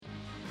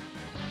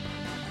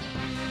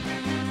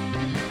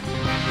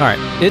All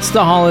right, it's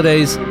the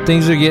holidays.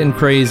 Things are getting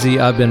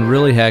crazy. I've been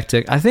really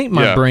hectic. I think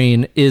my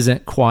brain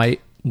isn't quite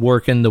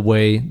working the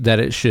way that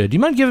it should. Do you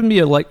mind giving me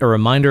a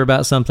reminder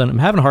about something? I'm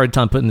having a hard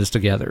time putting this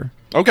together.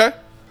 Okay.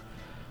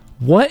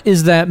 What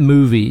is that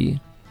movie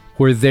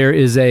where there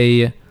is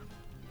a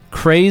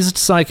crazed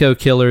psycho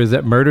killer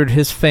that murdered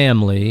his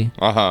family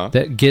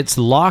that gets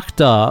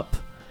locked up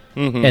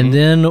and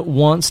then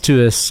wants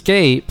to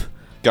escape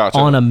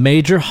on a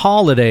major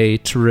holiday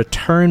to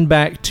return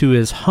back to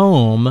his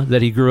home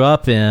that he grew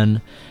up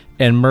in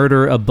and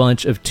murder a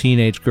bunch of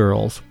teenage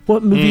girls?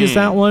 What movie is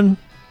that one?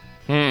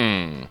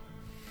 I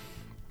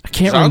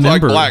can't remember. Sounds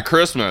like Black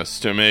Christmas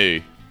to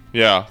me.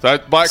 Yeah,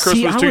 that Black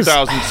Christmas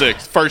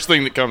 2006. First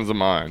thing that comes to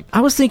mind.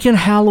 I was thinking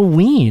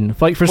Halloween.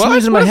 Like for some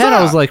reason in my head,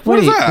 I was like, "Wait,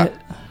 is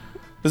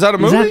that a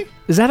movie?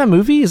 Is that a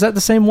movie? Is that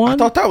the same one?" I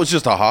thought that was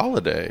just a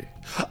holiday.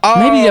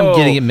 Maybe I'm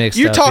getting it mixed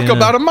up. You talk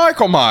about a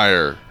Michael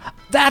Myers.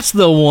 That's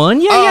the one.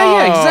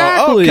 Yeah,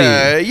 exactly.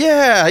 Okay,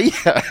 yeah.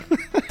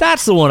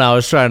 That's the one I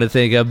was trying to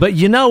think of. But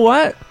you know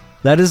what?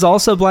 That is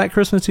also Black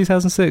Christmas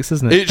 2006,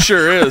 isn't it? It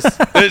sure is.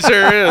 It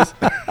sure is.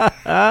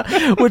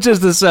 Which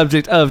is the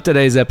subject of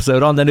today's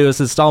episode on the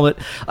newest installment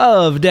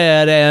of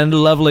Dad and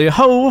Lovely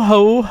Ho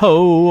Ho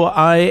Ho.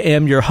 I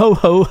am your ho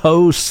ho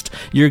host,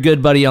 your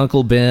good buddy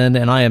Uncle Ben,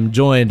 and I am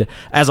joined,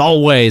 as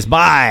always,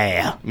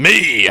 by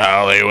me,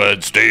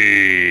 Hollywood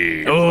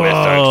Steve, with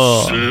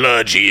the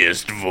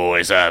sludgiest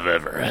voice I've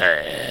ever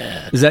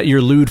had. Is that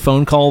your lewd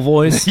phone call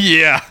voice?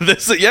 Yeah,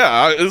 this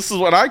is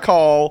what I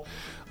call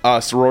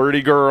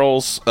sorority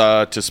girls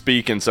to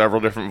speak in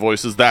several different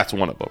voices. That's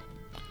one of them.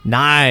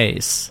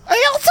 Nice.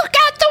 I also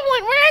got the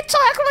one where I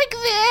talk like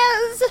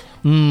this.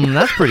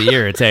 That's pretty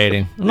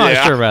irritating. I'm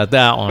not sure about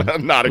that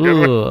one. Not a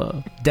good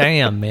one.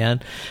 Damn,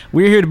 man.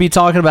 We're here to be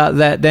talking about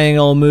that dang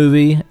old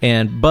movie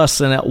and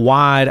busting it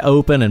wide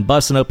open and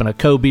busting open a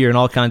co-beer and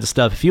all kinds of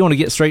stuff. If you want to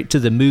get straight to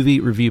the movie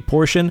review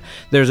portion,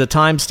 there's a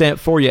timestamp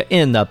for you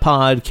in the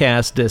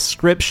podcast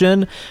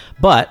description.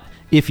 But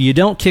if you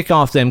don't kick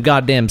off them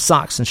goddamn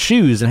socks and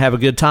shoes and have a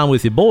good time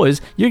with your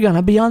boys, you're going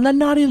to be on the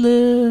naughty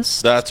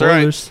list. That's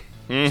Spoilers.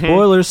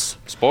 right.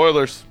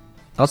 Spoilers.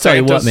 I'll tell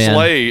you what, man. Santa's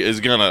sleigh is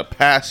going to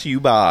pass you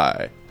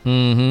by.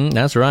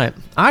 That's right.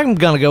 I'm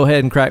going to go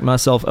ahead and crack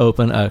myself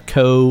open a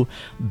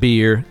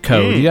beer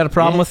code. You got a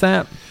problem with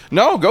that?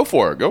 No, go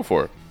for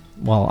it.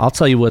 Well, I'll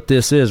tell you what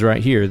this is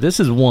right here. This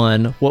is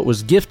what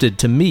was gifted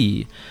to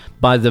me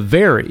by the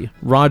very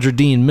Roger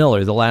Dean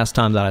Miller the last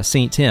time that I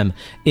seen him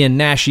in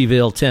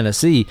Nashville,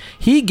 Tennessee.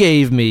 He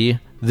gave me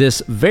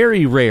this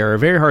very rare,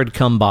 very hard to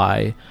come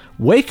by,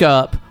 Wake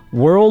Up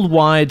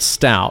Worldwide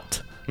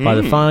Stout by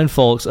the fine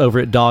folks over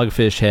at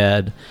Dogfish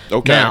Head.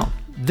 Okay. Now,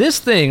 this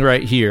thing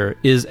right here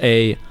is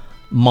a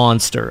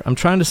monster. I'm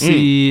trying to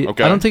see.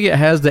 Okay. I don't think it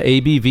has the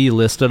ABV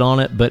listed on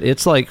it, but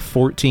it's like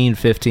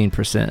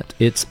 14-15%.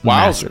 It's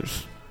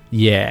massive.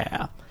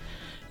 Yeah.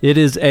 It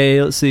is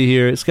let's see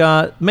here, it's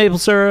got maple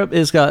syrup,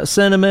 it's got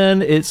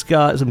cinnamon, it's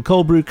got some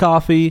cold brew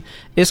coffee,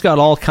 it's got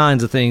all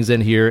kinds of things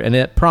in here, and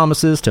it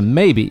promises to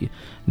maybe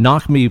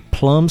knock me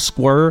plumb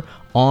square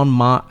on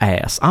my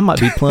ass. I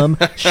might be plumb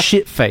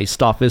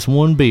shit-faced off this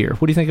one beer.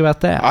 What do you think about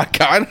that? I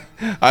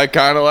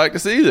kind of like to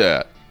see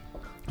that.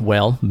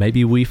 Well,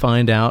 maybe we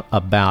find out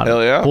about it.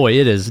 Yeah. Boy,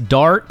 it is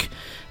dark.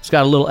 It's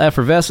got a little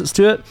effervescence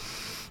to it.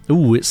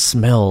 Ooh, it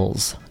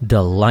smells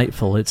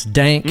delightful. It's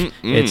dank.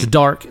 It's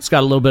dark. It's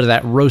got a little bit of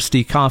that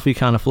roasty coffee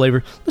kind of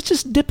flavor. Let's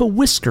just dip a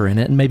whisker in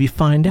it and maybe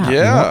find out.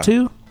 Yeah. You want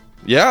to?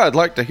 Yeah, I'd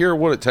like to hear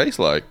what it tastes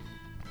like.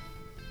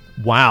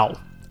 Wow.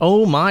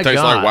 Oh, my God.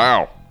 Tastes like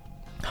wow.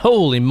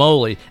 Holy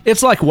moly.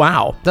 It's like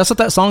wow. That's what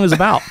that song is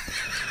about.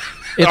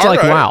 It's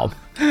like wow.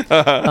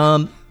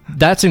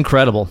 That's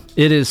incredible.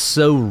 It is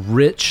so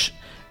rich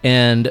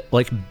and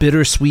like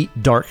bittersweet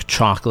dark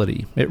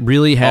chocolatey. It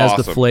really has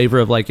the flavor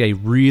of like a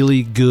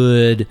really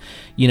good,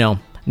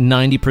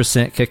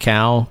 90%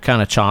 cacao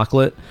kind of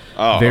chocolate.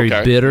 Very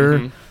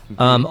bitter.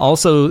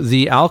 Also,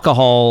 the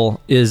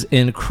alcohol is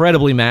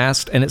incredibly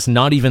masked, and it's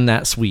not even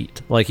that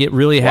sweet. Like, it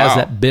really has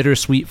that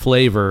bittersweet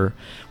flavor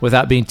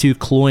without being too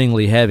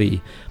cloyingly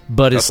heavy,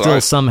 but it's still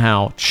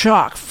somehow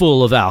chock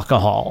full of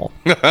alcohol.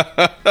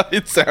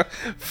 It's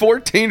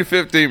 14 to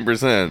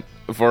 15%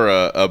 for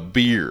a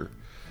beer.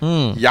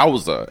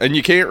 Yowza. And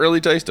you can't really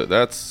taste it.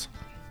 That's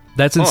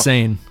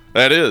insane.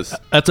 That is.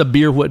 That's a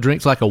beer what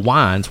drinks like a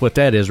wine's what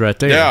that is right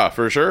there. Yeah,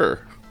 for sure.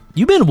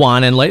 You've been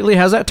whining lately.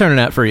 How's that turning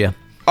out for you?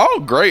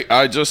 Oh, great.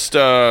 I just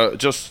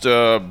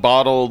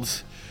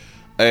bottled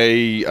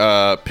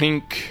a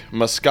pink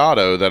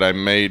Moscato that I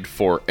made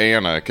for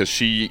Anna because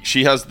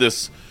she has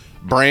this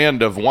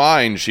brand of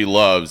wine she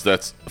loves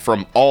that's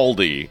from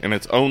Aldi, and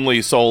it's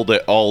only sold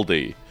at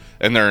Aldi,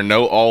 and there are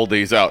no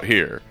Aldis out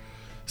here.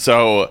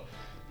 So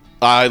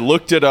I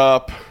looked it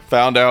up,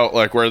 found out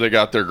like where they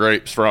got their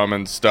grapes from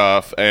and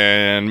stuff,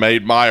 and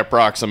made my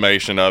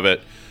approximation of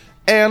it.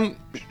 And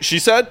she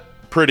said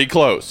pretty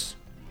close.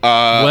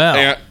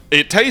 And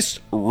it tastes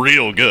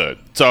real good.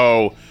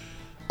 So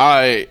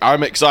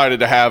I'm excited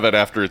to have it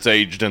after it's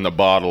aged in the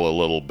bottle a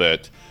little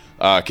bit.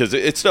 because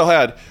it still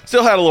had a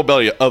little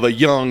bit of a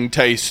young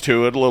taste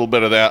to it, a little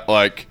bit of that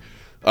like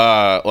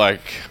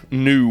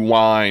new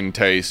wine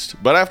taste.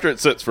 But after it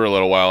sits for a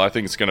little while, I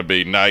think it's going to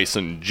be nice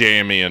and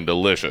jammy and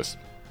delicious.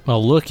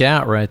 Well, look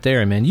out right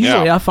there, man.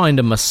 Usually I find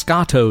a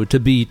Moscato to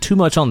be too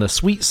much on the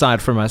sweet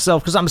side for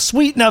myself because I'm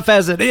sweet enough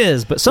as it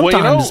is. But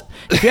sometimes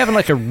if you're having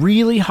like a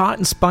really hot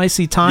and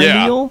spicy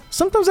time meal,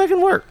 sometimes that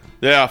can work.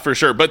 Yeah, for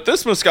sure. But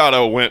this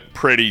Moscato went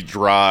pretty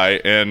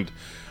dry. And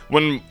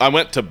when I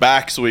went to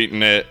back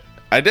sweeten it,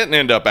 I didn't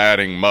end up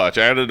adding much.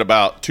 I added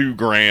about 2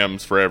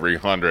 grams for every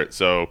 100.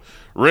 So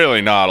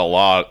really not a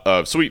lot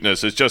of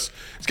sweetness. It's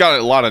got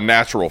a lot of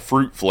natural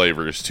fruit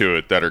flavors to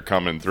it that are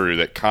coming through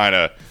that kind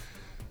of...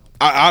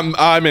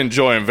 I'm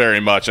enjoying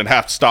very much and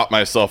have to stop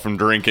myself from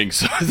drinking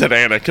so that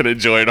Anna can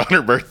enjoy it on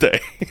her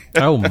birthday.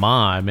 Oh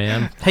my,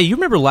 man. Hey, you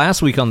remember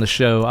last week on the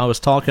show I was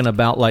talking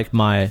about like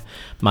my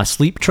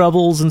sleep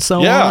troubles and so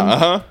on?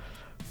 Yeah,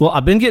 Well,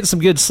 I've been getting some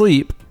good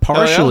sleep,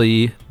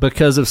 partially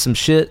because of some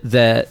shit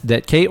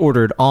that Kate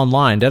ordered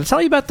online. Did I tell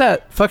you about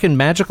that fucking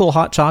magical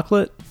hot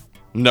chocolate?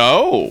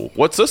 No.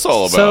 What's this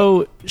all about?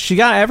 So she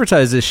got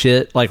advertised this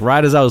shit like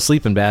right as I was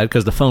sleeping bad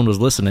because the phone was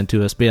listening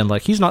to us being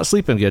like, he's not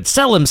sleeping good.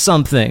 Sell him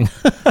something.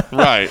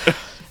 Right.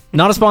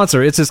 Not a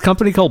sponsor. It's this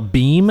company called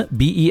Beam,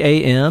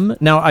 B-E-A-M.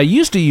 Now, I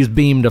used to use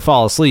Beam to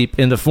fall asleep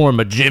in the form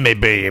of Jimmy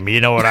Beam.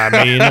 You know what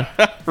I mean?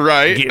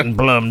 Right. Getting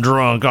plumb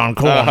drunk on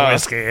corn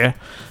whiskey.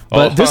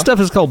 But this stuff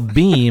is called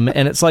Beam,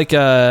 and it's like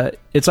a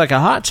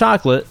hot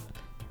chocolate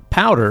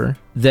powder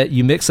that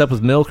you mix up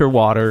with milk or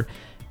water,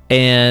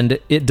 and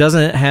it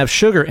doesn't have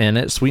sugar in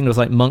it, sweetened with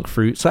like monk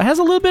fruit. So it has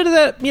a little bit of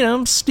that,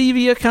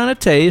 stevia kind of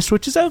taste,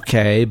 which is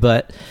okay,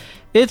 but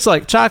it's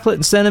like chocolate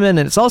and cinnamon,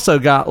 and it's also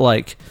got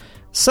like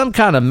some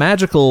kind of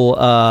magical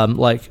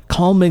like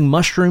calming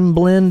mushroom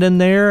blend in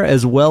there,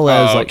 as well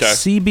as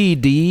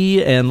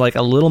CBD and like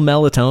a little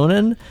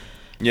melatonin.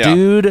 Yeah.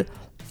 Dude,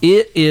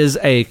 it is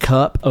a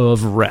cup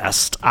of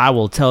rest. I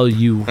will tell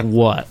you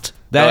what.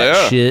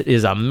 That shit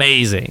is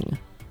amazing.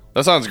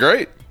 That sounds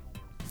great.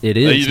 It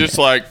is. You just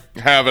like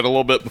have it a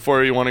little bit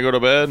before you want to go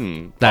to bed,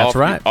 and that's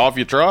right. Off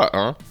you trot,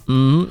 huh?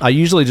 I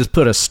usually just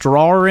put a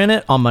straw in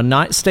it on my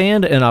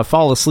nightstand, and I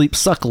fall asleep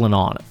suckling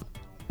on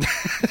it.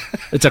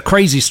 It's a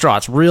crazy straw.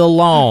 It's real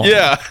long.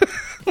 Yeah.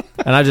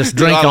 And I just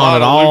drink on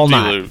it all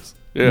night. Loops.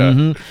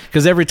 Yeah.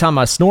 Because every time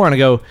I snore and I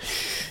go,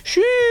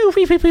 shoo,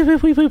 weep, weep,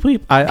 weep, weep, weep,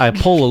 weep, I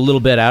pull a little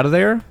bit out of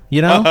there,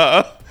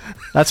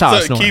 That's how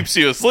I snore. So it keeps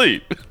you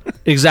asleep.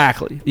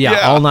 Exactly.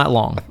 Yeah, all night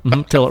long.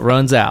 Till it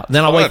runs out.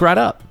 Then I wake right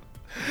up.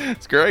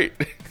 It's great.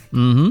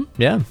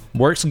 Yeah,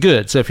 works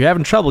good. So if you're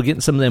having trouble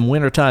getting some of them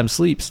wintertime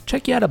sleeps,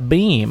 check you out a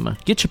Beam.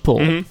 Get your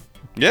pull.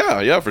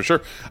 Yeah, for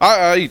sure.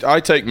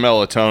 I take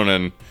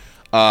melatonin,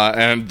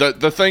 and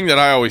the thing that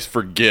I always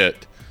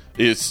forget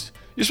is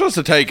you're supposed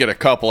to take it a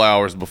couple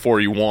hours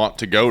before you want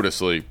to go to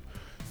sleep.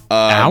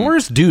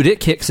 Hours? Dude, it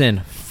kicks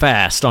in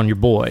fast on your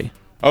boy.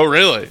 Oh,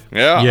 really?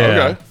 Yeah.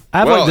 Okay. I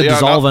have like the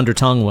dissolve under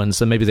tongue ones,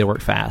 so maybe they work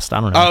fast. I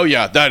don't know. Oh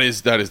yeah, that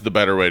is the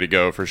better way to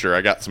go for sure.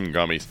 I got some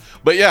gummies,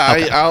 but yeah,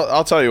 okay.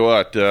 I'll tell you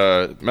what,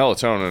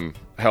 melatonin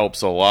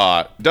helps a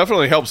lot.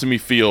 Definitely helps me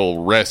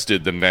feel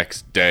rested the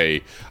next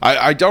day.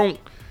 I don't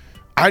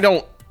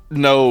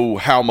know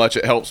how much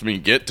it helps me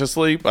get to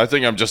sleep. I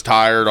think I'm just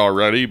tired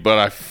already, but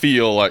I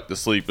feel like the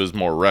sleep is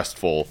more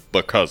restful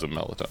because of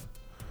melatonin.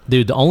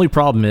 Dude, the only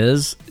problem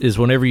is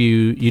whenever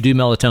you do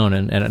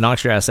melatonin and it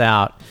knocks your ass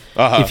out,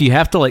 if you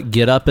have to like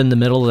get up in the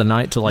middle of the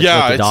night to like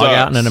let the dog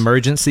out in an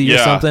emergency or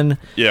something,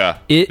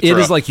 it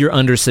is like you're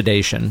under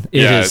sedation.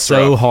 It is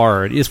so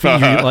hard. It's for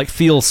you like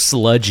feel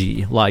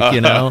sludgy, like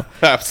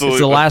absolutely. It's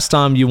the last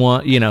time you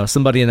want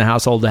somebody in the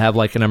household to have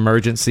like an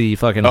emergency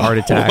fucking heart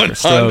attack or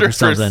stroke or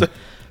something.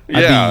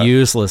 I'd be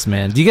useless,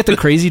 man. Do you get the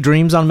crazy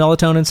dreams on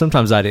melatonin?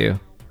 Sometimes I do.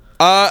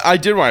 I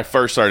did when I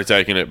first started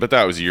taking it, but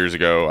that was years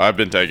ago. I've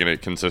been taking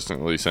it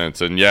consistently since,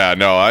 and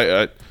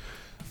I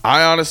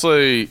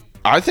honestly,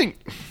 I think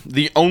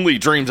the only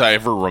dreams I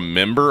ever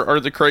remember are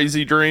the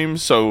crazy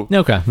dreams. So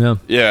okay,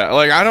 yeah,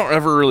 like I don't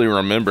ever really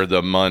remember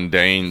the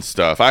mundane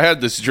stuff. I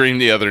had this dream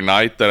the other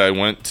night that I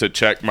went to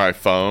check my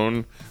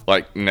phone,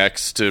 like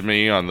next to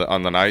me on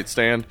the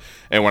nightstand,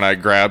 and when I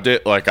grabbed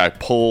it, like I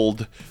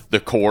pulled the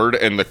cord,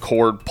 and the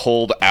cord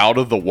pulled out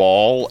of the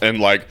wall,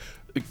 and like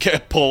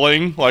kept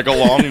pulling like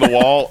along the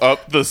wall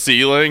up the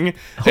ceiling,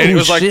 and it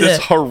was like this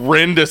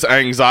horrendous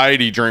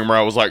anxiety dream where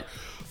I was like,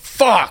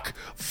 fuck,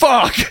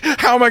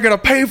 how am I gonna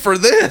pay for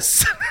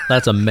this?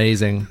 That's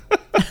amazing.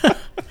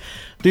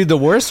 Dude, the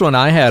worst one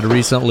I had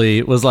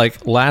recently was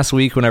like last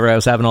week whenever I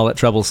was having all that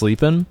trouble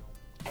sleeping.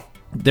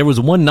 There was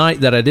one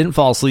night that I didn't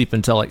fall asleep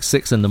until like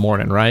 6 a.m,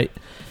 right?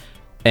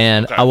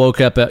 And I woke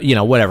up at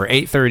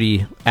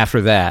 8:30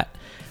 after that.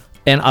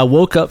 And I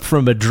woke up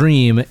from a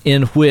dream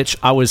in which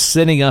I was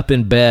sitting up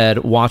in bed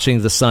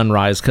watching the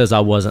sunrise because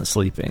I wasn't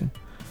sleeping.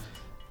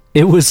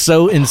 It was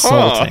so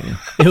insulting.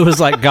 It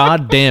was like,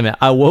 God damn it.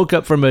 I woke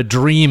up from a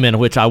dream in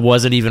which I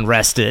wasn't even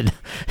rested.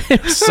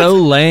 It was so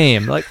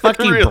lame. Like,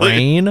 fucking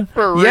brain.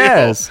 For real?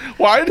 Yes.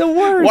 Why the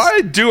worst. Why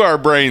do our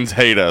brains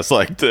hate us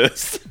like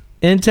this?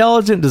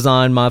 Intelligent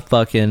design, my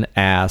fucking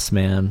ass,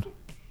 man.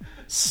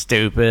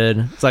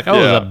 Stupid. It's like,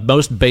 Yeah. the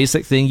most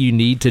basic thing you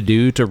need to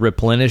do to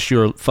replenish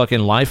your fucking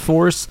life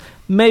force.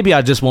 Maybe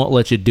I just won't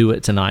let you do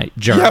it tonight,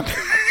 jerk.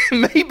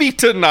 Maybe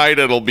tonight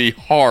it'll be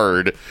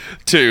hard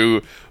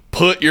to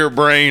put your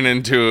brain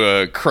into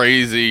a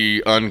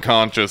crazy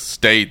unconscious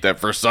state that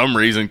for some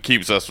reason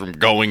keeps us from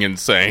going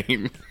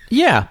insane.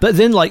 Yeah, but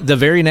then like the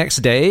very next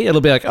day,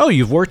 it'll be like, oh,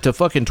 you've worked a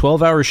fucking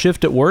 12-hour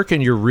shift at work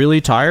and you're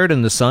really tired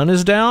and the sun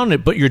is down,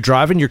 but you're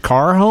driving your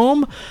car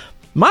home.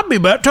 Might be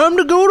about time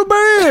to go to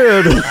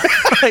bed.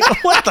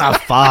 Like, what the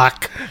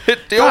fuck? Hit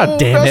the God old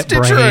damn it, dusty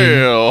brain.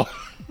 trail.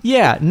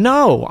 Yeah,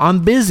 no,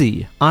 I'm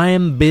busy. I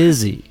am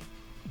busy.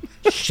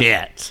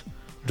 Shit.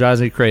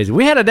 Drives me crazy.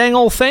 We had a dang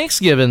old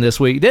Thanksgiving this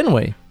week, didn't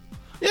we?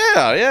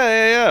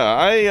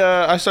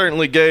 Yeah. I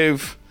certainly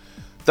gave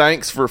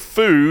thanks for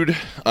food.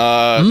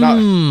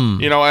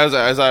 Not,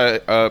 as I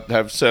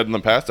have said in the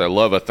past, I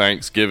love a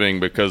Thanksgiving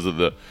because of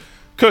the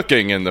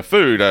cooking and the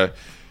food. I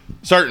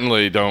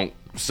certainly don't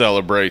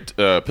celebrate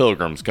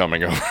pilgrims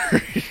coming over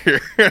here.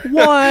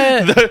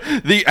 What?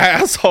 The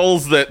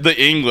assholes that the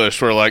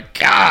English were like,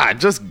 God,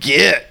 just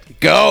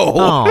go.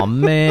 Oh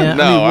man!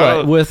 No, I mean, I what?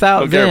 don't- Without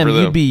don't care them, for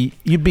them.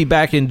 you'd be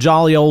back in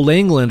jolly old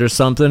England or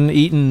something,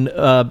 eating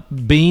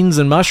beans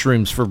and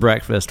mushrooms for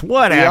breakfast.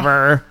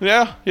 Whatever.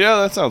 Yeah,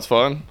 that sounds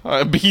fun.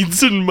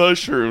 Beans and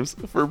mushrooms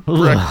for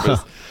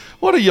breakfast.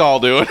 What are y'all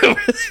doing?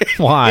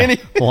 Why?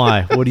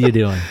 Why? What are you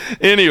doing?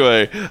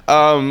 Anyway, we had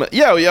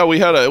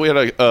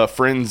a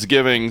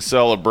Friendsgiving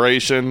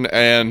celebration,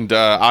 and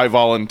I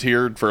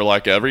volunteered for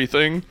like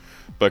everything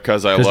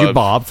because I love. Because you're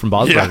Bob from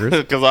Bob's Burgers.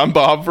 Because I'm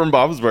Bob from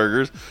Bob's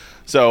Burgers.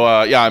 So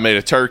I made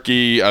a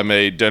turkey, I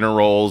made dinner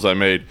rolls, I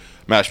made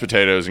mashed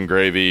potatoes and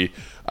gravy,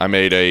 I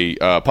made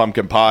a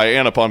pumpkin pie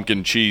and a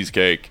pumpkin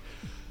cheesecake.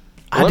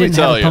 I Let me didn't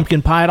tell have a you.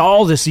 pumpkin pie at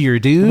all this year,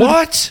 dude.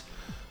 What?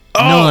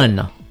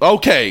 None.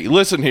 Okay,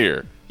 listen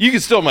here. You can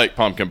still make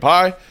pumpkin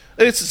pie.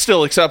 It's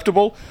still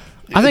acceptable.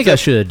 I think I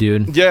should,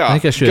 dude. Yeah, I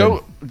think I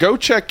should. Go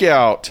check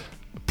out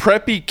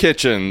Preppy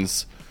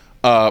Kitchen's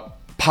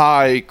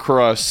pie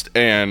crust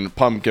and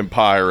pumpkin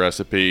pie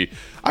recipe.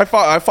 I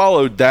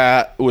followed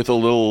that with a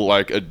little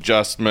like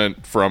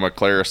adjustment from a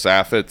Claire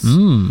Saffitz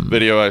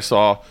video I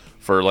saw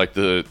for like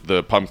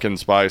the pumpkin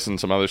spice and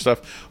some other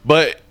stuff.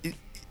 But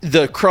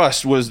the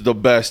crust was the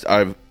best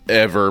I've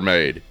ever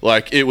made.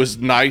 Like, it was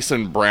nice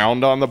and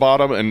browned on the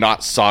bottom and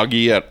not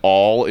soggy at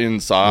all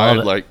inside.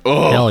 Love it. Like,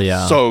 oh, Hell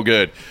yeah. so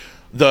good.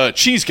 The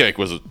cheesecake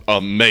was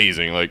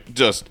amazing, like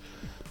just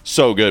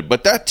so good.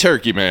 But that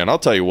turkey, man, I'll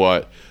tell you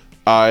what.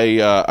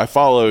 I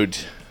followed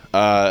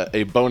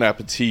a Bon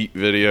Appetit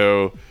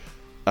video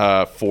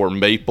for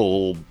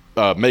maple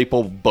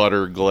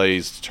butter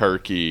glazed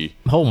turkey.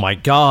 Oh my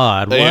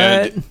God! What?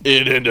 And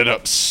it ended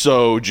up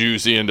so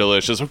juicy and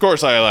delicious. Of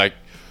course, I like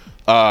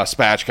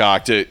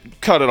spatchcocked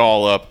it, cut it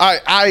all up.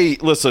 I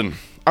listen.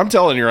 I'm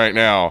telling you right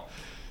now,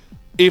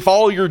 if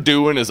all you're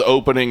doing is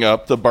opening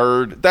up the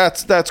bird,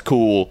 that's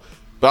cool.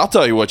 But I'll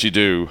tell you what you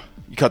do: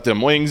 you cut them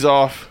wings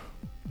off,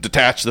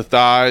 detach the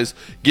thighs,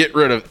 get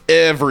rid of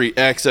every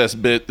excess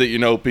bit that you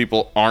know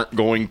people aren't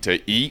going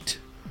to eat,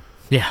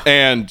 Yeah.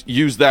 and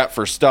use that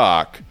for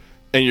stock.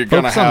 And you're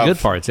gonna Focus on have the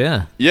good parts.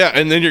 Yeah. yeah,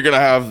 and then you're gonna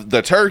have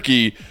the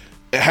turkey.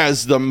 It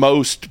has the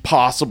most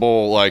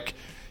possible like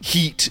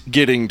heat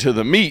getting to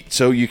the meat,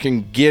 so you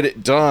can get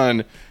it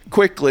done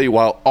quickly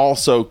while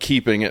also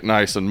keeping it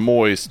nice and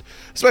moist.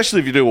 Especially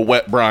if you do a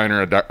wet brine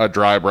or a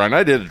dry brine.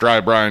 I did a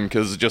dry brine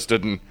because it just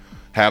didn't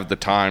have the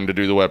time to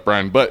do the wet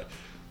brine. But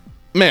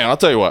man, I'll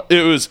tell you what,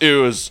 it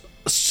was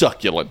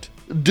succulent,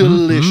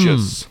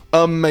 delicious,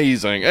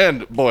 amazing,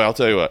 and boy, I'll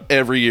tell you what,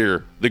 every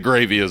year the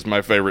gravy is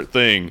my favorite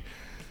thing.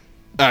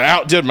 I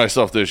outdid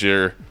myself this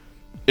year.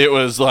 It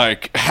was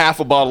like half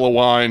a bottle of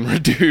wine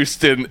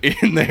reduced in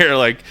there,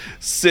 like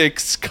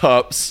 6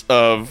 cups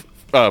of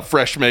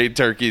fresh made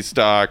turkey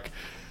stock,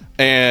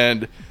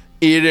 and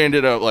it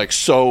ended up like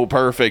so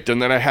perfect.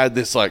 And then I had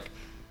this like,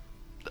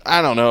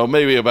 I don't know,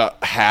 maybe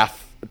about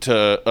half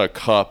to a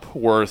cup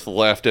worth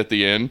left at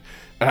the end,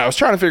 and I was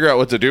trying to figure out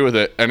what to do with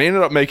it, and I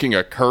ended up making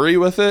a curry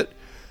with it,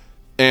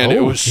 and it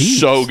Oh, was geez.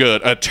 so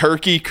good. A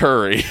turkey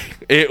curry.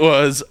 It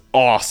was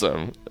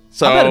awesome.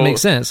 So I bet it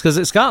makes sense because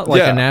it's got like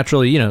Yeah. a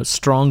naturally,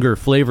 stronger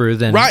flavor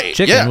than Right,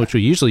 chicken, yeah. which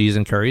we usually use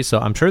in curry. So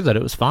I'm sure that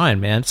it was fine,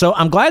 man. So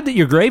I'm glad that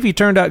your gravy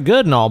turned out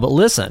good and all. But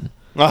listen,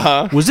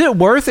 was it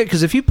worth it?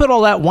 Because if you put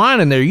all that wine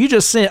in there, you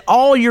just sent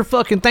all your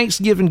fucking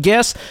Thanksgiving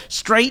guests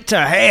straight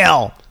to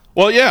hell.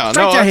 Well, yeah,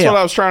 Straight no, to that's hell. what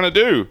I was trying to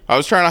do. I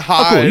was trying to Oh,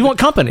 hide. cool. You want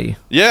company?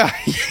 Yeah,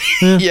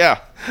 yeah.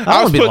 I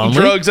wanna was be putting lonely.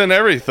 drugs in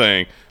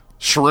everything,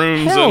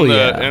 shrooms Hell in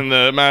yeah.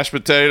 the mashed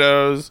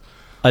potatoes.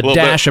 A Little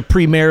dash of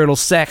premarital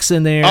sex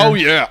in there. Oh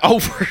yeah, oh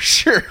for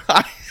sure.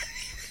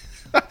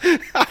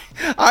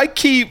 I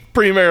keep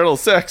premarital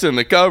sex in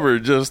the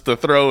cupboard just to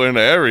throw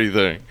into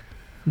everything.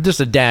 Just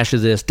a dash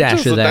of this, dash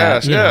Just of a that.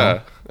 dash, you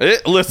yeah. know.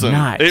 Listen,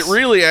 Nice. it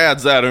really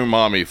adds that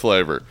umami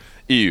flavor.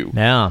 Ew.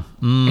 Yeah.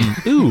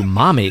 Ooh,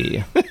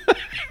 mommy.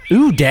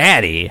 Ooh,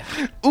 daddy.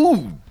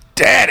 Ooh,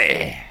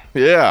 daddy.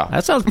 Yeah.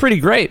 That sounds pretty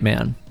great,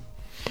 man.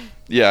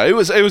 Yeah, it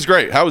was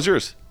great. How was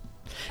yours?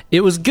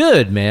 It was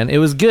good, man. It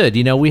was good.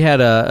 You know, we had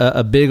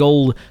a big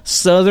old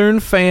Southern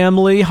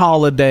family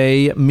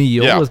holiday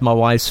meal with my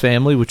wife's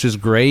family, which is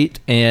great.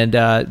 And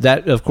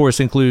that, of course,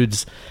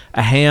 includes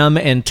a ham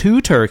and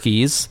 2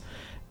 turkeys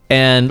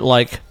and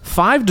like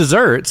 5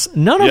 desserts,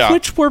 none of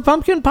which were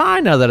pumpkin pie,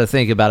 now that I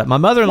think about it. My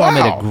mother-in-law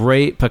made a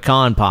great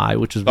pecan pie,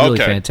 which is really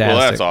fantastic.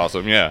 Well, that's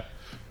awesome, yeah.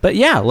 But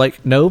yeah,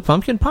 like no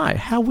pumpkin pie.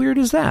 How weird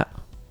is that?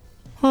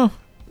 Huh.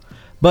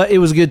 But it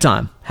was a good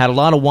time. Had a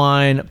lot of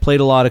wine,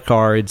 played a lot of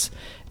cards.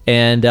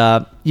 And,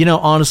 you know,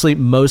 honestly,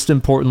 most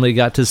importantly,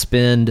 got to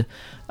spend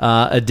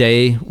a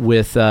day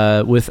with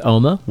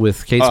Oma,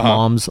 with Kate's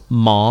mom's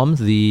mom,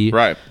 the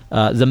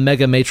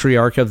mega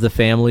matriarch of the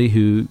family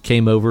who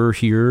came over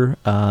here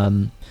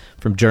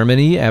from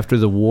Germany after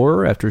the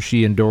war, after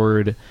she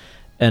endured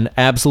an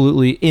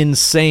absolutely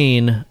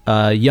insane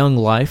young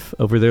life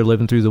over there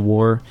living through the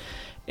war.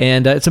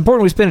 And it's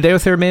important we spend a day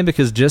with her, man,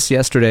 because just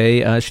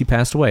yesterday she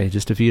passed away.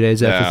 Just a few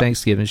days after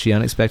Thanksgiving, she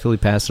unexpectedly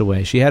passed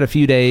away. She had a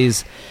few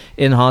days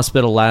in the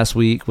hospital last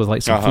week with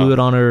like some fluid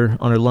on her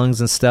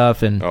lungs and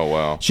stuff, and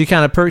she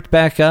kind of perked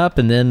back up,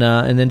 and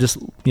then just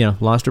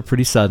lost her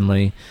pretty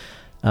suddenly.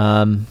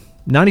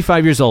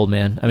 95 years old,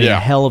 man. I mean, a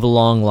hell of a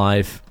long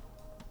life,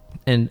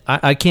 and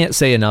I can't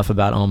say enough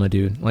about Oma,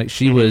 dude. Like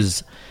she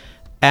was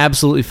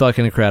absolutely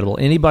fucking incredible.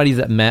 Anybody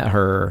that met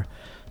her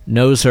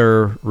knows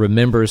her,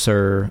 remembers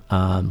her,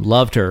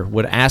 loved her,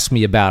 would ask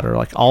me about her,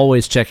 like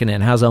always checking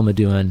in. How's Oma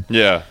doing?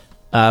 Yeah.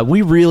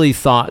 We really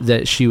thought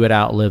that she would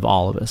outlive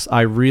all of us.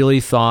 I really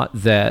thought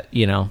that,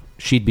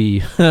 she'd be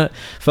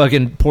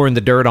fucking pouring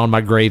the dirt on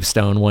my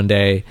gravestone one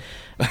day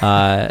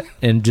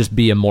and just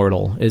be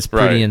immortal. It's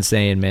pretty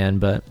insane, man.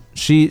 But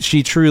she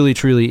truly,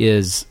 truly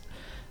is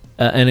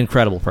an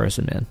incredible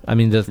person, man. I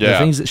mean, the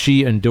things that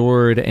she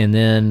endured, and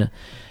then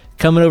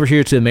coming over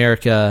here to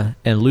America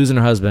and losing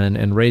her husband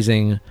and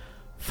raising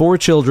 4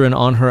 children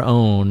on her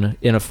own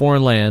in a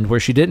foreign land where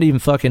she didn't even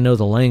fucking know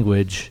the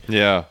language.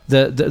 Yeah.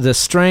 The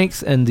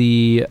strength and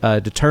the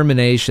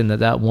determination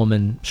that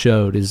woman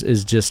showed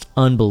is just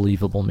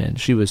unbelievable, man.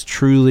 She was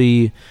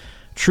truly,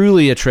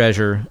 truly a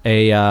treasure.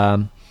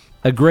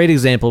 A great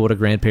example of what a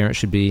grandparent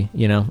should be.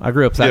 I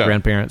grew up without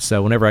grandparents,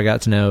 so whenever I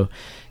got to know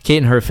Kate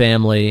and her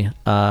family,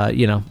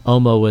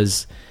 Oma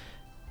was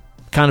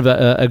kind of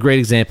a great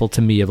example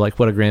to me of like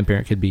what a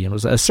grandparent could be, and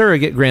was a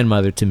surrogate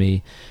grandmother to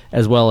me,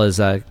 as well as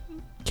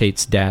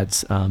Kate's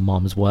dad's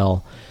mom as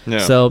well. Yeah.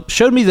 So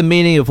showed me the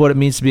meaning of what it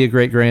means to be a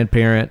great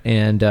grandparent,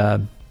 and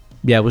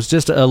was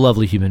just a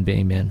lovely human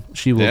being, man.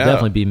 She will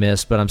definitely be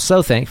missed, but I'm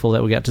so thankful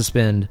that we got to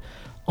spend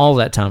all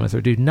that time with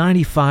her, dude.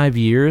 95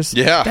 years.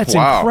 Yeah, that's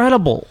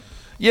incredible.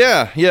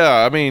 Yeah.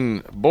 I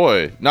mean,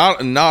 boy,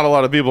 not a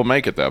lot of people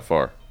make it that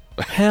far.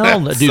 Hell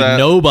no, dude.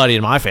 Nobody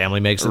in my family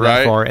makes it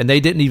that far, and they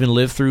didn't even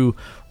live through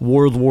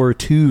World War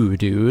II,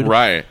 dude.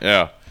 Right?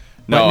 Yeah.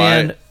 No,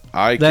 man,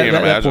 I can't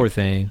imagine. That poor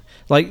thing.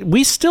 Like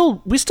we still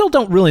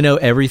don't really know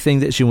everything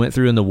that she went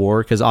through in the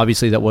war, because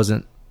obviously that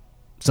wasn't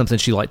something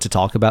she liked to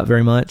talk about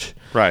very much.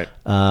 Right.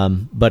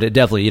 But it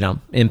definitely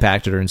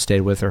impacted her and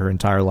stayed with her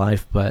entire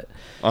life. But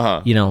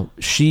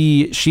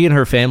she and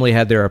her family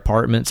had their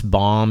apartments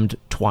bombed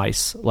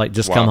twice. Like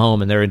just come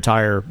home and their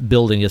entire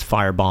building is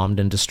firebombed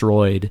and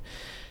destroyed.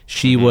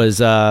 She was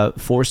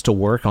forced to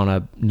work on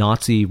a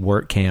Nazi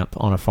work camp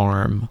on a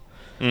farm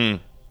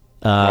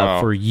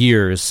for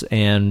years.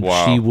 And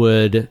she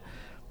would,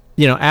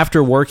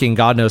 after working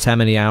God knows how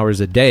many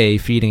hours a day,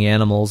 feeding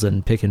animals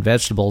and picking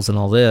vegetables and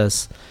all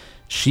this,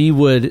 she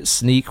would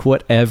sneak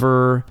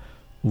whatever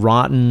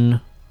rotten,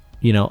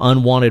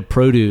 unwanted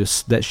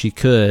produce that she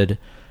could.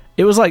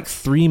 It was like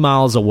 3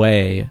 miles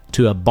away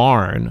to a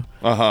barn.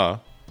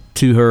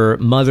 To her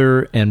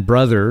mother and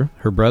brother,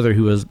 her brother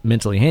who was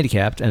mentally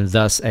handicapped and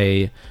thus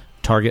a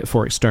target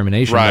for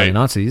extermination by the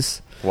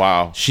Nazis.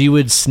 Wow. She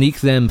would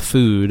sneak them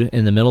food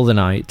in the middle of the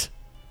night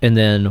and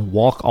then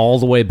walk all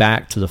the way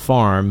back to the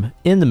farm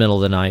in the middle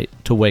of the night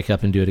to wake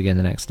up and do it again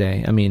the next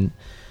day. I mean,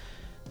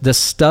 the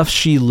stuff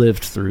she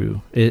lived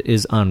through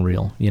is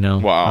unreal,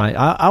 Wow.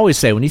 I always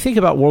say, when you think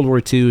about World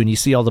War II and you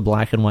see all the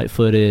black and white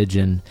footage,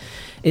 and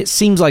it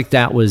seems like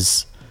that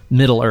was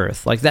Middle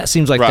Earth. Like that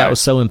seems like that was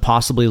so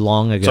impossibly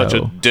long ago. Such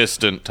a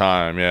distant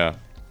time, yeah.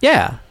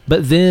 Yeah.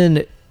 But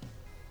then,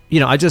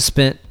 I just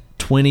spent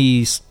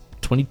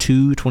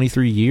 22,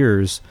 23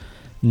 years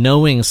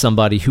knowing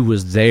somebody who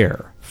was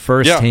there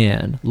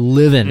firsthand,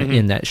 living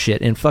in that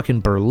shit in fucking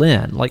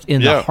Berlin, like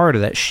in the heart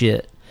of that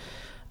shit.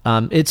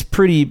 It's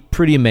pretty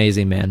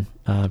amazing, man.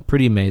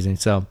 Pretty amazing.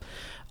 So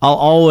I'll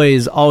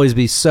always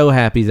be so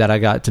happy that I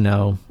got to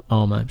know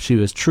Oma. She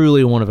was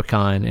truly one of a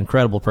kind,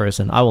 incredible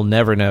person. I will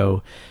never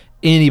know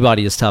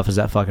anybody as tough as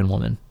that fucking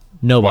woman.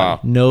 Nobody. Wow.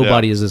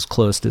 Nobody is as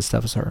close to as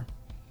tough as her.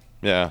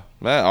 Yeah.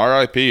 Man,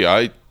 R.I.P.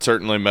 I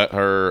certainly met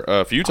her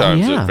a few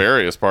times at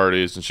various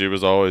parties, and she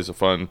was always a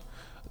fun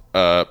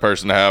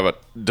person to have a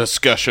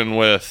discussion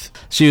with.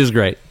 She was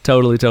great.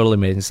 Totally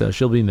amazing. So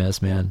she'll be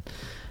missed, man.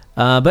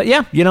 But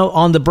yeah,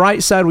 on the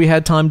bright side, we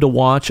had time to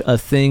watch a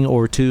thing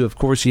or two. Of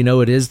course,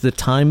 it is the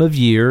time of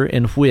year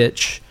in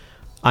which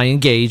I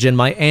engage in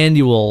my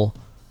annual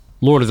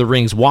Lord of the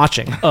Rings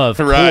watching, of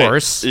Right.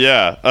 course.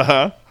 Yeah.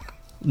 Uh-huh.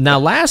 Now,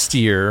 last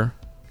year,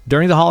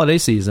 during the holiday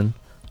season,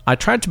 I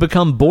tried to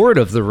become bored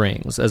of the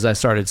rings, as I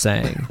started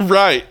saying.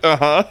 Right.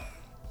 Uh-huh.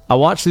 I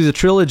watched through the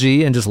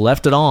trilogy and just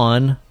left it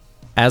on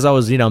as I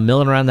was,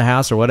 milling around the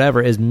house or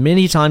whatever, as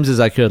many times as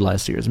I could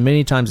last year, as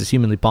many times as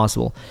humanly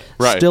possible.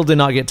 Right. Still did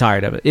not get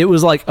tired of it. It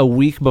was like a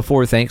week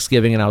before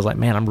Thanksgiving, and I was like,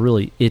 man, I'm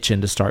really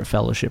itching to start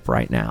Fellowship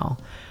right now.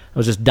 I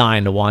was just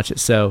dying to watch it.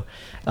 So,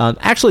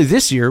 actually,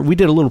 this year, we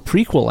did a little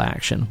prequel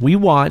action. We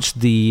watched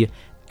the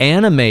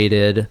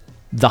animated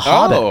The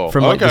Hobbit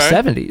from, the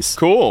 70s.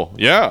 Cool.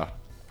 Yeah.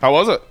 How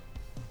was it?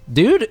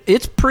 Dude,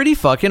 it's pretty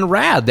fucking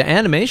rad. The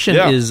animation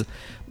is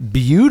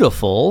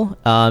beautiful.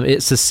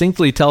 It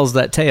succinctly tells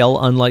that tale,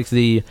 unlike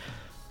the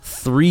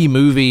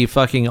 3-movie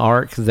fucking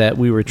arc that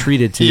we were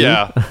treated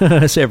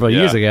to several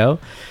years ago.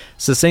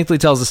 Succinctly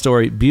tells the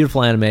story,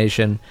 beautiful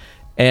animation.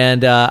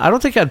 And I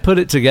don't think I'd put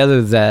it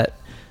together that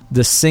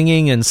the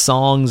singing and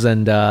songs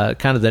and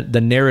kind of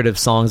the narrative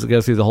songs that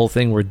go through the whole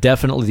thing were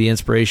definitely the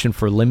inspiration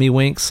for Lemmy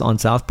Winks on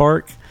South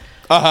Park.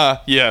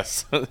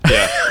 Yes.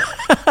 Yeah.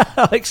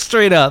 Like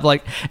straight up,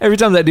 like every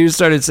time that dude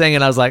started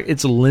singing, I was like,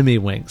 it's Lemmy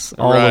Winks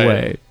all the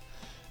way.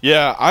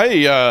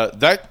 Yeah,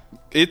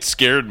 it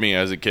scared me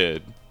as a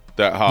kid.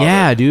 That Hobbit.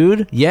 Yeah,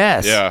 dude.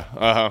 Yes.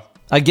 Yeah.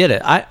 I get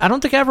it. I don't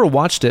think I ever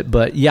watched it,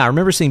 but yeah, I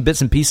remember seeing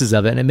bits and pieces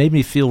of it, and it made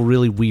me feel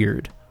really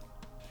weird.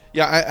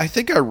 Yeah, I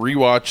think I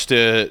rewatched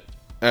it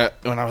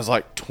when I was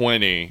like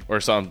 20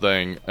 or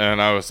something,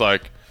 and I was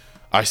like,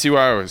 I see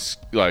why I was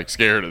like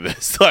scared of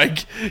this.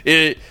 Like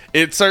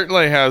it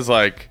certainly has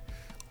like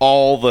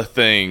all the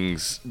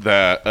things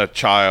that a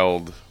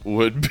child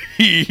would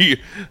be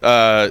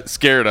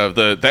scared of.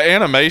 The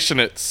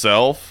animation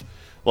itself,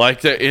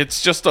 like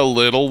it's just a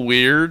little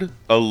weird,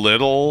 a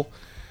little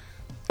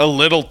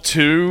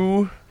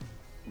too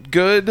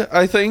good,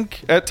 I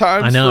think, at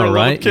times. I know, for a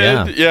right?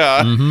 little kid.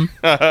 Yeah.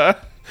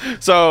 Mm-hmm.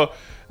 So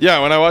yeah,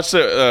 when I watched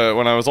it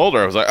when I was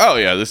older, I was like, oh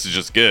yeah, this is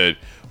just good.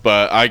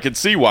 But I could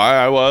see why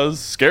I was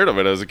scared of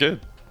it as a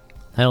kid.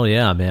 Hell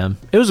yeah, man.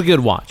 It was a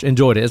good watch.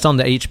 Enjoyed it. It's on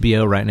the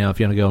HBO right now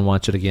if you want to go and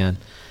watch it again.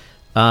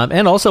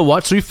 And also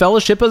watched through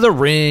Fellowship of the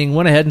Ring.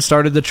 Went ahead and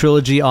started the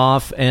trilogy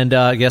off. And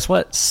guess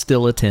what?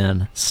 Still a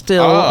 10.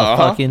 Still a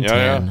fucking 10.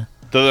 Yeah.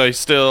 Do they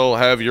still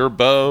have your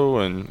bow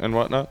and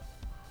whatnot?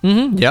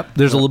 Mm-hmm. Yep.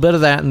 There's a little bit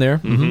of that in there.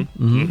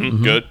 Mm-hmm.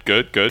 Mm-hmm. Mm-hmm.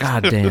 Good.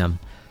 God damn.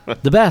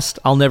 The best.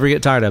 I'll never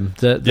get tired of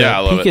them.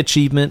 The peak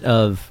achievement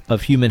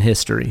of human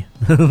history.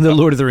 The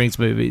Lord of the Rings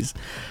movies.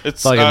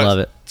 Fucking love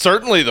it.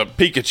 Certainly the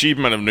peak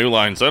achievement of New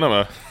Line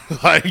Cinema.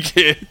 Like,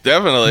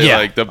 definitely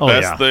like the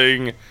best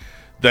thing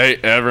they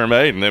ever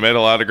made. And they made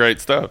a lot of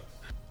great stuff.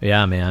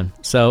 Yeah, man.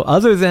 So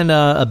other than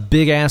a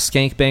big-ass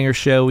Skankbanger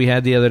show we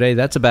had the other day,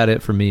 that's about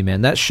it for me,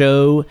 man. That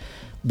show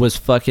was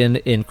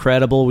fucking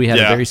incredible. We had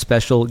a very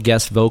special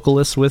guest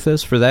vocalist with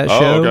us for that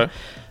show. Okay.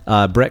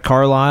 Brett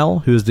Carlisle,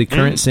 who is the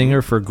current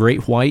singer for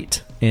Great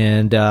White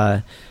and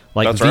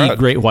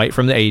Great White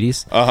from the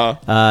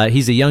 80s.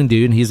 He's a young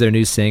dude, and he's their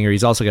new singer.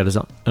 He's also got his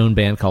own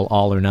band called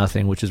All or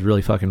Nothing, which is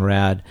really fucking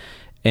rad.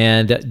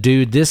 And,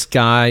 dude, this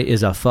guy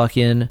is a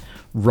fucking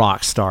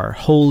rock star.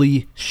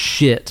 Holy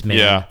shit, man.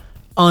 Yeah.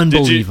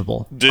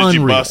 Unbelievable. Did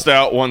you bust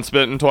out Once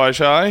Bitten, Twice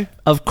Shy?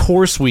 Of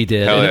course we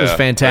did. And it was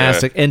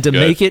fantastic. And to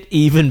make it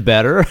even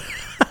better...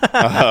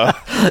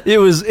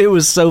 It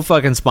was so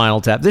fucking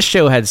Spinal Tap. This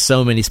show had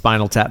so many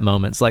Spinal Tap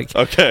moments. Like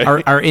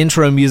our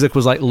intro music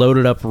was like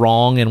loaded up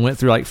wrong and went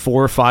through like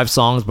 4 or 5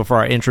 songs before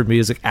our intro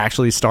music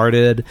actually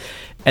started.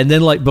 And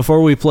then like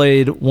before we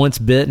played Once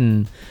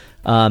Bitten,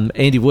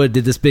 Andy Wood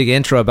did this big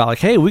intro about like,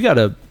 hey, we got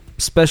a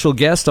special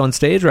guest on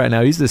stage right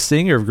now. He's the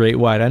singer of Great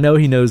White. I know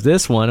he knows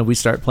this one. And we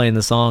start playing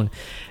the song.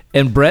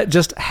 And Brett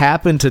just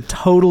happened to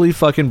totally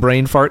fucking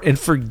brain fart and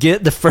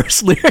forget the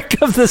first lyric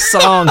of the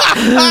song.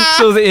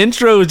 So the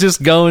intro is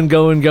just going.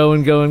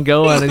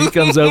 And he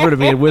comes over to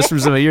me and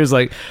whispers in my ears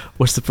like,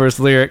 what's the first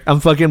lyric? I'm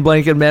fucking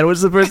blanking, man.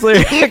 What's the first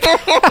lyric?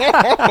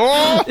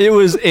 It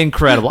was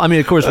incredible. I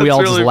mean, of course, we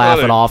all really just laugh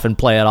it off and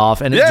play it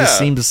off. And it just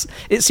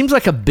seems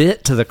like a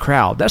bit to the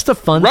crowd. That's the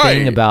fun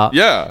thing about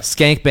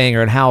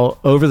Skankbanger and how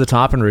over the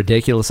top and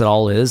ridiculous it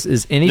all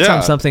is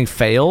anytime something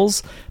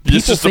fails,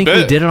 people think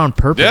we did it on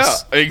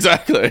purpose. Yeah,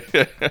 exactly.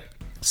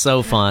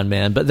 So fun,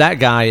 man. But that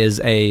guy is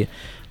a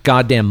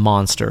goddamn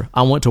monster.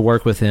 I want to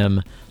work with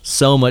him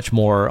so much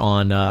more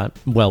on,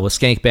 with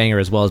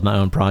Skankbanger as well as my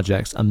own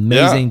projects.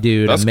 Amazing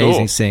dude,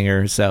 amazing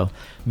singer. So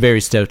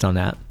very stoked on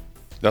that.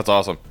 That's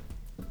awesome.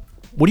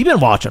 What have you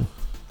been watching?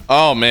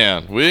 Oh,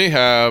 man. We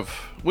have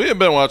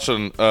been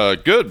watching a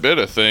good bit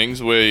of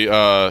things. We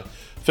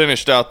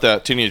finished out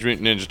that Teenage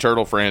Mutant Ninja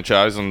Turtle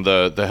franchise, and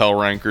the Hell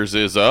Rankers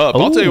is up. Ooh.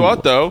 I'll tell you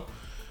what, though.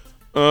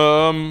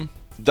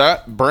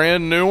 That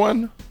brand new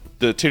one,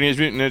 the Teenage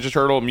Mutant Ninja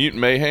Turtle Mutant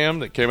Mayhem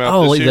that came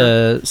out this year.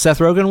 The Seth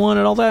Rogen one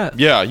and all that?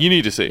 Yeah, you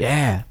need to see it.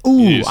 Yeah.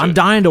 Ooh, I'm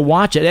dying to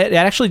watch it. It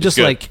actually just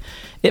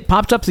it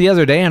popped up the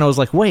other day, and I was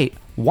like, wait,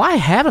 why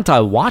haven't I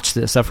watched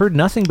this? I've heard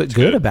nothing but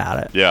good about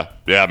it. Yeah,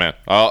 man.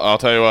 I'll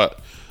tell you what.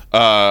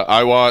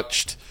 I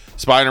watched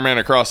Spider-Man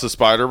Across the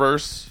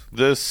Spider-Verse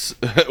this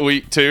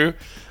week too,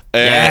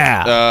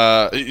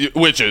 and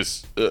which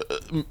is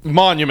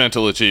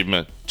monumental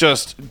achievement.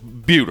 Just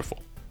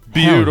beautiful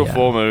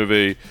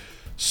movie,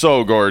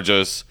 so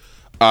gorgeous.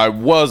 I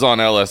was on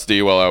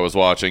LSD while I was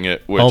watching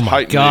it, which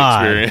heightened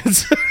the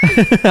experience.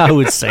 I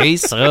would say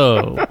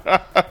so.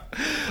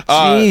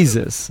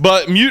 Jesus.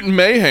 But Mutant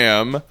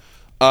Mayhem,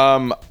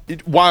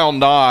 while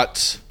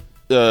not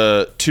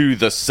to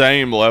the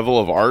same level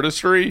of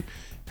artistry,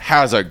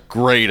 has a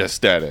great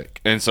aesthetic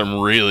and some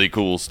really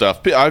cool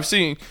stuff. I've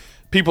seen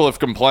people have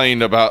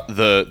complained about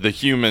the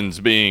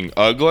humans being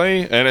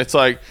ugly, and it's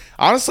like,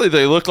 honestly,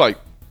 they look like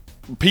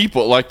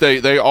people. Like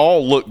they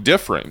all look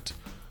different.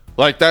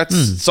 Like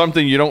that's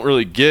something you don't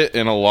really get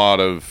in a lot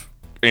of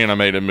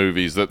animated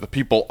movies, that the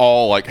people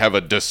all like have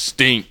a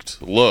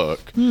distinct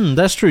look.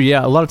 That's true.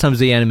 Yeah, a lot of times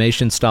the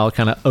animation style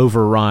kind of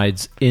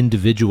overrides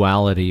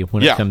individuality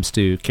when it comes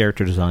to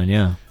character design.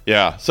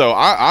 Yeah. So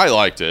I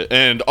liked it,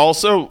 and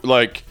also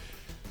like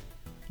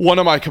one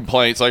of my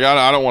complaints, like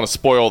I don't want to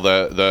spoil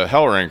the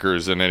Hell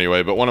Rankers in any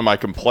way, but one of my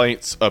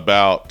complaints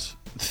about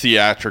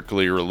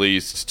theatrically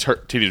released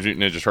Teenage Mutant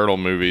Ninja Turtle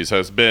movies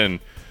has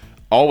been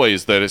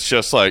always that it's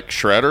just like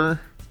Shredder.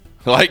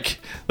 Like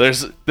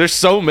there's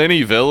so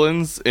many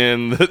villains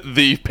in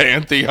the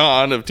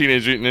pantheon of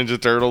Teenage Mutant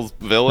Ninja Turtles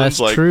villains. That's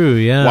like, true.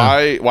 Yeah.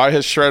 Why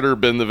has Shredder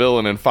been the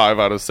villain in 5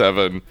 out of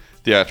 7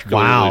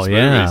 theatrically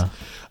released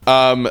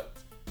movies?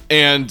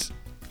 And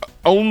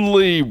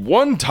only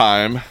one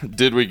time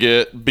did we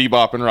get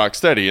Bebop and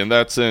Rocksteady, and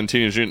that's in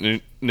Teenage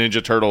Mutant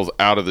Ninja Turtles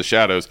Out of the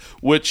Shadows,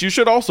 which you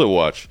should also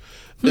watch.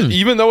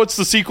 Even though it's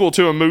the sequel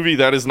to a movie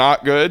that is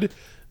not good,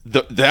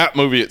 that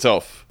movie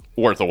itself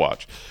worth a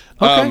watch.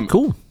 Okay,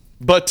 cool.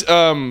 But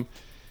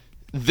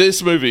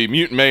this movie,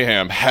 Mutant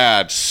Mayhem,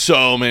 had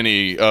so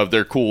many of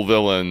their cool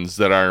villains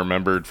that I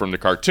remembered from the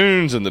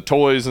cartoons and the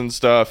toys and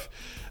stuff,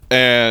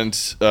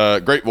 and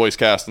great voice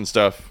cast and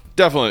stuff.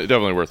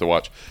 Definitely worth a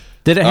watch.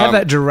 Did it have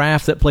that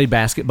giraffe that played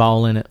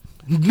basketball in it?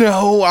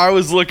 No, I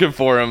was looking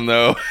for him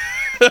though.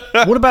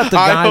 What about the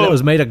guy that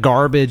was made of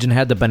garbage and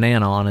had the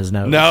banana on his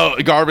nose? No,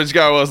 Garbage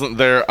Guy wasn't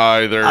there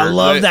either. I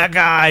love that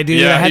guy, dude.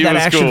 Yeah, I had he that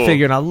was action cool.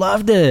 figure and I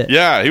loved it.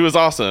 Yeah, he was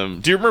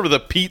awesome. Do you remember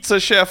the Pizza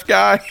Chef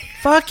guy?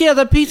 Fuck yeah,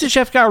 the pizza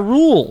chef guy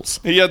rules.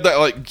 He had that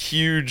like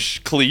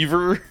huge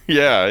cleaver.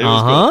 Yeah, it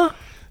was cool.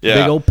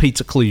 Yeah. Big old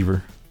pizza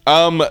cleaver.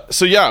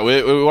 So yeah,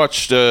 we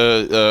watched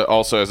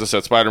also, as I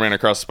said, Spider-Man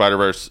Across the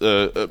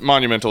Spider-Verse,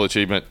 monumental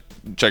achievement.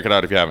 Check it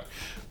out if you haven't.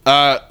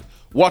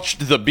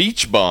 Watched The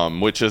Beach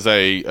Bum, which is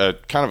a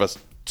kind of a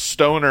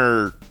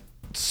stoner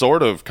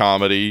sort of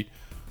comedy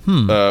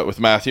with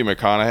Matthew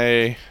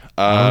McConaughey.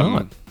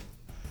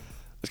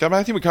 It's got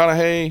Matthew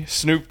McConaughey,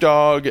 Snoop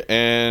Dogg,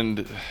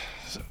 and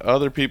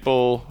other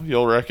people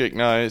you'll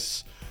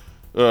recognize.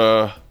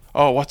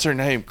 What's her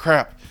name?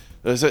 Crap.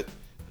 Is it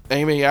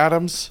Amy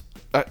Adams?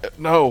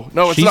 No,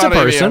 it's She's not a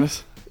person. Amy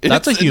Adams.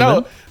 That's a human.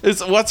 No,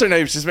 it's what's her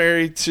name? She's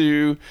married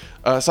to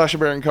Sacha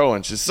Baron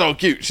Cohen. She's so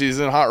cute. She's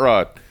in Hot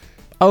Rod.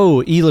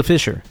 Oh, Isla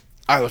Fisher.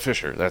 Isla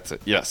Fisher. That's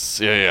it. Yes.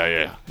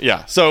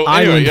 Yeah. So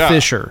Island anyway,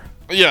 Fisher.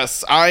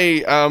 Yes,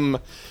 I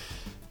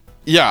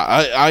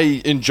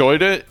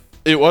enjoyed it.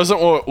 It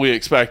wasn't what we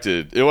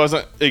expected. It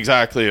wasn't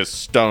exactly a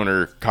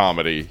stoner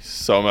comedy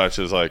so much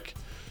as like,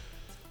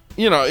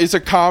 it's a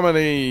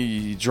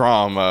comedy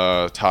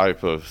drama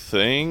type of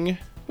thing.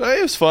 But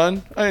it was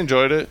fun. I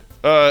enjoyed it.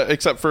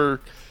 Except for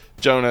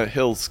Jonah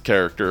Hill's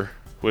character,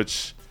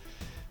 which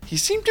he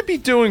seemed to be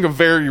doing a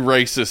very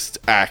racist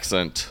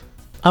accent.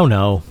 Oh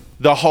no.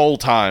 The whole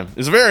time.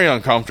 It's very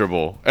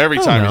uncomfortable every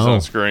time he's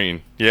on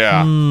screen.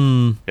 Yeah.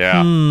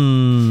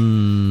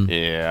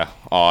 Yeah.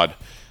 Odd.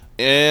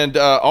 And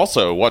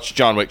also watched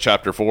John Wick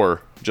Chapter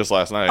 4 just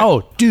last night.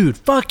 Oh, dude,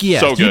 fuck yes.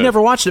 So good. You never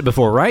watched it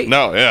before, right?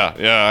 No,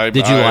 yeah.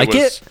 Did you like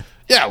it?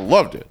 Yeah,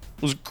 loved it.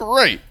 It was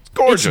great. It's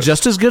gorgeous. It's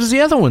just as good as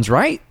the other ones,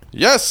 right?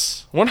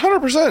 Yes,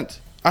 100%.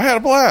 I had a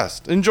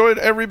blast. Enjoyed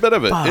every bit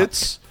of it. Fuck.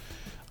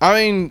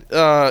 I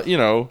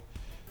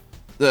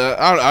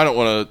don't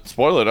want to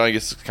spoil it. I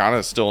guess it's kind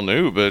of still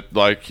new, but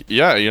like,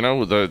 yeah,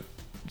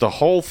 the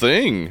whole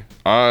thing.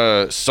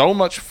 So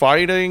much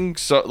fighting.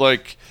 So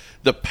like,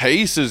 the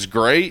pace is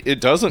great.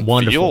 It doesn't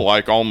feel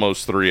like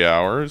almost 3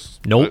 hours.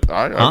 Nope.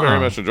 I very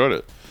much enjoyed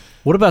it.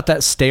 What about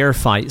that stair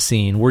fight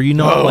scene? Were you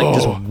not like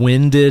just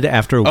winded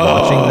after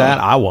watching that?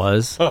 I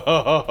was.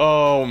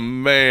 Oh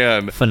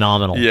man,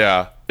 phenomenal.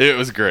 Yeah, it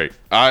was great.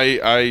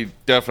 I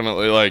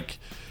definitely like.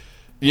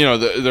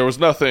 There was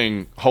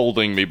nothing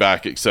holding me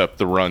back except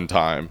the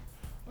runtime.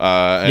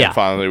 And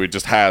finally we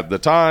just had the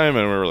time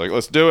and we were like,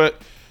 let's do it.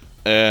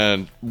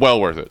 And well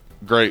worth it.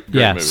 Great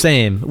movie.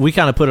 Same. We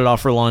kind of put it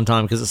off for a long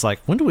time because it's like,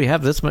 when do we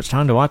have this much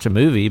time to watch a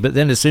movie? But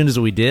then as soon as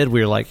we did, we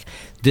were like,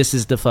 this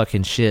is the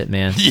fucking shit,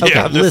 man.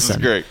 Yeah, okay, this is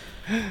great.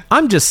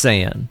 I'm just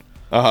saying,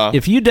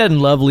 if you Dead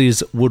and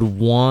Lovelies would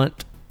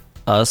want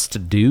us to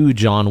do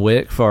John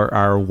Wick for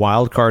our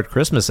Wild Card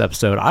Christmas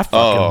episode, I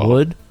fucking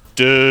would.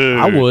 Dude,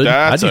 I would.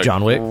 That's I'd do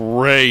John Wick.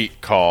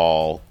 Great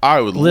call.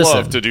 I would Listen.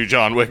 love to do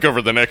John Wick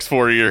over the next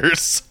 4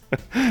 years.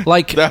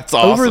 Like That's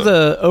awesome.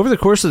 over the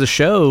course of the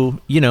show,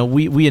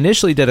 we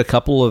initially did a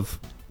couple of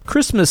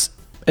Christmas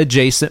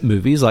adjacent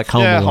movies like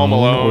Home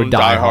Alone or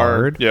Die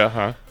Hard. Yeah,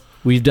 huh?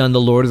 We've done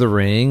the Lord of the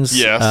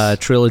Rings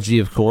trilogy,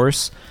 of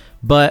course.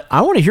 But I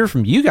want to hear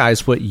from you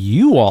guys what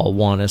you all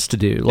want us to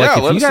do. Like,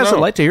 if you guys would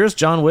like to hear us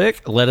John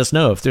Wick, let us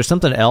know. If there's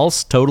something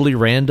else totally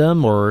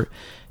random or,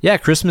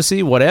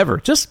 Christmassy, whatever,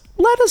 just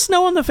let us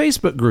know on the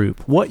Facebook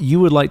group what you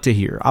would like to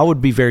hear. I would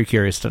be very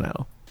curious to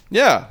know.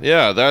 Yeah,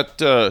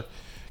 that,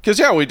 because,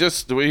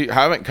 we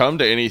haven't come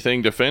to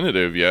anything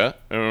definitive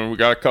yet. And we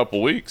got a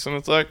couple weeks, and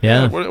it's like,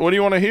 what do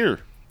you want to hear?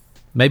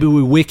 Maybe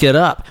we wick it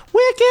up.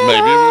 Wick it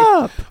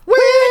up! Wick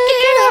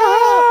it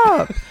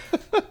up!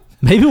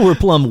 Maybe we're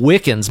plumb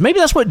Wiccans. Maybe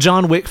that's what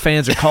John Wick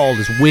fans are called,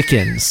 is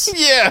Wiccans.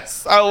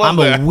 Yes, I love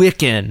that. I'm a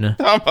Wiccan.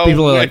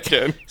 People are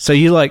Wiccan. Like, so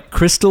you like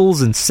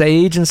crystals and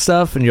sage and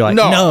stuff? And you're like,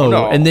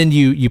 no. And then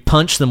you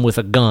punch them with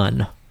a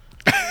gun.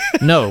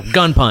 No,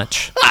 gun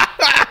punch.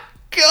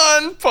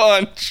 Gun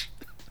punch.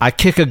 I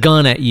kick a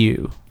gun at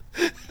you.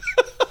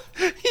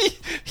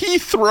 He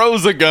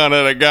throws a gun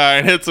at a guy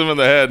and hits him in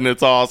the head, and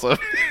it's awesome.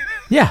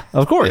 Yeah,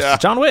 of course. Yeah.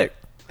 John Wick.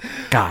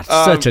 God,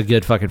 such a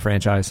good fucking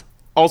franchise.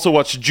 Also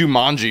watched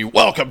Jumanji,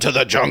 Welcome to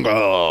the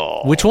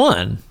Jungle. Which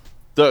one?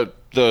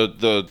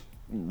 The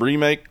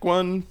remake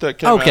one that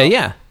came out? Okay,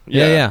 yeah.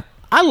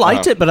 I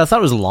liked it, but I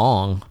thought it was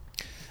long.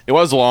 It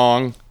was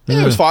long.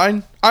 It was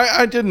fine.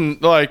 I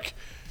didn't, like...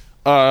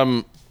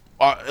 I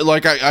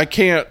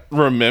can't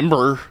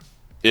remember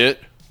it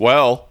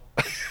well.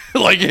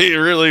 Like, it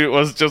really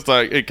was just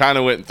like, it kind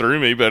of went through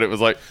me, but it was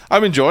like,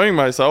 I'm enjoying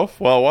myself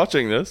while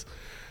watching this.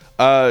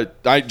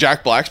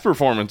 Jack Black's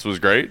performance was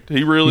great.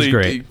 He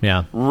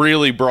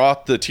really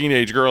brought the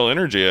teenage girl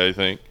energy, I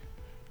think.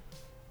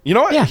 You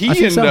know what? Yeah,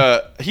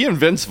 he and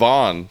Vince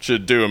Vaughn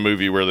should do a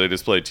movie where they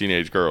just play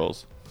teenage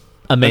girls.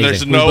 Amazing. And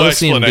there's no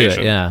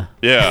explanation. Yeah.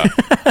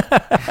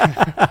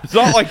 It's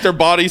not like they're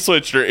body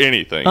switched or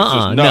anything. It's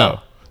just,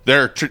 no.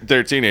 They're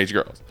teenage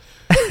girls.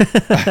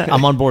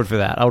 I'm on board for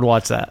that. I would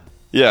watch that.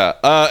 Yeah.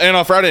 And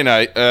on Friday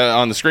night,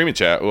 on the Screaming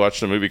Chat, we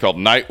watched a movie called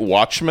Night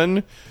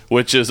Watchman,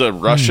 which is a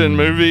Russian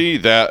movie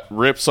that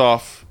rips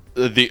off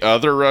the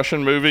other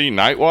Russian movie,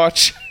 Night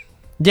Watch.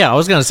 Yeah, I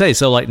was going to say,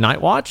 so like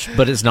Night Watch,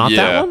 but it's not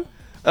that one?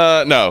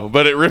 No,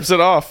 but it rips it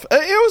off.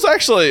 It was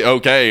actually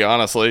okay,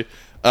 honestly.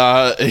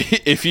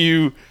 If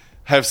you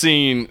have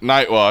seen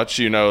Night Watch,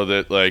 you know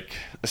that, like,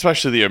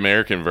 especially the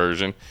American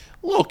version,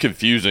 a little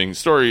confusing.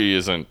 Story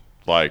isn't,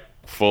 like,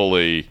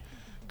 fully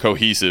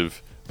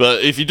cohesive.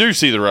 But if you do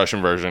see the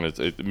Russian version,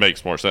 it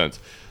makes more sense.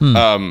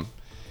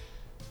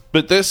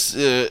 But this,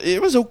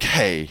 it was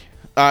okay.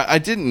 I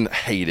didn't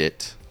hate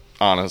it,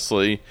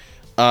 honestly.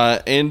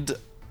 And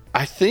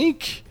I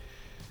think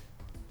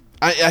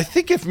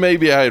if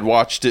maybe I had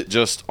watched it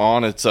just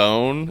on its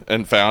own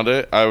and found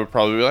it, I would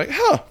probably be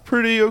like,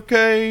 pretty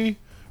okay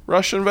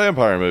Russian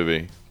vampire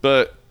movie.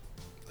 But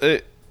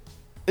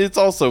it's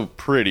also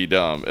pretty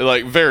dumb.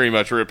 Like, very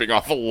much ripping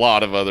off a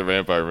lot of other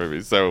vampire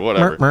movies. So,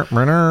 whatever.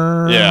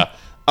 Yeah.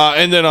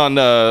 And then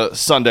on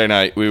Sunday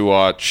night, we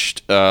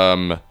watched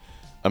a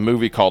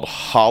movie called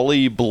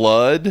Holly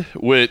Blood,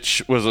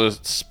 which was a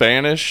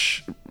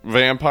Spanish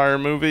vampire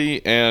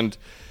movie. And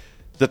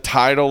the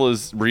title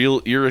is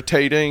real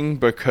irritating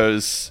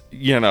because,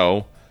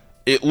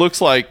 it looks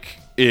like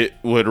it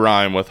would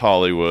rhyme with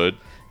Hollywood.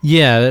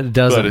 Yeah, it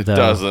doesn't. But it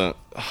doesn't.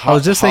 I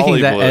was just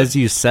thinking that as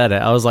you said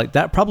it. I was like,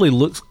 that probably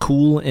looks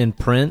cool in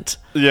print.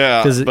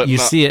 Yeah. Because you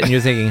see it and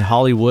you're thinking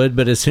Hollywood,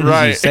 but as soon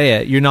as you say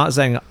it, you're not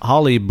saying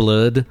Holly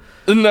Blood.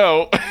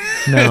 No.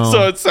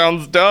 So it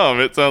sounds dumb.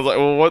 It sounds like,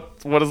 well,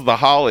 what does the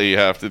holly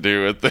have to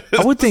do with this?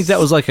 I would think that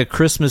was like a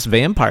Christmas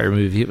vampire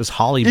movie. It was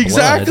Holly Blood.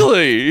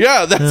 Exactly.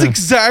 Yeah, that's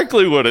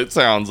exactly what it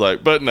sounds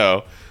like. But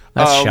no.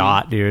 That's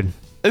shot, dude.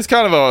 It's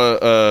kind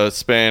of a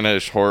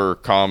Spanish horror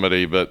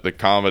comedy, but the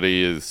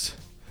comedy is...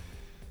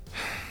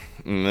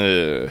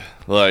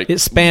 like,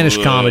 it's Spanish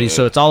comedy,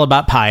 so it's all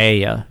about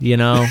paella,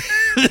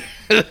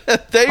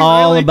 They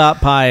all about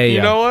paella.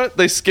 You know what?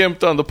 They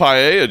skimped on the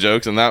paella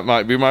jokes, and that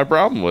might be my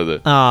problem with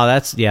it. Oh,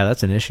 that's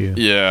an issue.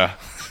 Yeah.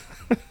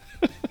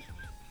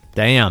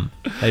 Damn.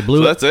 They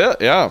blew it. That's it,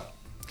 yeah.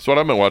 That's what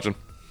I've been watching.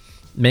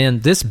 Man,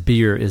 this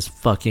beer is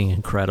fucking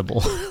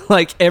incredible.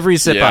 Like, every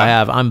sip I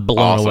have, I'm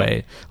blown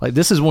away. Like,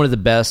 this is one of the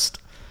best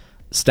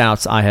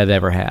stouts I have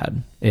ever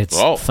had. It's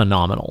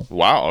phenomenal.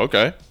 Wow,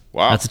 okay.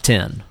 Wow. That's a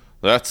 10.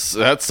 That's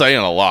saying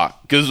a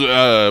lot,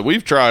 because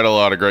we've tried a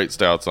lot of great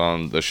stouts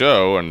on the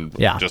show and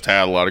just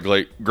had a lot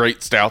of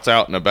great stouts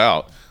out and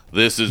about.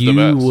 This is the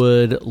best. You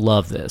would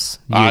love this.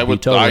 I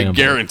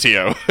guarantee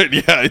you.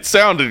 Yeah, it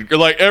sounded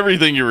like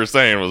everything you were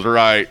saying was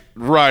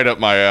right up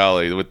my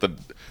alley with the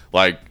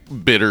like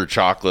bitter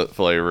chocolate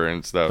flavor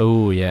and stuff.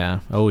 Oh yeah,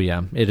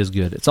 it is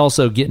good. It's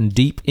also getting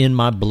deep in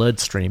my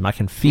bloodstream. I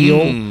can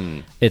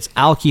feel its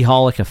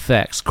alcoholic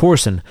effects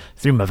coursing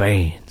through my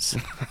veins.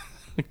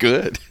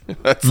 Good.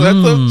 That's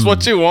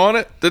what you want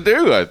it to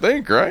do, I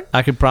think, right?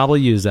 I could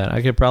probably use that.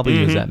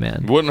 Use that,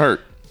 man. Wouldn't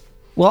hurt.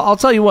 Well, I'll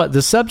tell you what,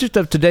 the subject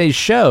of today's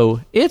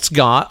show, it's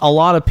got a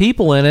lot of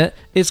people in it.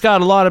 It's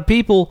got a lot of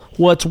people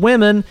what's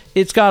women.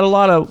 It's got a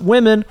lot of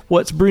women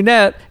what's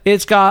brunette.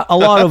 It's got a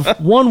lot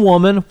of one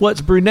woman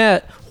what's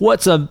brunette.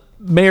 What's a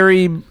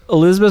Mary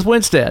Elizabeth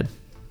Winstead?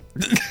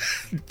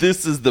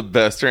 This is the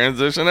best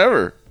transition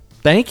ever.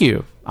 Thank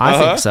you. I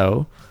think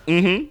so.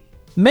 Mm-hmm.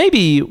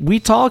 Maybe we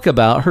talk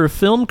about her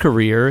film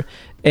career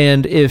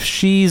and if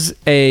she's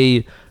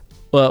a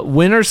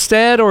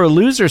winnerstead or a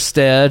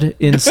loserstead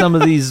in some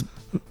of these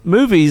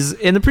movies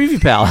in the Preview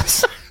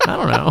Palace. I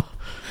don't know.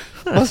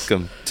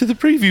 Welcome to the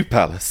Preview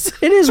Palace.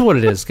 It is what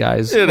it is,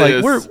 guys.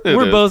 We're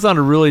both on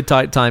a really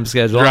tight time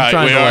schedule. Right,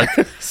 I'm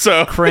trying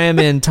to cram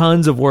in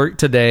tons of work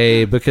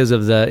today because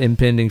of the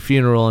impending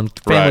funeral and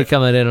family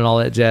coming in and all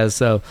that jazz.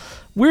 So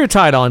we're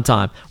tight on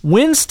time.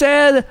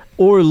 Winstead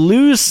or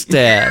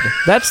Losestead?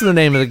 That's the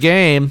name of the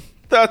game.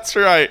 That's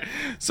right.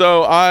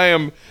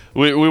 So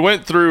we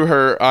went through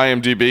her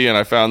IMDb and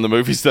I found the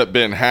movies that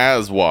Ben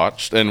has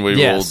watched, and we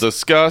will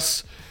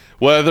discuss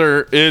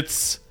whether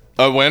it's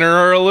a winner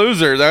or a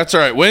loser. That's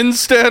right.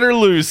 Winstead or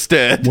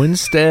Losestead.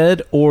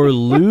 Winstead or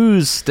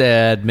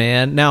Losestead,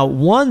 man. Now,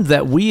 one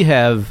that we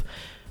have,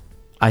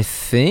 I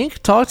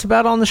think, talked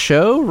about on the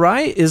show,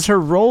 right, is her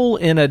role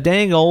in a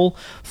dang old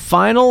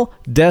Final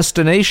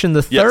Destination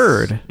the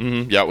Third.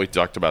 Mm-hmm. Yeah, we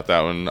talked about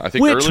that one, I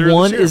think, Which earlier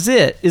one this year.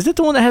 is it? Is it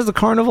the one that has the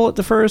carnival at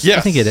the first? Yes.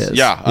 I think it is.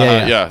 Yeah.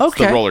 It's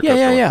Okay. the roller coaster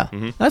Yeah.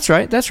 one.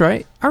 Mm-hmm. That's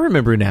right. I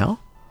remember now.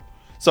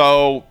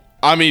 So,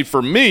 I mean,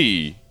 for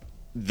me,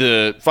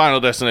 the Final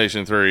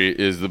Destination 3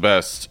 is the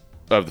best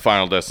of the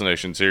Final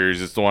Destination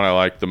series. It's the one I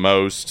like the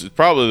most. It's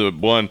probably the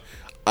one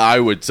I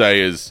would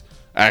say is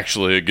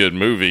actually a good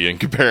movie in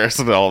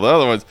comparison to all the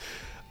other ones.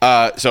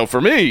 So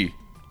for me,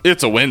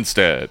 it's a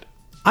Winstead.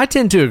 I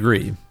tend to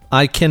agree.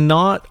 I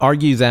cannot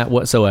argue that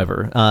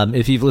whatsoever.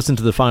 If you've listened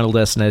to the Final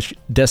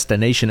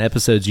Destination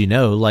episodes, you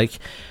know, like,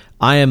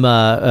 I am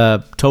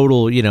a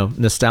total,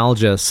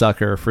 nostalgia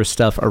sucker for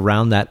stuff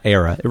around that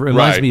era. It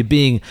reminds me of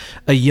being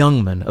a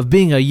young man, of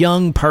being a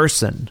young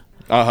person.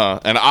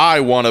 And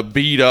I want to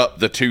beat up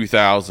the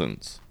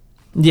 2000s.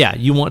 Yeah,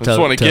 you want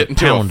to get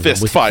into a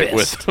fist fight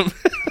with them.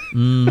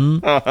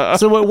 Mm-hmm.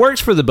 So it works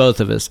for the both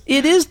of us.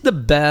 It is the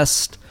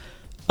best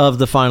of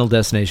the Final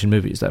Destination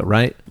movies, though,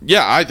 right?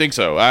 Yeah, I think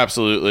so.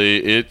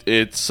 Absolutely.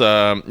 It's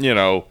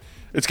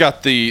it's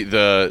got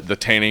the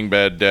tanning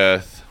bed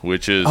death,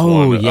 which is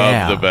one of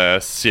the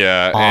best.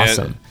 Yeah,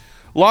 awesome. And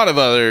a lot of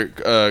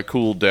other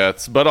cool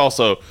deaths, but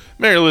also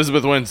Mary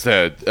Elizabeth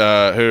Winstead,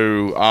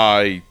 who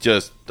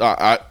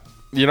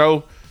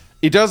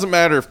it doesn't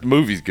matter if the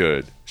movie's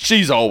good.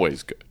 She's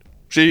always good.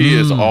 She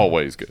is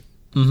always good.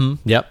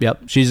 Mm-hmm.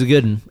 Yep. She's a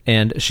good one,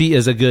 and she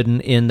is a good one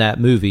in that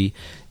movie,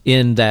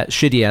 in that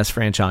shitty ass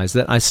franchise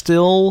that I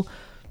still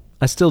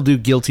do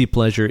guilty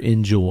pleasure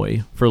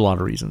enjoy for a lot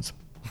of reasons.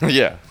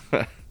 Yeah.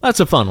 That's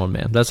a fun one,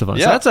 man. That's a fun one.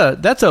 Yeah. So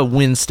that's a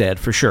Winstead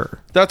for sure.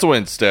 That's a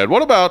Winstead.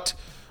 What about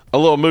a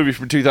little movie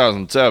from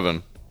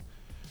 2007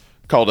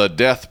 called A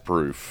Death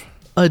Proof?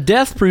 A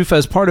Death Proof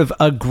as part of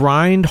A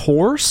Grind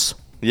Horse?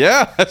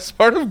 Yeah, as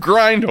part of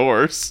Grind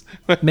Horse.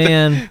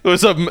 Man.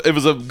 it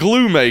was a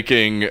glue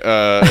making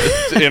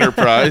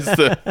enterprise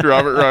that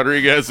Robert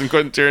Rodriguez and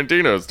Quentin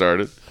Tarantino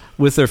started.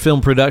 With their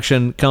film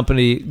production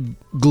company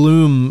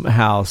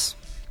Gloomhouse.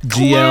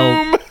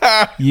 G-L-U-E-M.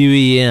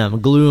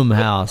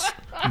 Gloomhouse.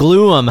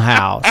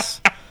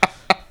 Gloomhouse.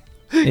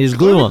 He's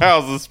Gloom.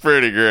 Gloomhouse is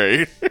pretty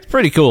great. It's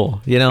pretty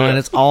cool, and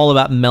it's all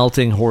about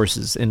melting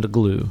horses into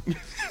glue.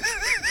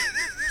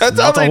 That's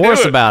how they horse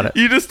do it. About it.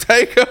 You just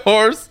take a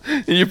horse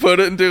and you put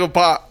it into a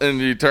pot and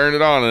you turn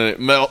it on and it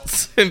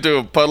melts into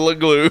a puddle of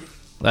glue.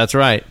 That's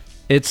right.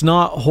 It's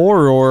not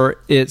horror,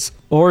 it's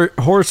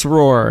horse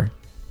roar.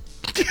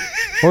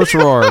 Horse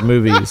roar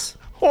movies.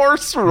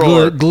 Horse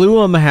roar.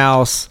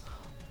 Gloomhouse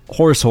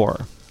horse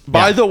horror.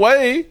 By the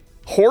way,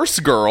 Horse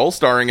Girl,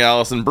 starring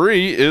Alison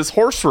Brie, is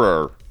Horse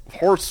Roar.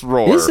 Horse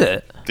Roar. Is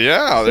it?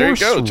 Yeah, there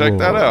Horse you go. Check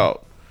that Roar.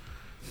 out.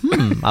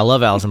 I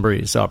love Alison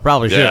Brie, so I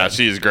probably should. Yeah,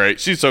 she's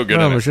great. She's so good in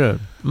Probably it. should.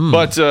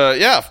 But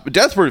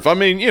Death Proof. I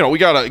mean, we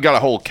got a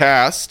whole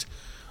cast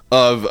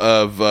of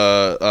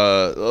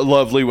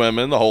lovely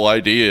women. The whole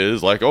idea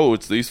is like, oh,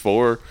 it's these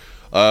four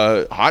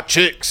hot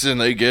chicks,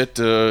 and they get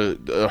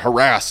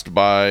harassed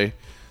by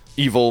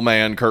evil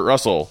man Kurt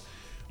Russell.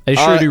 They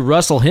sure do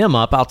rustle him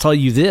up, I'll tell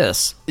you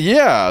this.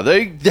 Yeah,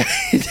 they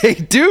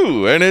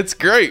do, and it's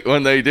great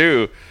when they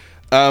do.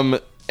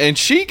 And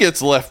she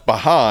gets left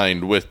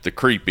behind with the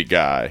creepy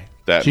guy.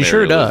 That She Mary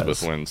sure does.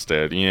 Elizabeth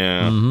Winstead.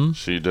 Yeah,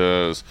 she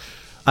does.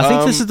 I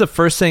think this is the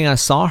first thing I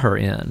saw her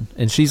in,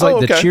 and she's like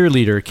the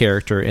cheerleader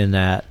character in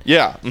that.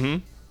 Yeah. Mm-hmm.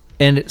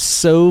 And it's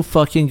so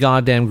fucking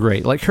goddamn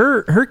great. Like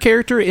her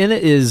character in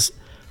it is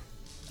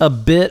a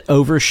bit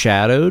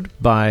overshadowed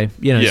by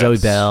Zoe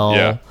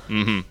Bell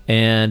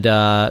and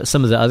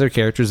some of the other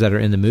characters that are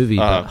in the movie.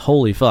 But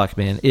holy fuck,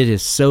 man, it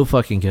is so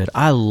fucking good.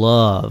 I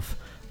love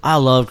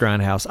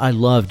Grindhouse. I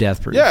love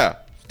Death Proof. Yeah,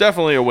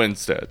 definitely a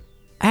Winstead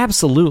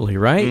Absolutely,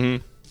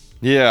 right?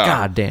 Yeah.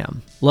 God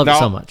damn. Love it Now-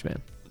 so much,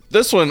 man.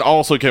 This one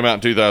also came out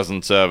in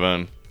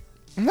 2007.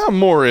 I'm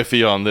more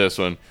iffy on this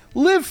one.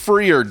 Live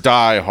Free or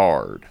Die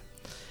Hard.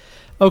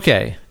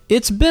 Okay,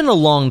 it's been a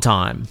long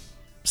time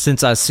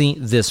since I've seen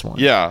this one.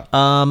 Yeah.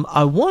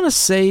 I want to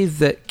say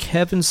that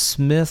Kevin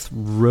Smith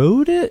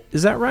wrote it.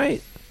 Is that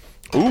right?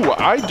 Ooh,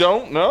 I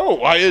don't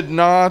know. I had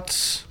not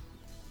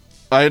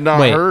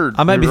Wait, heard.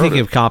 I might who be wrote thinking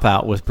it. of Cop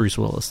Out with Bruce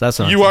Willis. That's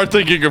what I'm You are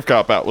thinking. thinking of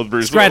Cop Out with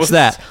Bruce Scratch Willis.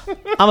 that.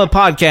 I'm a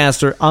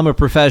podcaster. I'm a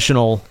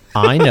professional.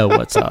 I know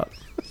what's up.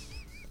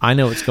 I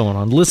know what's going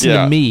on. Listen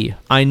Yeah. to me.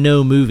 I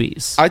know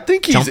movies. I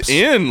think he's Jumps.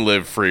 in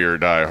Live Free or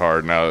Die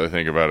Hard now that I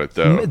think about it,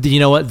 though.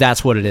 You know what?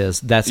 That's what it is.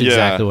 That's Yeah.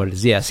 exactly what it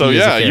is. Yes. So he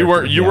is a yeah, you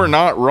character. were Yeah.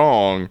 not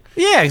wrong.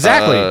 Yeah,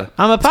 exactly.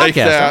 I'm a Take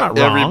podcaster. that, I'm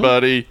not wrong.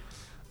 everybody.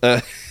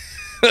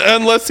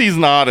 Unless he's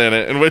not in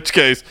it, in which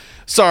case,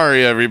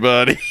 sorry,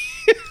 everybody.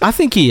 I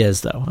think he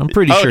is, though. I'm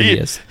pretty sure he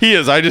is. He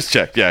is. I just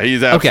checked. Yeah,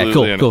 he's Okay, absolutely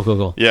cool, in cool, it.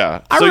 cool.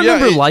 Yeah. I So, yeah,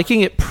 remember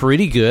liking it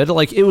pretty good.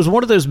 Like, it was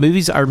one of those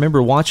movies I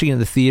remember watching in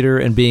the theater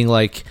and being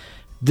like,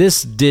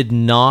 this did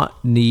not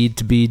need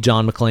to be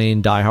John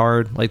McClane Die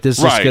Hard. Like, this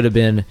just Right. could have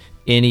been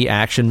any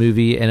action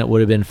movie and it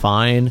would have been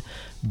fine.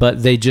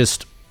 But they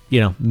just,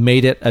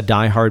 made it a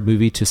Die Hard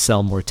movie to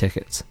sell more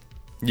tickets.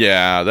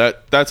 Yeah,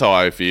 that's how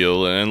I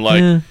feel. And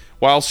like,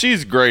 while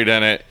she's great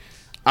in it,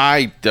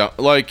 I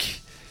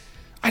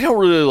don't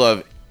really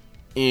love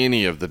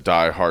any of the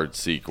Die Hard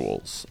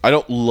sequels. I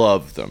don't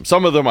love them.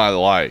 Some of them I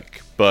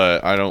like,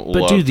 but I don't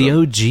love But dude, the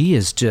them. OG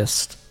is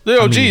just... The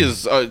OG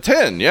is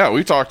 10. Yeah,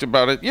 we talked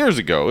about it years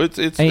ago. It's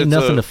nothing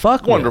a to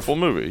fuck with. wonderful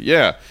movie.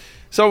 Yeah.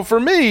 So for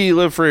me,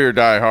 Live Free or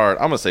Die Hard,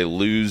 I'm gonna say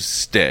lose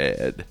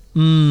stead.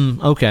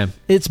 Okay.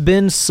 It's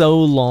been so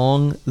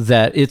long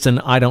that it's an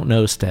I don't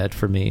know stead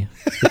for me.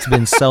 It's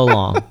been so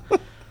long.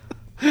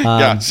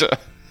 Gotcha.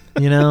 I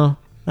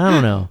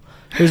don't know.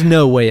 There's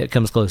no way it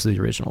comes close to the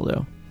original,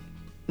 though.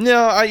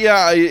 No,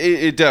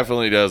 it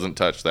definitely doesn't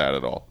touch that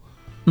at all.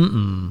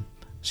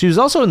 She was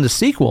also in the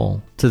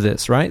sequel to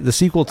this, right? The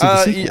sequel to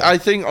the sequel. I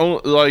think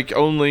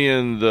only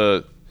in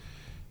the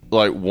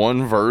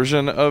one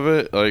version of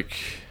it. Like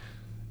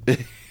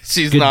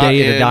she's Good not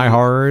Day in to Die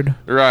Hard.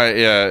 Right?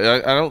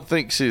 Yeah, I don't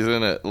think she's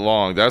in it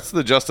long. That's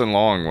the Justin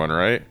Long one,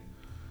 right?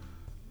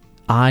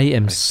 I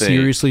am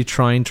seriously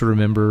trying to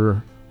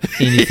remember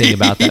anything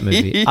about that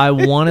movie. I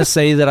want to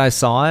say that I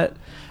saw it.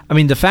 I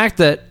mean, the fact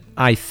that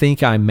I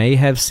think I may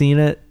have seen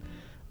it,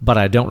 but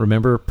I don't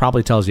remember,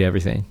 probably tells you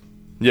everything.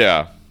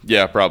 Yeah,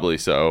 probably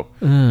so.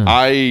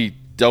 I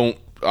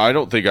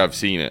don't think I've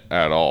seen it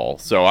at all.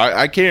 So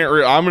I can't.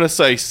 I'm gonna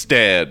say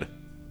stead.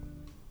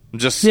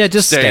 Just staying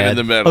Stead. in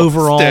the middle.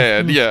 Overall,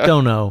 Stead, yeah.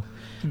 don't know.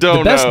 Don't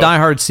the best know. Die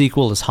Hard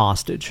sequel is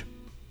Hostage.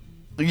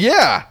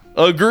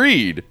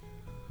 Agreed.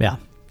 Yeah.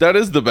 That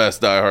is the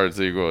best Die Hard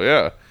sequel.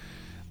 Yeah.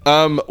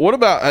 What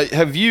about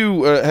have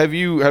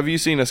you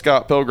seen a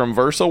Scott Pilgrim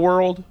Versa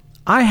World?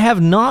 I have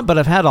not, but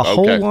I've had a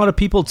whole Okay. lot of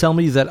people tell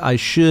me that I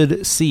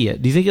should see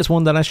it. Do you think it's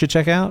one that I should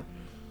check out?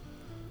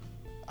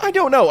 I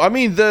don't know. I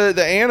mean, the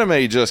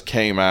anime just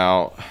came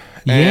out.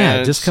 Yeah,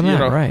 and, just come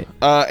out, right.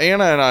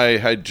 Anna and I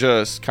had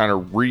just kind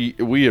of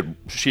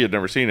she had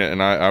never seen it,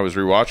 and I was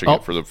rewatching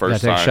it for the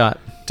first gotta time.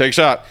 take Take a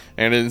shot.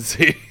 And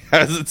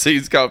hasn't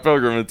seen Scott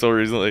Pilgrim until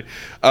recently.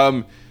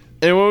 And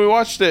when we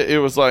watched it, it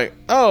was like,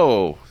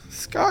 oh,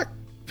 Scott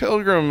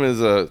Pilgrim is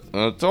an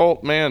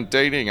adult man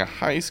dating a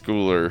high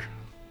schooler.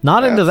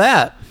 Not into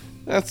that.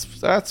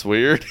 That's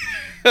weird.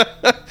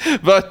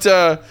 But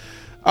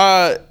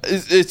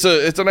it's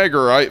an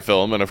Edgar Wright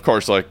film, and of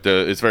course,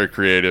 it's very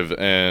creative,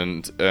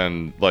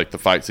 and like the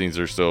fight scenes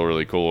are still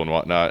really cool and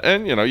whatnot.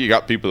 And you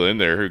got people in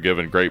there who are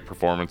giving great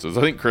performances.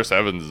 I think Chris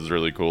Evans is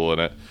really cool in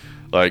it.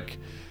 Like,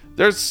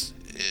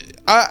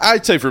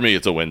 I'd say for me,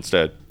 it's a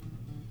Winstead.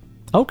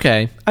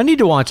 Okay. I need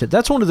to watch it.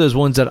 That's one of those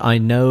ones that I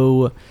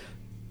know,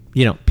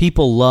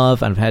 people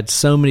love. I've had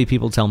so many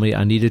people tell me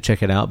I need to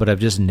check it out, but I've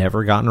just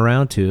never gotten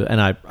around to, and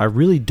I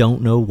really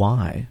don't know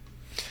why.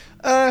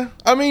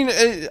 I mean,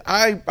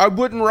 I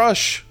wouldn't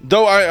rush.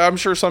 Though I'm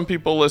sure some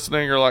people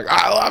listening are like,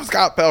 I love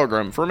Scott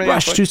Pilgrim. For me,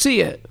 Rush it's to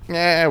see it.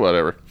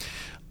 whatever.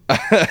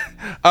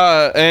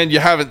 And you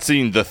haven't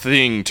seen The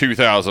Thing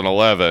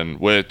 2011,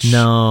 which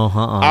No,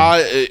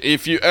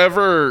 if you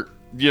ever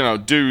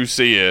do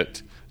see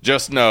it,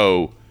 just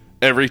know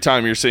every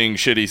time you're seeing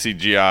shitty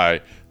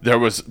CGI, there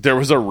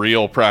was a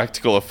real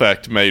practical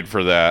effect made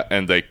for that,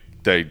 and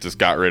they just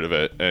got rid of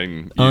it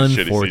and used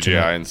shitty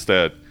CGI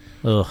instead.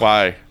 Ugh.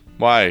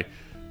 Why?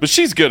 But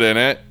she's good in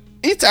it.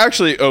 It's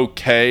actually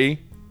okay,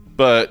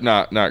 but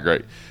not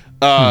great.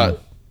 10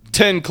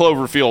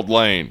 Cloverfield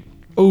Lane.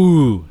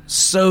 Ooh,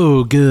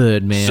 so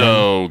good, man.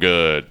 So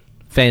good.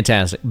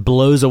 Fantastic.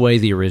 Blows away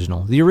the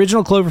original. The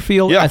original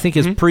Cloverfield, Yeah. I think,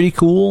 is pretty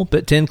cool,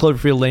 but 10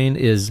 Cloverfield Lane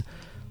is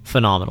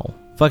phenomenal.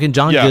 Fucking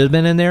John Yeah.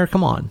 Goodman in there?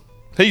 Come on.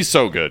 He's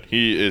so good.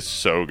 He is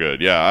so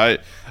good. Yeah,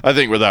 I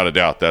think without a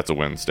doubt that's a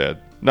Winstead.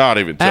 Not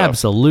even tough.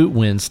 Absolute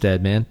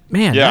Winstead, man.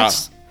 Man, Yeah.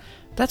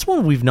 that's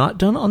one we've not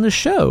done on the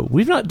show.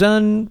 We've not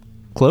done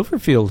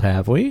Cloverfield,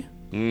 have we?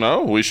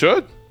 No, we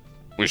should.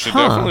 We should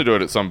definitely do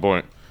it at some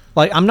point.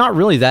 Like, I'm not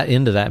really that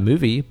into that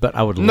movie, but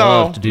I would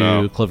love to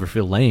do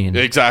Cloverfield Lane.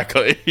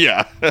 Exactly,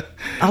 yeah.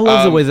 I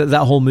love the way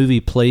that whole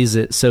movie plays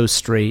it so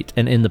straight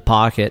and in the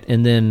pocket,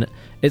 and then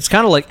it's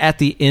kind of like at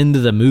the end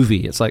of the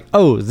movie, it's like,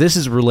 oh, this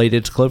is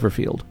related to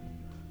Cloverfield.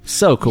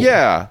 So cool.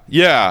 Yeah.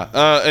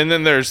 And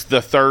then there's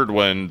the third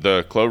one,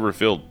 the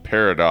Cloverfield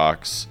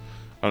Paradox.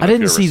 I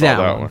didn't see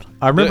that one.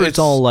 I remember it's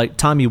all like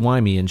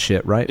timey-wimey and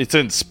shit, right? It's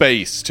in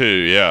space, too,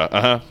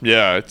 yeah.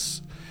 Yeah,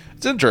 it's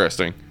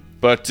interesting.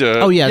 But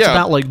it's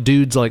about like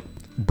dude's like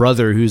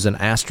brother who's an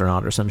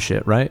astronaut or some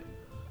shit, right?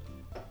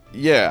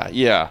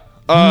 Yeah.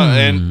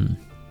 And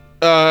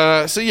 10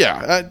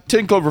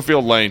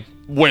 Cloverfield Lane,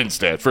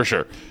 Winstead for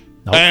sure.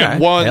 Okay.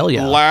 And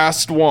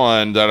last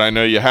one that I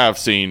know you have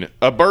seen,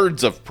 A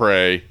Birds of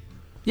Prey.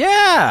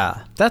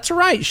 Yeah, that's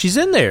right. She's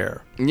in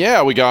there.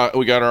 Yeah, we got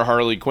our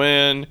Harley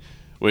Quinn.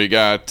 We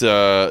got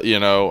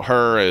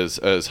her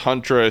as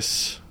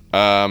Huntress.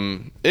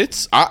 The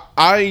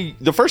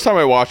first time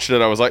I watched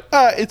it, I was like,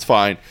 it's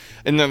fine.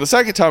 And then the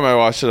second time I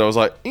watched it, I was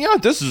like,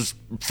 this is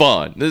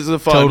fun. This is a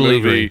fun movie.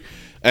 Agree.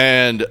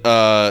 And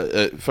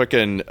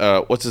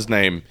what's his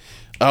name?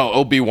 Oh,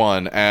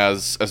 Obi-Wan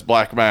as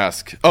Black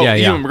Mask. Oh,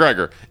 Ewan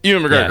McGregor.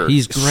 Yeah,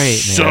 he's great, man.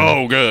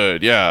 So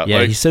good. Yeah.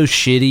 Yeah, he's so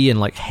shitty and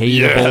like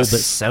hateable, but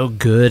so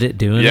good at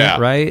doing it,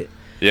 right?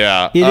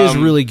 Yeah. It is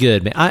really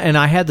good, man.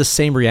 I had the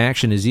same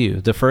reaction as you.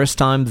 The first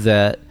time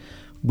that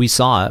we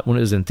saw it when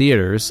it was in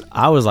theaters,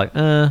 I was like,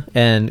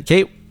 and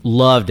Kate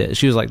loved it.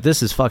 She was like,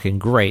 this is fucking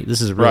great. This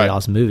is a really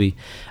awesome movie.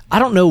 I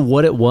don't know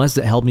what it was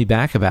that held me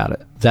back about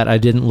it, that I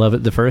didn't love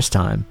it the first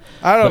time.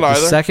 I don't know either.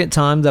 The second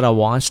time that I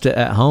watched it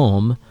at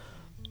home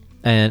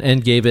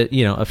and gave it,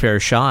 a fair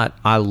shot,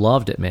 I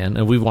loved it, man.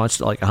 And we've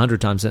watched it like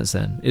 100 times since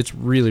then. It's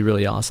really,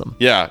 really awesome.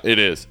 Yeah, it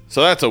is.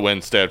 So that's a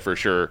Winstead for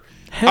sure.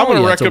 Hell I'm going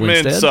to yeah,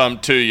 recommend some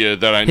to you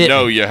that I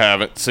know you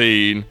haven't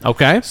seen.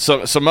 Okay.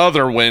 Some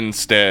other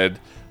Winstead.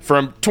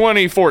 From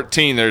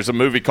 2014, there's a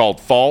movie called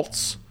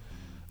Faults.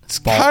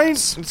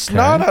 It's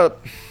not a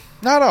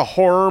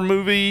horror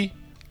movie,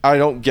 I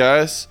don't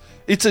guess.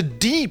 It's a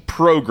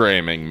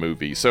deprogramming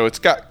movie, so it's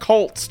got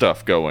cult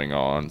stuff going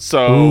on.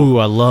 So, ooh,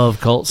 I love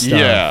cult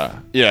stuff.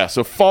 Yeah.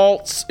 So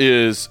Faults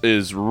is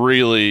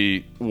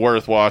really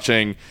worth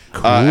watching.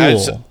 Cool.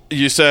 As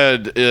you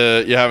said,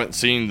 you haven't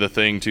seen The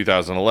Thing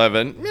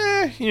 2011.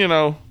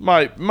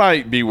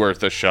 Might be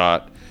worth a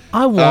shot.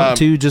 I want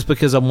to, just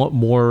because I want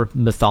more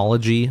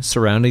mythology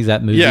surrounding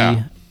that movie.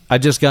 Yeah. I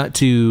just got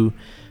to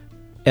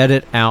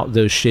edit out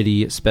those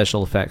shitty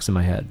special effects in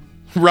my head.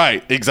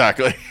 Right,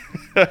 exactly.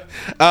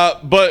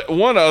 But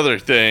one other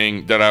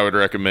thing that I would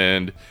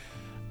recommend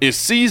is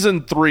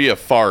season 3 of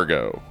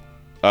Fargo.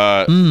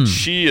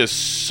 She is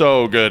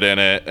so good in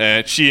it,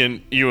 and she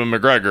and Ewan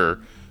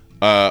McGregor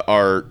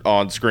are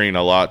on screen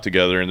a lot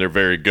together, and they're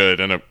very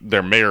good, and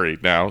they're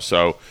married now,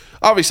 so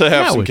obviously they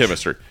have some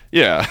chemistry.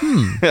 Yeah.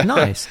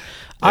 Nice.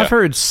 I've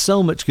heard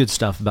so much good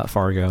stuff about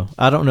Fargo.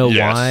 I don't know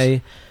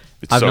why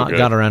I've not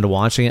got around to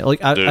watching it.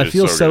 Like I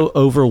feel so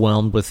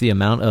overwhelmed with the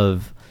amount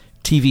of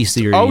TV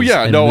series. Oh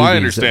yeah, and no, I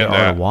movies understand that there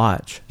are that. to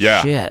watch.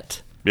 Yeah,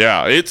 shit.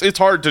 Yeah, it's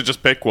hard to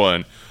just pick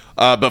one.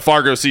 But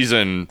Fargo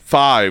season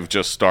 5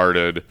 just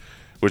started,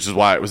 which is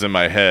why it was in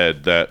my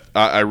head that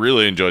I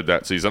really enjoyed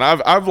that season.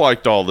 I've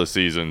liked all the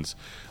seasons.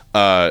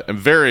 I'm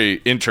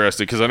very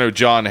interested because I know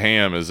John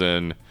Hamm is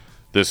in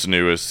this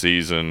newest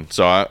season,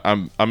 so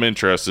I'm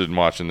interested in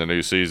watching the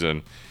new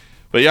season.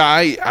 But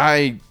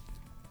yeah,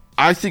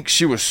 I think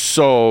she was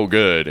so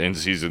good in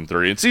season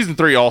 3, and season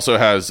 3 also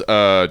has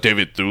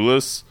David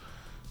Thewlis,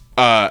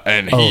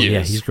 and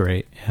he's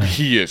great. Yeah.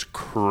 He is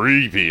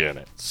creepy in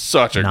it.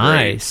 Such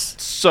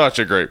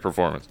a great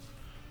performance.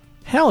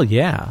 Hell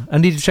yeah, I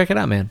need to check it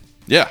out, man.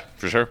 Yeah,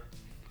 for sure.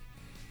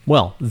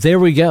 Well, there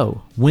we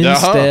go.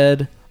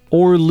 Winstead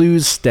or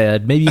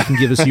Losestead. Maybe you can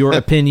give us your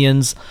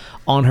opinions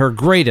on her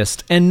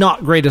greatest and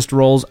not greatest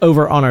roles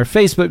over on our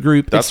Facebook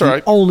group. That's it's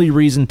right. The only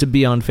reason to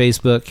be on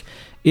Facebook.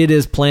 It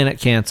is Planet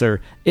Cancer.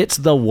 It's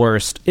the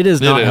worst. It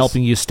is not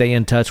helping you stay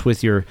in touch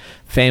with your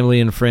family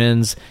and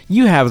friends.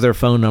 You have their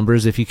phone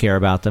numbers if you care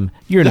about them.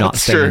 You're not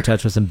staying in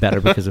touch with them better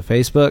because of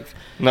Facebook.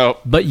 No.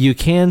 But you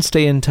can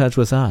stay in touch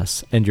with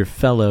us and your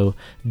fellow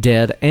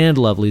dead and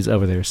lovelies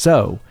over there.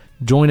 So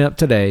join up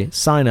today,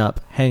 sign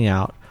up, hang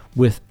out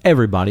with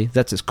everybody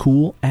that's as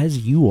cool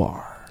as you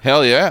are.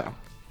 Hell yeah.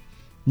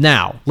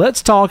 Now,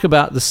 let's talk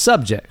about the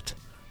subject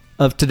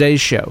of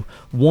today's show.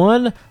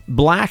 One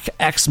Black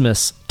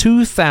Xmas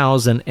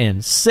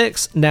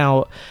 2006.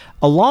 Now,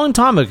 a long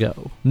time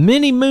ago,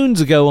 many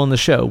moons ago on the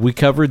show, we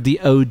covered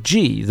the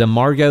OG, the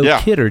Margot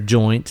Kidder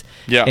joint.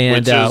 Yeah,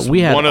 and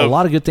we had a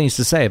lot of good things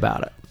to say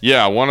about it.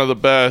 Yeah, one of the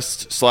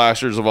best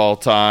slashers of all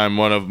time.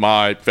 One of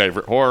my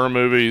favorite horror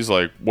movies,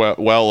 like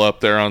well up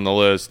there on the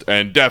list.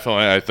 And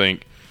definitely, I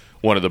think,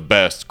 one of the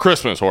best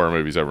Christmas horror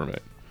movies ever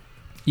made.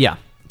 Yeah,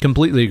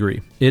 completely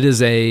agree. It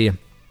is a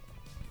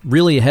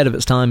really ahead of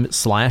its time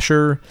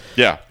slasher.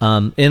 Yeah.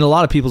 In a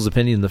lot of people's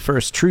opinion, the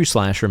first true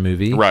slasher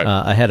movie, right.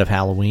 Ahead of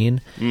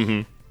Halloween.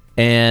 Mm-hmm.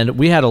 and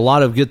we had a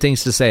lot of good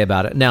things to say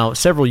about it. Now,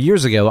 several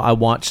years ago, I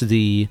watched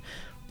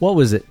what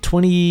was it,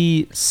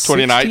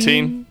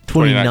 2019?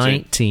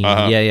 2019.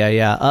 Uh-huh.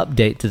 Yeah.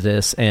 Update to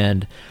this,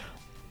 and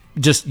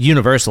just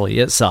universally,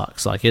 it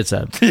sucks. Like, it's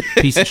a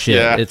piece of shit.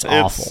 Yeah, it's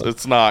awful.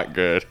 It's not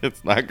good.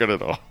 It's not good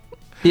at all.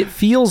 It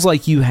feels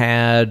like you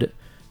had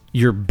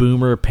your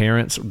boomer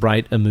parents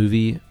write a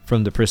movie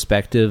from the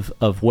perspective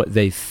of what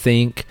they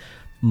think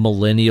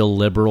millennial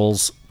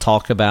liberals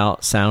talk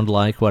about, sound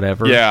like,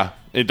 whatever. Yeah,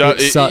 it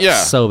does. It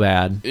sucks so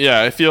bad.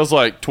 Yeah, it feels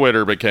like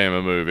Twitter became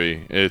a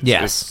movie.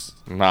 It's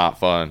not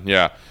fun.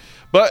 Yeah,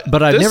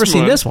 but I've never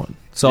seen this one,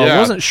 so yeah. I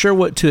wasn't sure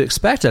what to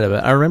expect out of it.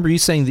 I remember you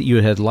saying that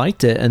you had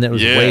liked it and that it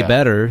was way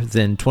better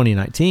than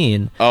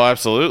 2019. Oh,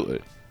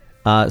 absolutely.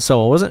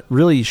 So I wasn't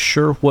really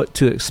sure what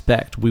to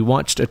expect. We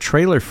watched a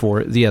trailer for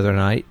it the other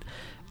night,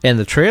 and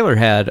the trailer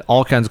had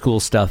all kinds of cool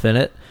stuff in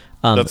it.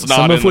 That's not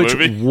some in of the which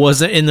movie?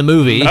 wasn't in the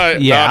movie. Not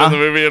in the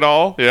movie at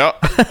all. Yeah.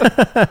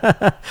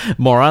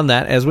 More on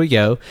that as we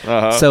go.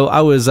 Uh-huh. So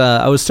I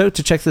was stoked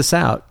to check this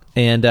out,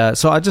 and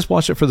so I just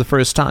watched it for the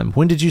first time.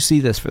 When did you see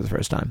this for the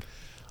first time?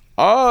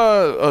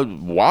 A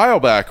while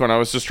back when I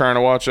was just trying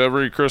to watch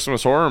every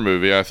Christmas horror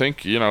movie. I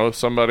think, if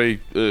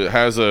somebody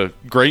has a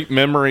great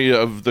memory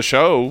of the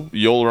show,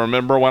 you'll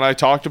remember when I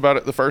talked about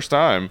it the first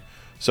time.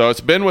 So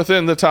it's been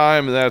within the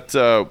time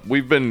that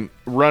we've been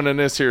running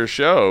this here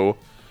show.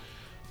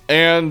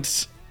 And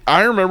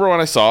I remember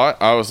when I saw it,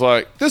 I was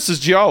like, this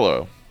is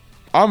Giallo.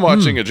 I'm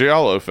watching a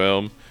Giallo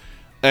film.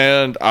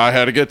 And I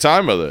had a good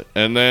time with it.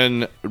 And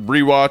then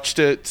rewatched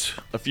it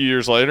a few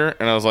years later,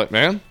 and I was like,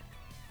 man,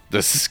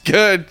 this is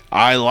good.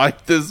 I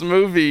like this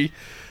movie.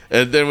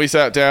 And then we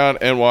sat down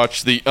and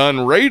watched the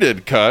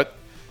unrated cut.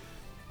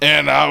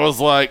 And I was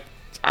like,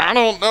 I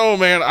don't know,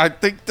 man. I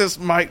think this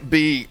might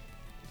be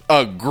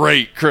a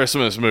great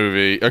Christmas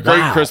movie, a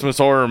great Christmas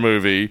horror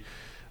movie.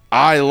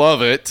 I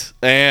love it.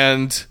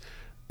 And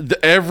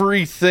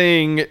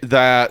everything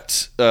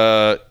that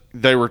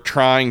they were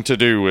trying to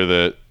do with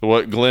it,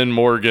 what Glenn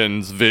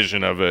Morgan's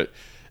vision of it,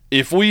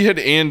 if we had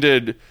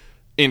ended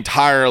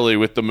entirely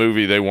with the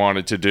movie they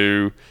wanted to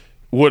do,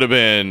 would have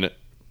been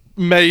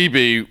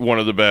maybe one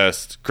of the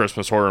best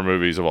Christmas horror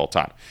movies of all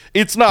time.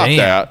 It's not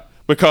that,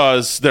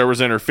 because there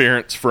was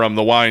interference from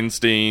the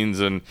Weinsteins,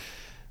 and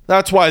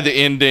that's why the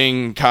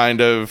ending kind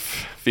of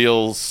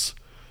feels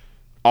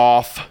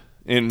off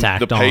in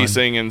the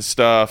pacing and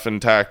stuff,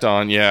 and tacked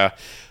on, yeah.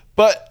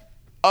 But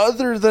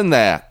other than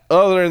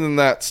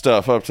that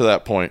stuff up to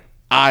that point,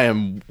 I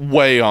am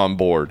way on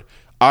board.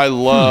 I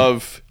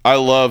love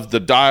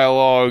the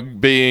dialogue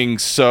being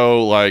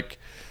so, like,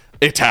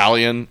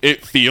 Italian.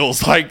 It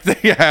feels like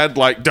they had,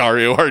 like,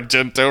 Dario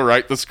Argento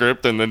write the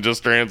script and then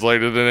just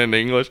translated it into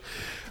English.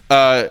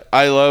 I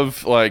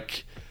love,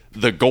 like,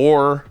 the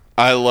gore.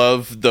 I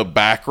love the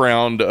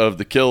background of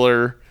the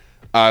killer.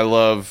 I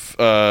love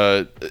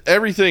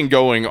everything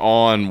going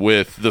on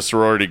with the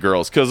sorority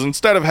girls, because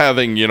instead of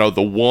having,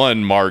 the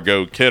one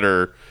Margot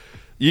Kidder,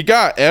 you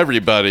got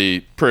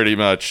everybody pretty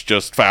much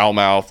just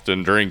foul-mouthed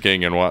and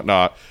drinking and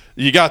whatnot.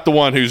 You got the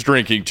one who's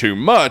drinking too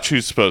much,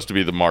 who's supposed to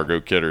be the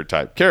Margot Kidder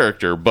type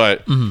character,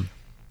 but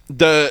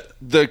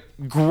the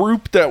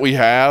group that we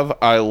have,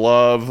 I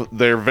love.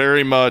 They're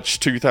very much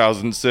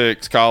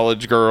 2006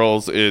 college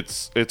girls.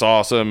 It's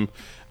awesome.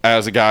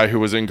 As a guy who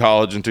was in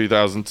college in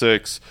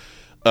 2006,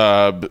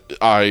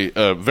 I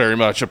very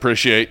much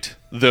appreciate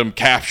them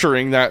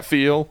capturing that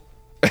feel,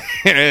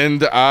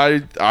 and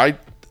I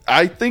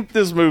think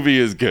this movie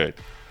is good.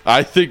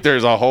 I think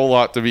there's a whole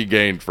lot to be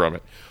gained from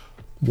it.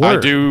 Word.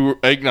 I do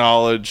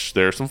acknowledge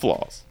there's some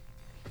flaws.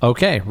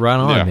 Okay, right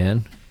on,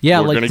 man. Yeah,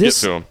 we're like gonna get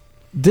to them.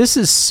 This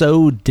is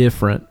so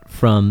different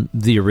from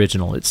the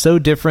original. It's so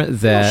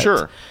different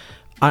that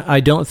I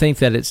don't think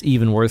that it's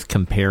even worth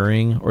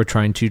comparing or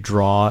trying to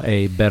draw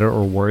a better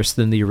or worse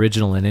than the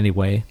original in any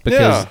way,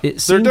 because it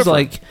seems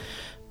like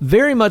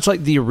very much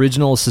like the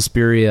original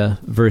Suspiria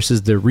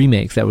versus the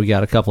remake that we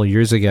got a couple of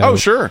years ago. Oh,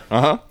 sure.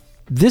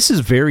 This is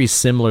very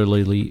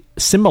similarly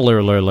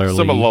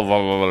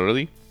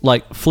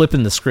like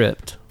flipping the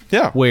script.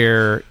 Yeah.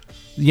 Where,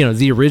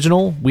 the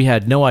original, we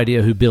had no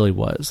idea who Billy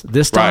was.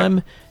 This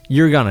time,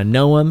 you're going to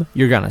know him.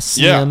 You're going to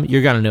see him.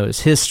 You're going to know his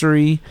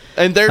history.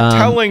 And they're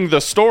telling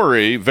the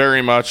story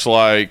very much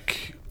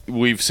like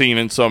we've seen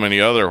in so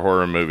many other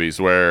horror movies,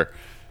 where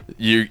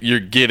you're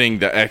getting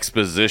the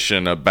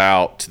exposition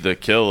about the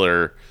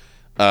killer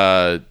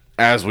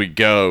as we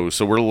go.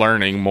 So we're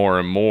learning more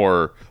and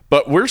more.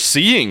 But we're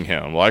seeing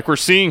him. Like, we're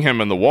seeing him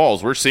in the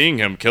walls. We're seeing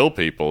him kill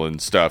people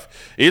and stuff.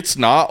 It's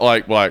not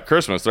like Black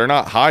Christmas. They're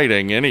not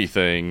hiding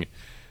anything.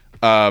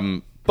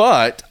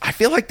 But I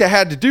feel like they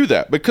had to do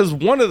that, because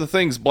one of the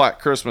things Black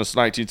Christmas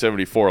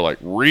 1974 like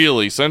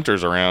really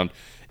centers around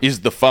is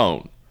the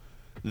phone.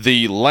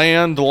 The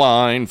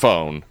landline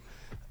phone.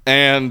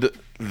 And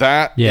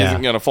that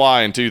isn't going to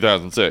fly in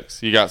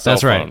 2006. You got cell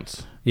phones.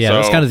 Right. Yeah,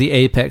 that's kind of the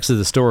apex of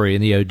the story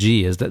in the OG,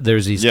 is that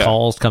there's these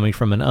calls coming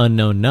from an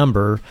unknown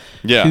number.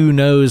 Yeah. Who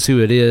knows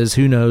who it is?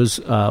 Who knows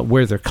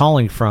where they're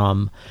calling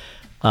from?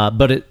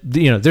 But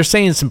they're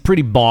saying some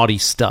pretty bawdy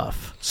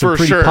stuff, some For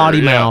pretty sure, potty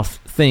yeah. mouth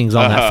things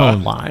on that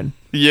phone line.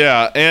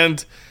 Yeah,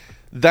 and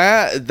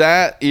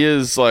that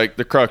is like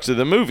the crux of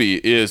the movie,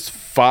 is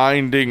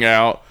finding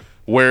out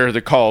where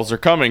the calls are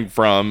coming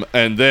from,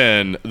 and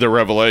then the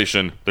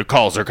revelation: the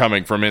calls are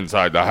coming from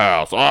inside the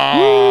house.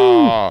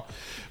 Ah!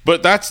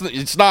 But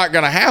it's not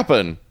going to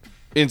happen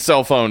in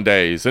cell phone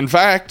days. In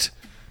fact,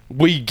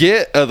 we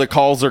get the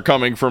calls are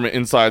coming from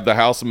inside the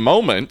house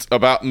moment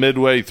about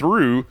midway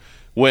through,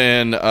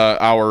 when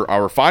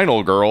our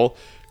final girl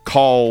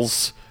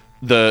calls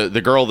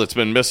the girl that's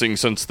been missing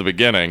since the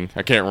beginning.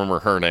 I can't remember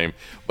her name.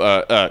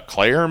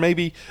 Claire,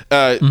 maybe?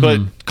 But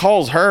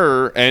calls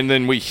her, and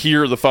then we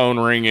hear the phone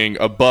ringing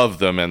above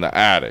them in the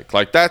attic.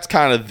 Like, that's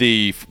kind of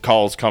the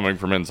calls coming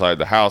from inside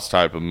the house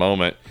type of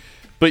moment.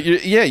 But,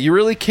 you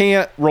really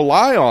can't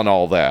rely on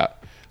all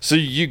that. So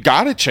you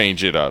got to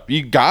change it up.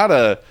 You got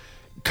to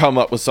come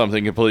up with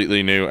something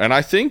completely new. And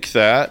I think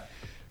they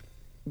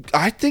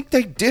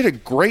did a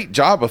great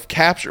job of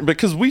capturing,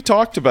 because we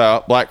talked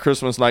about Black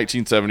Christmas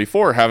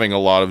 1974 having a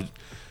lot of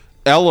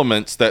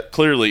elements that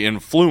clearly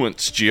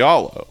influenced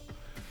Giallo.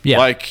 Yeah.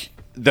 Like,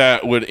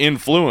 that would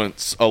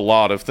influence a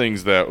lot of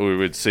things that we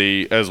would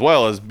see, as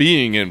well as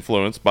being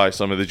influenced by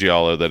some of the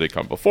Giallo that had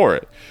come before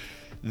it.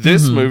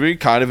 This movie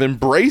kind of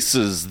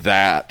embraces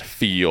that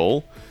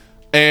feel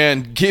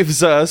and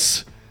gives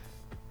us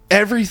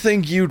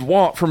everything you'd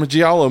want from a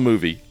Giallo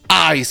movie.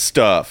 Eye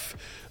stuff.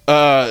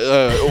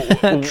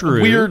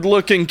 Weird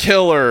looking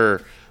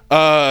killer,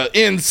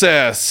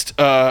 incest,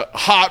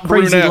 hot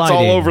Crazy brunettes lighting.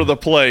 all over the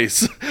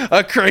place,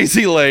 a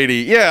crazy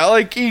lady. Yeah,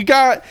 like you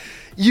got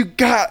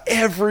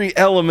every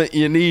element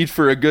you need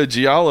for a good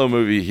Giallo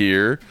movie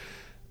here,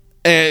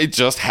 and it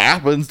just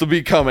happens to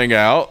be coming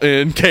out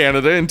in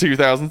Canada in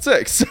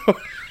 2006. So,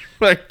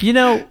 like,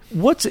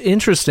 what's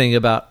interesting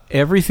about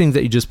everything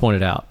that you just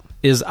pointed out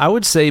is, I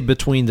would say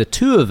between the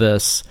two of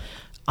us,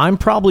 I'm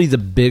probably the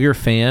bigger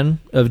fan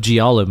of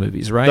Giallo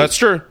movies, right? That's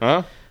true.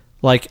 Huh?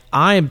 Like,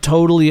 I am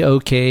totally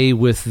okay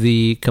with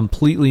the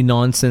completely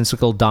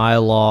nonsensical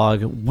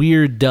dialogue,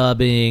 weird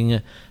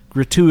dubbing,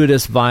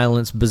 gratuitous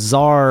violence,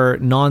 bizarre,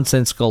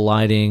 nonsensical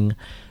lighting,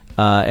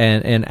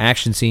 and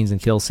action scenes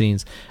and kill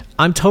scenes.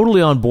 I'm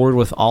totally on board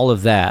with all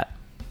of that.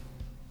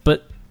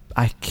 But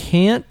I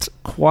can't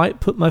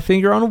quite put my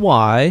finger on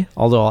why,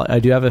 although I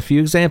do have a few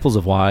examples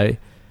of why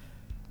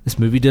this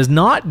movie does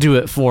not do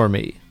it for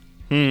me.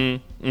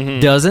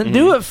 Doesn't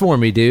do it for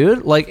me,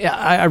 dude. Like,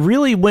 I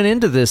really went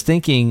into this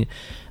thinking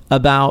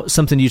about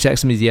something you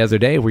texted me the other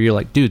day where you're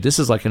like, dude, this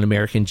is like an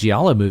American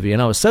Giallo movie,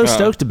 and I was so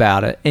stoked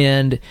about it.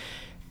 And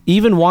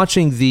even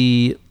watching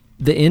the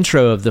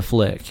intro of the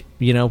flick,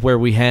 where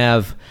we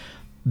have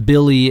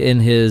Billy in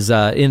his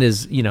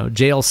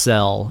jail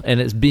cell,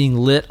 and it's being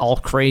lit all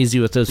crazy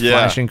with those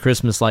flashing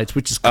Christmas lights,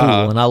 which is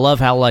cool. And I love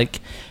how, like,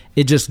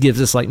 it just gives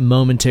us like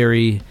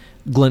momentary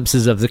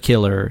glimpses of the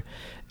killer.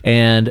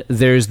 And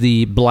there's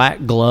the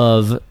black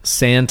glove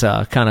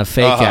Santa kind of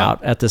fake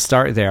out at the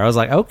start there. I was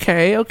like,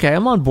 okay,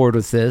 I'm on board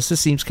with this.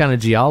 This seems kind of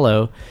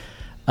Giallo.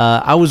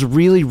 I was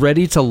really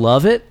ready to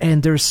love it,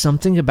 and there's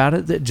something about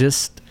it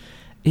that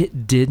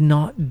it did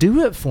not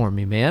do it for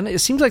me, man. It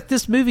seems like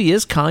this movie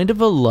is kind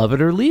of a love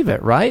it or leave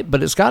it, right?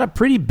 But it's got a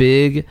pretty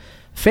big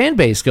fan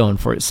base going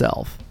for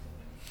itself.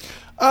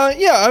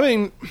 Yeah, I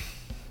mean,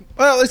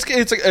 well,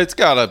 it's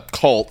got a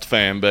cult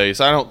fan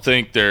base. I don't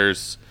think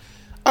there's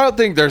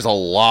a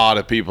lot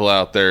of people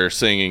out there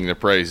singing the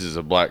praises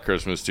of Black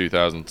Christmas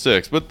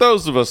 2006, but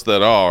those of us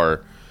that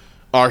are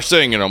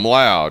singing them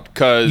loud,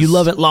 because you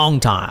love it long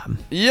time.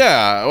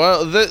 Yeah,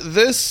 well,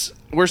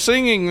 we're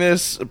singing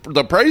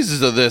the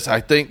praises of this,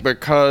 I think,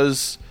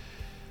 because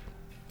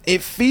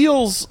it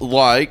feels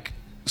like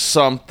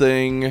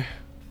something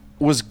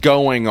was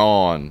going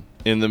on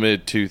in the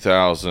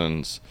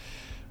mid-2000s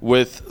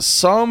with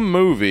some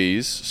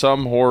movies,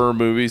 some horror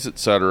movies,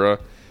 etc.,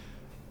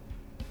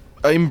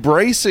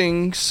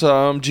 embracing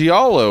some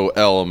Giallo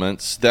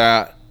elements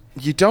that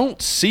you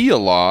don't see a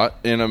lot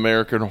in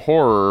American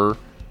horror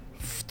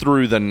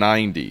through the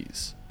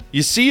 90s.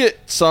 You see it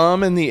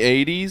some in the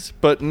 80s,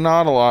 but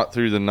not a lot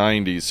through the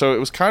 90s. So it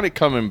was kind of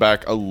coming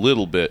back a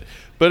little bit,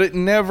 but it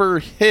never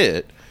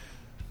hit,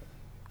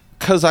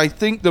 because I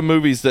think the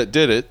movies that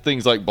did it,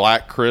 things like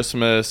Black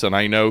Christmas and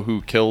I Know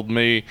Who Killed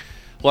Me,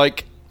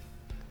 like,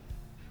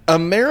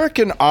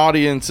 American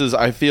audiences,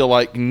 I feel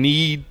like,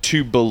 need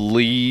to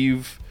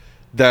believe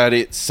that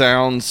it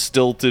sounds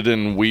stilted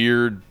and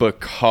weird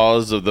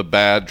because of the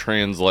bad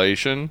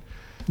translation.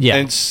 Yeah.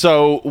 And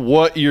so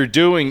what you're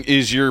doing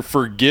is you're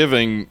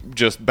forgiving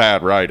just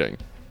bad writing.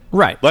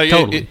 Right. Like,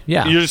 totally.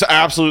 Yeah. You're just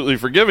absolutely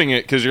forgiving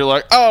it because you're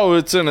like, oh,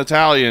 it's in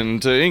Italian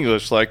to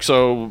English. Like,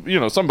 so,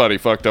 somebody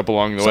fucked up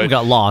along the way. Someone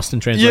got lost in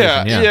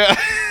translation. Yeah,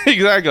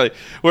 exactly.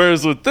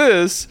 Whereas with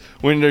this,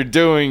 when they're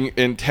doing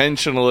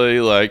intentionally,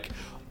 like,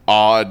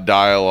 odd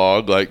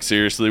dialogue, like,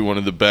 seriously, one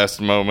of the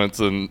best moments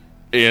in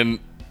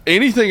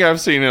anything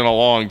I've seen in a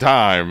long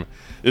time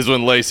is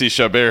when Lacey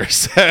Chabert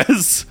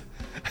says,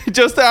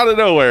 just out of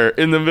nowhere,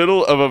 in the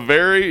middle of a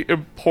very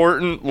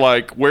important,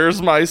 like,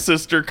 where's my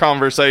sister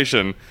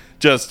conversation,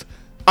 just,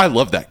 I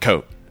love that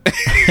coat.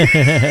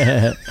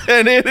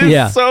 And it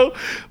is so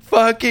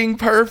fucking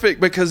perfect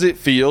because it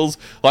feels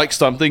like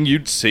something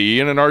you'd see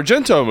in an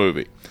Argento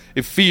movie.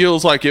 It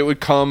feels like it would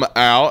come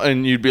out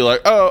and you'd be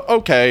like, oh,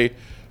 okay.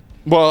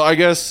 Well, I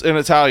guess in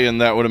Italian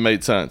that would have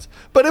made sense.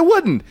 But it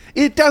wouldn't.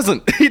 It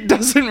doesn't. It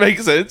doesn't make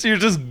sense. You're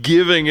just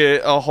giving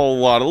it a whole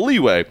lot of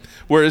leeway.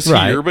 Whereas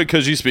here,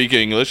 because you speak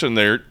English and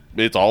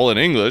it's all in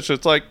English,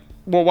 it's like,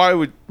 well,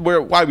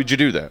 why would you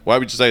do that? Why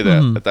would you say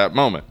that at that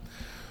moment?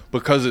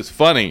 Because it's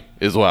funny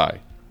is why.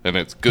 And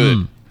it's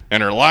good.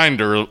 And her line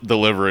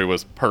delivery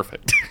was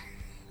perfect.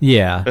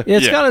 Yeah,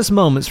 it's got its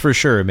moments for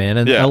sure, man.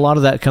 And a lot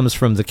of that comes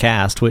from the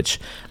cast, which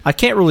I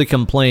can't really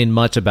complain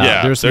much about.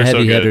 Yeah, there's some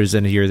heavy hitters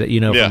in here that you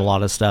know from a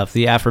lot of stuff.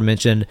 The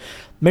aforementioned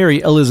Mary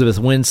Elizabeth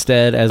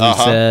Winstead, as we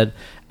said,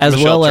 as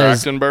Michelle well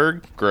as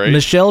Trachtenberg, great.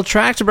 Michelle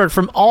Trachtenberg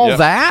from All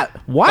That.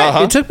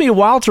 What? It took me a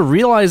while to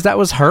realize that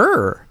was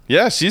her.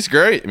 Yeah, she's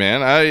great,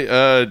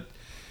 man.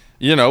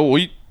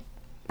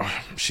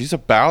 She's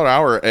about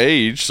our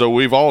age, so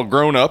we've all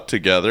grown up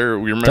together.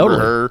 We remember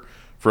her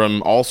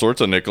from all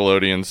sorts of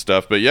Nickelodeon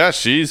stuff. But yeah,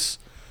 she's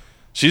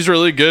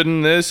really good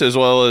in this, as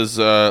well as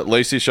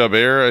Lacey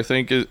Chabert, I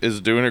think, is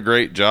doing a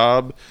great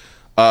job.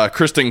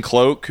 Kristen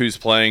Cloak, who's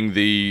playing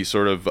the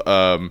sort of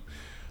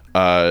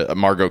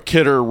Margot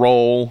Kidder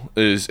role,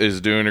 is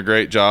doing a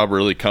great job,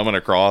 really coming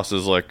across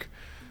as like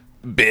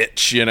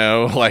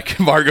bitch, like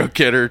Margot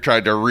Kidder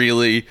tried to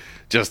really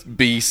just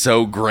be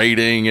so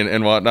grating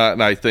and whatnot.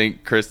 And I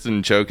think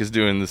Kristen Cloak is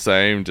doing the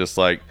same,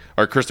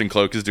 Kristen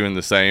Cloak is doing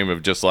the same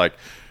of just like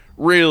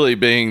really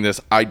being this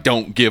I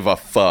don't give a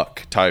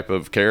fuck type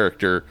of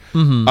character.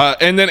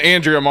 And then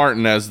Andrea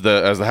Martin as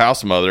the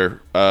house mother,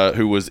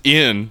 who was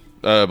in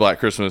Black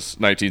Christmas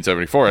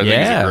 1974. I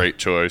think is a great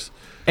choice.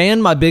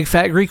 And My Big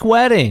Fat Greek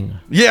Wedding.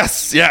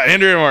 Yes, yeah,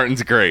 Andrea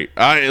Martin's great.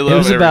 I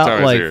love it every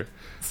time I see her.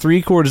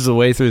 3/4 of the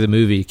way through the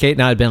movie, Kate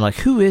and I had been like,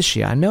 who is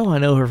she? I know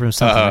her from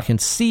something. I can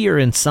see her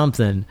in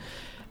something.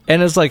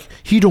 And it's like,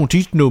 he don't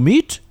eat no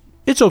meat?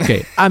 It's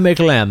okay. I make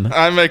lamb.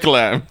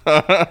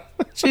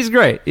 She's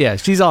great. Yeah,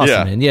 she's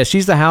awesome. And yeah,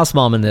 she's the house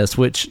mom in this,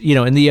 which,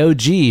 in the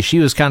OG, she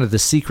was kind of the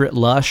secret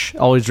lush,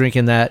 always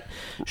drinking that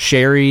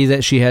sherry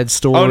that she had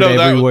stored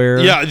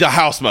everywhere. The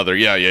house mother.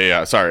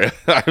 Yeah. Sorry.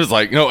 I was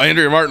like, no,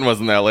 Andrea Martin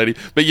wasn't that lady.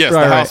 But yes,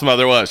 the house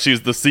mother was.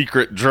 She's the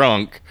secret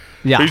drunk.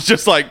 Yeah. Who's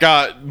just like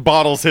got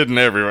bottles hidden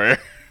everywhere.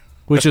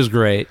 Which is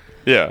great.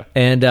 Yeah.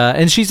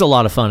 And she's a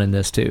lot of fun in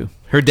this too.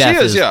 Her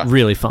death is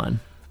really fun.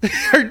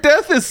 Her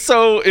death is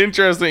so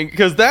interesting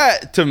because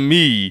that, to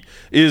me,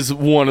 is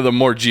one of the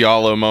more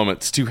Giallo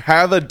moments. To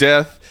have a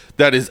death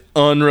that is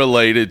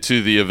unrelated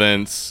to the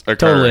events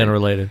occurring.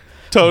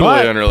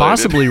 Totally unrelated.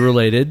 Possibly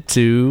related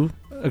to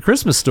A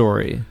Christmas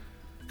Story.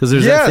 Because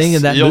there's that thing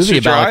in that movie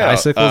about like,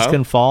 icicles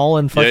can fall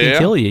and fucking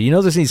kill you.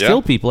 Those things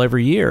kill people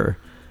every year.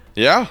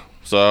 Yeah.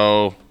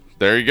 So,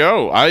 there you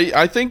go.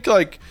 I think,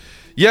 because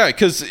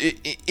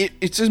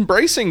it's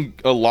embracing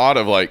a lot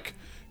of,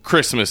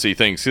 Christmassy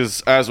things,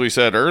 because as we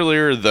said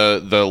earlier,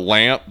 the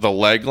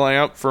leg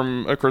lamp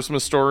from A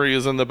Christmas Story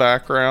is in the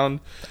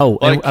background.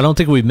 And I don't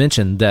think we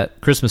mentioned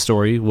that Christmas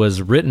Story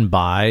was written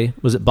by,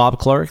 was it Bob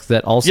Clark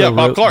that also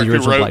wrote the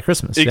original Black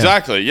Christmas?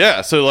 Exactly,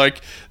 yeah. So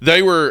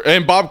they were,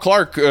 and Bob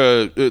Clark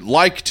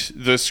liked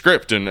the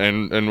script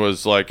and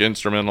was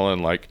instrumental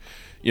in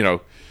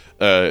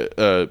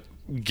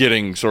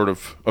getting sort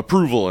of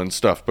approval and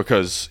stuff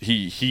because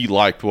he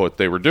liked what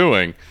they were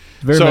doing.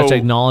 Very much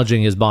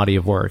acknowledging his body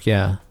of work,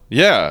 yeah.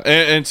 Yeah,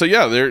 and so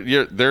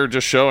they're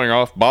just showing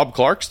off Bob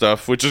Clark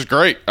stuff, which is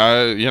great.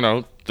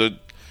 Bob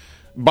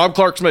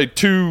Clark's made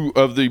 2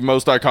 of the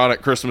most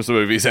iconic Christmas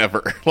movies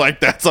ever.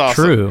 That's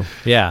awesome. True.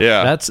 Yeah.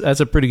 That's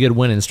a pretty good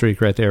winning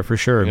streak right there for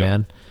sure,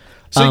 man.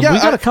 So we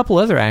got a couple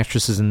other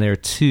actresses in there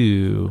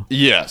too.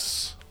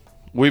 Yes.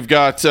 We've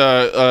got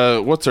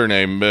what's her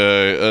name?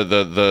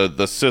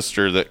 The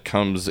sister that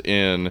comes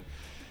in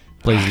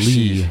plays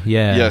Lee.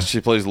 Yeah, she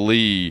plays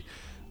Lee.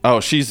 Oh,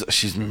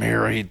 she's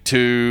married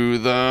to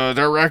the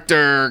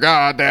director.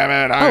 God damn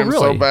it! I am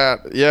so bad.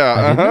 Yeah,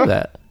 I didn't know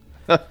that.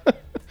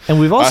 And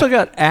we've also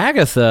got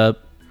Agatha,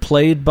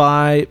 played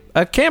by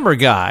a camera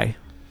guy.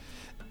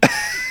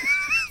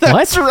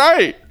 That's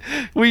right.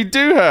 We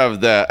do have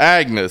that.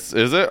 Agnes,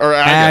 is it or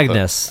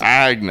Agatha?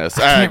 Agnes.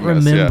 I can't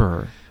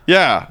remember.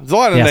 Yeah, there's a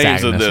lot of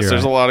names in this.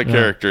 There's a lot of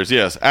characters.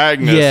 Yes,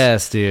 Agnes.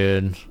 Yes,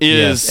 dude.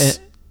 Is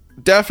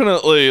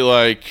definitely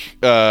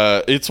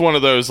it's one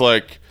of those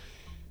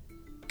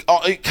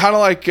kind of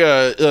like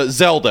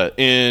Zelda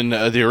in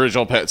the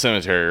original Pet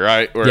Sematary,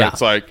 right? Where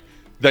it's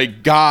they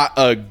got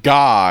a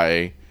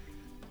guy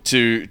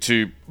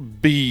to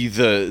be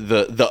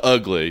the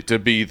ugly, to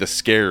be the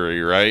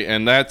scary, right?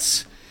 And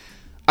that's,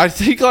 I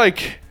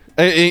think,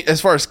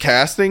 as far as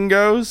casting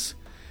goes,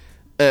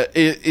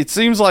 it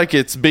seems like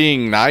it's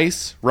being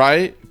nice,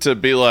 right? To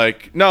be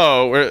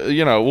no,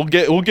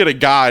 we'll get a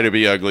guy to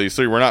be ugly,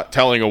 so we're not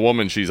telling a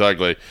woman she's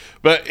ugly.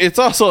 But it's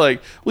also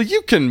well,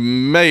 you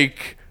can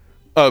make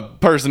a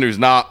person who's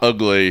not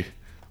ugly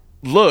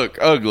look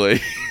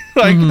ugly.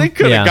 Like they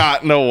could have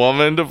gotten a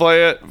woman to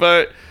play it,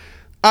 but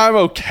I'm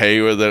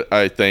okay with it.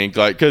 I think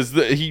because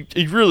he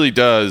really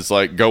does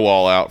like go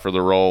all out for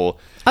the role.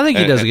 I think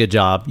he does a good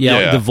job.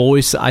 Yeah, the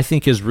voice I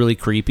think is really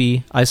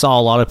creepy. I saw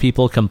a lot of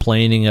people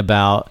complaining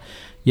about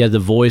the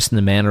voice and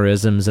the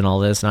mannerisms and all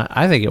this, and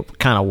I think it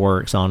kind of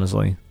works,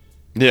 honestly.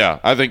 Yeah,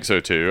 I think so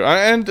too.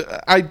 And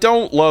I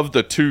don't love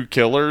the two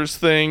killers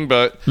thing,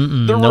 but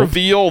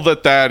reveal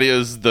that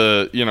is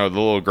the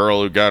little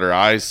girl who got her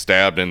eyes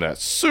stabbed in that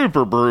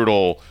super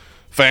brutal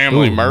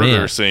family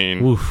murder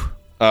scene. Oof.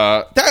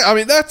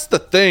 That's the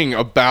thing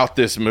about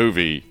this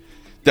movie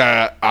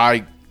that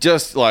I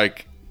just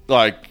like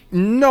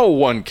no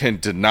one can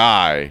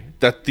deny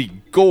that the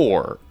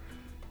gore,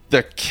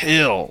 the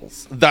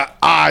kills, the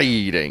eye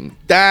eating,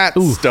 that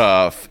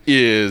stuff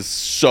is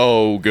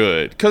so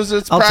good because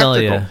it's practical. I'll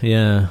tell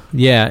you,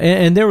 yeah.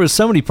 And there was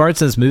so many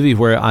parts in this movie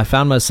where I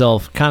found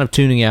myself kind of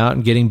tuning out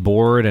and getting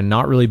bored and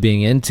not really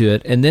being into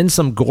it. And then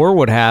some gore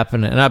would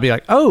happen, and I'd be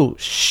like, "Oh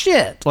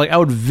shit!" Like I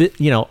would,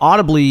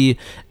 audibly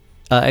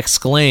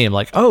exclaim,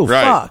 like, "Oh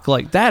fuck!"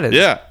 Like that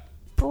is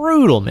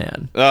brutal,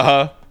 man.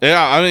 Yeah,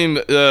 I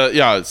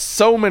mean,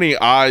 so many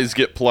eyes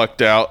get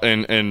plucked out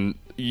and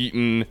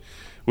eaten.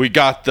 We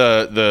got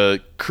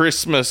the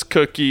Christmas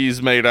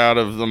cookies made out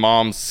of the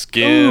mom's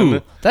skin.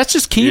 Ooh, that's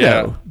just keto.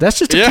 Yeah. That's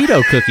just a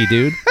keto cookie,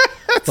 dude.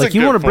 Like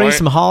you want to bring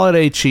some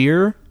holiday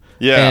cheer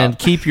and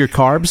keep your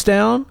carbs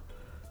down?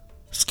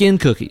 Skin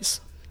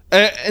cookies.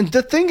 And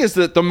the thing is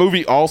that the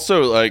movie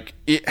also, like,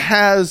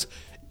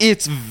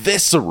 it's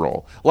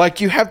visceral.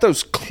 Like, you have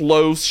those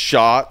close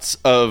shots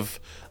of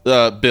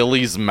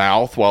Billy's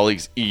mouth while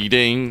he's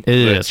eating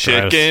the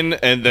chicken, gross.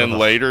 And then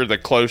later the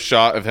close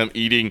shot of him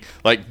eating,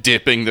 like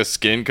dipping the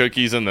skin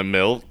cookies in the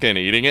milk and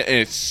eating it, and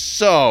it's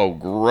so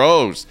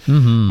gross.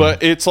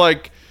 But it's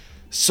like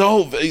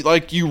so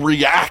like you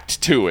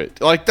react to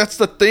it. Like that's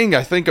the thing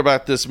I think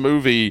about this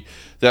movie,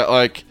 that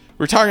like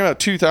we're talking about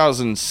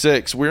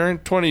 2006, we're in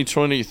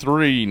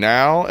 2023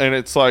 now, and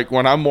it's like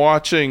when I'm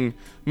watching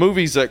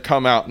movies that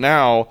come out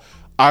now,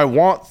 I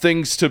want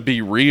things to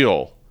be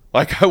real.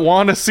 Like, I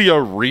want to see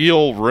a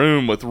real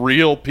room with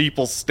real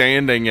people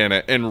standing in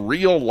it and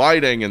real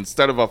lighting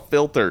instead of a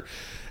filter.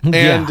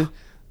 And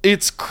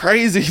it's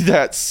crazy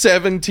that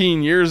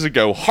 17 years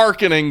ago,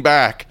 hearkening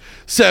back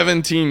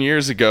 17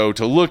 years ago,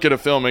 to look at a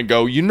film and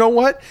go, you know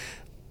what?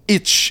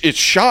 It's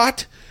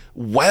shot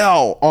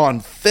well on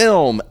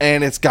film,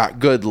 and it's got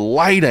good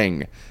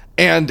lighting,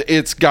 and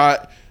it's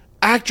got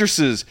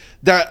actresses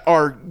that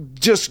are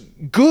just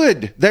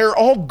good. They're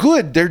all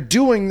good. They're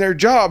doing their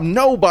job.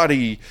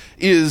 Nobody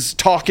is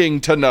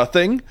talking to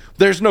nothing.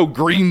 There's no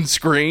green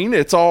screen.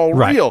 It's all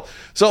real.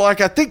 So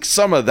like I think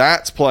some of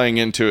that's playing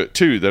into it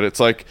too, that it's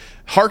like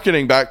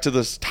hearkening back to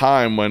this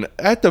time when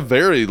at the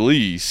very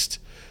least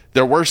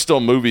there were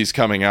still movies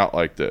coming out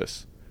like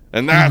this.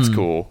 And that's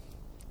cool.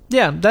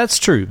 Yeah, that's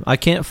true. I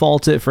can't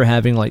fault it for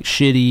having like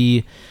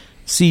shitty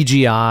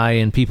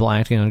CGI and people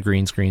acting on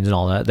green screens and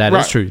all that. That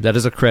is true. That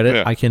is a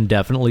credit I can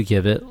definitely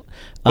give it.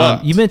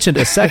 You mentioned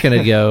a second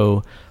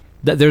ago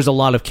that there's a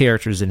lot of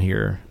characters in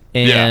here.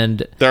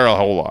 And there are a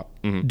whole lot.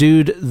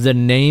 Dude, the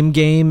name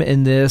game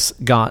in this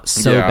got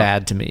so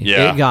bad to me.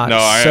 It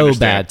got so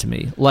bad to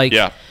me. Like,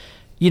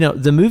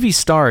 the movie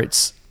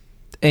starts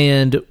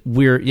and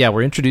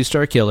we're introduced to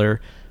our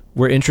killer.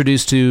 We're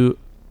introduced to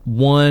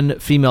one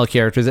female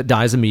character that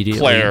dies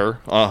immediately.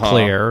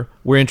 Claire.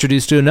 We're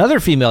introduced to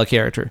another female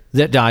character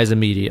that dies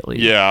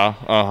immediately.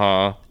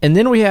 And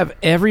then we have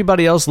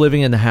everybody else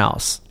living in the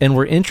house, and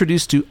we're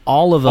introduced to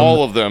all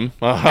of them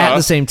at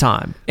the same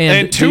time.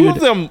 And two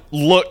of them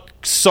look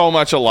so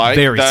much alike.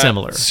 Very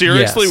similar.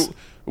 Seriously,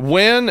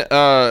 when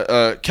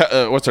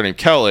what's her name?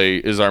 Kelly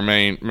is our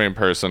main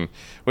person.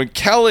 When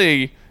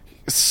Kelly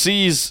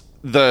sees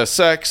the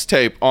sex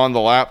tape on the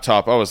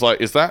laptop, I was like,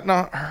 is that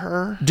not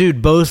her?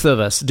 Dude, both of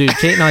us. Dude,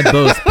 Kate and I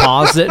both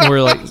paused it and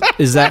we're like,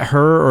 is that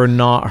her or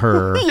not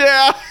her?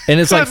 Yeah. And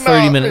it's like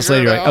 30 minutes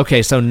later, like,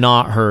 okay, so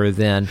not her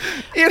then.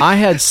 I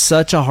had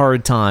such a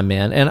hard time,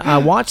 man. And I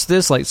watched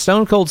this like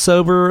stone cold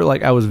sober,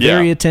 like I was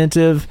very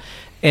attentive.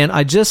 And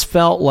I just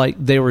felt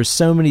like there were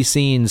so many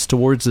scenes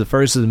towards the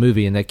first of the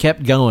movie, and they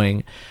kept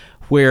going,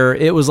 where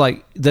it was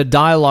like the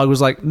dialogue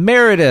was like,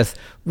 Meredith,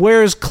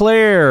 where's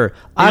Claire?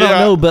 I don't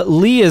know, but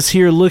Leah's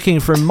here looking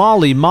for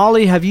Molly.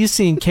 Molly, have you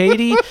seen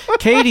Katie?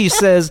 Katie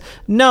says,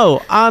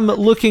 no, I'm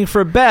looking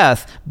for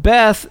Beth.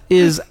 Beth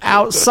is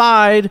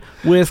outside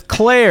with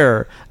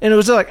Claire. And it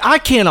was like, I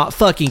cannot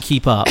fucking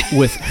keep up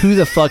with who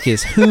the fuck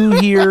is who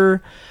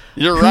here.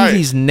 You're who right.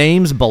 These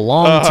names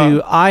belong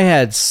to. I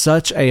had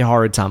such a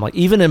hard time. Like,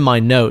 even in my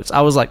notes,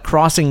 I was like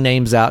crossing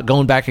names out,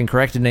 going back and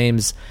correcting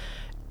names.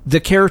 The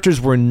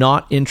characters were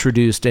not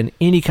introduced in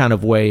any kind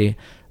of way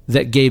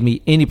that gave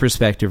me any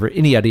perspective or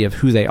any idea of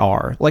who they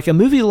are. Like a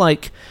movie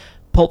like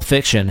Pulp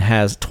Fiction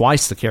has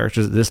twice the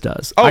characters that this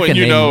does. Oh, I can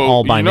name them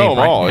all by name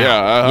right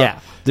now.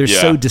 Yeah. They're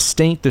so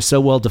distinct, they're so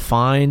well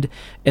defined,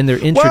 and they're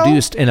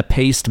introduced in a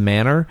paced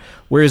manner.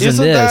 Whereas in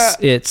this,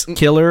 it's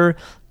killer,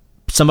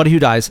 somebody who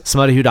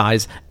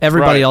dies,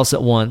 everybody Right. else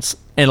at once,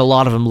 and a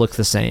lot of them look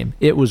the same.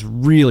 It was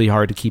really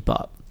hard to keep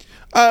up.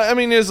 I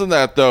mean, isn't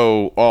that,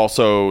 though,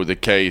 also the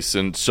case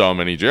in so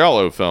many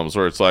Giallo films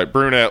where it's like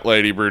brunette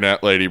lady,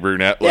 brunette lady,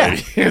 brunette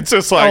lady? It's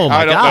just like, Oh my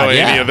I don't God, know any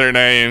yeah. of their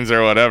names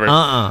or whatever.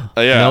 Uh-uh.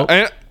 Yeah. Nope.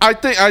 And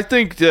I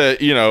think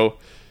that, you know,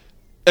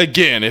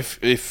 again,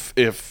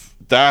 if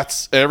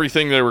that's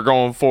everything they were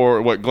going for,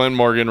 what Glenn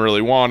Morgan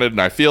really wanted, and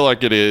I feel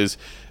like it is,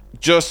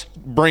 just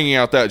bringing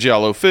out that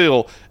Giallo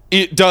feel,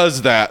 it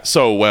does that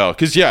so well.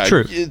 Because, yeah,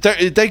 True.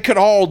 they could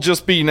all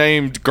just be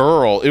named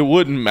girl. It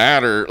wouldn't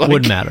matter. Like,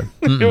 Wouldn't matter.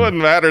 it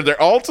wouldn't matter.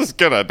 They're all just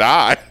going to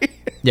die.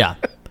 Yeah,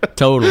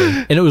 totally.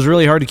 And it was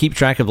really hard to keep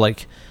track of,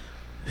 like,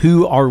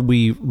 who are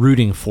we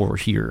rooting for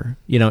here?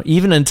 You know,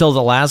 even until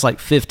the last, like,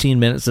 15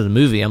 minutes of the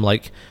movie, I'm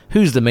like,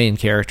 who's the main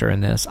character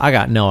in this? I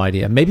got no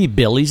idea. Maybe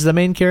Billy's the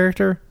main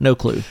character? No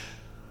clue.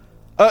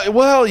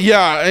 Well,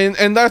 yeah,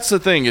 and that's the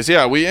thing is,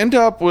 yeah, we end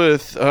up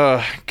with,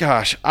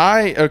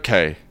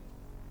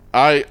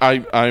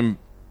 I'm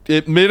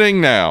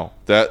admitting now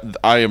that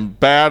I am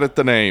bad at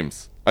the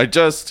names. I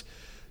just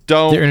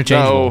don't They're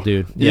interchangeable, know.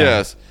 dude. Yeah.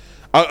 Yes.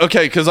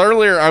 Okay, because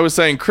earlier I was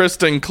saying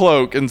Kristen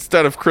Cloak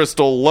instead of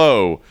Crystal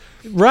Lowe.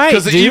 Right,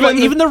 'Cause dude, even-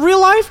 even the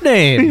real life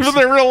names. Even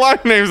their real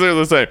life names are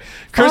the same.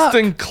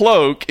 Kristen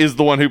Cloak is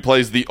the one who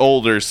plays the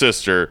older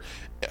sister.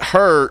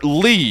 Her,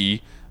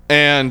 Lee,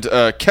 and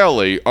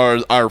Kelly are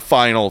our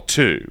final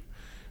two,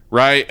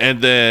 right?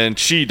 And then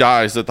she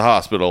dies at the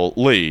hospital,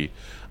 Lee.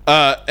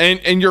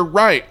 And you're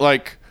right,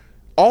 like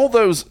all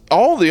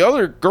the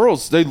other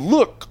girls, they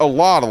look a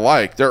lot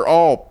alike. They're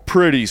all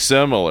pretty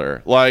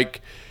similar. Like,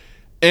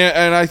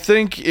 and I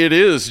think it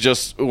is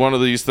just one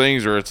of these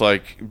things where it's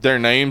like their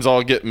names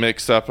all get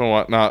mixed up and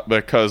whatnot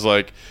because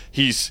like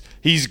he's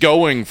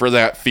going for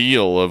that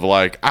feel of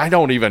like I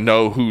don't even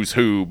know who's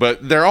who,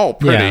 but they're all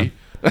pretty.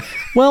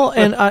 Well,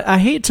 and I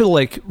hate to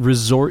like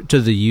resort to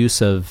the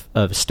use of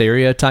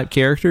stereotype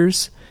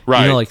characters.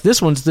 Right. You know, like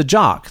this one's the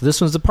jock, this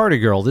one's the party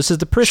girl, this is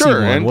the prissy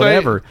Sure, one, and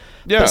whatever.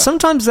 yeah. But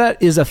sometimes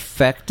that is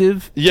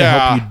effective to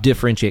Yeah. help you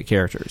differentiate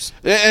characters.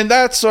 And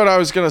that's what I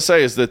was going to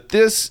say is that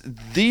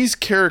these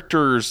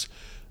characters,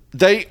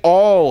 they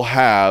all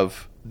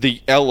have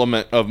the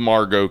element of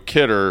Margot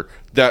Kidder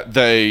that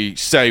they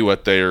say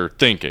what they're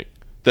thinking.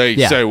 They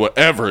Yeah. say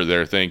whatever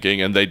they're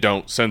thinking and they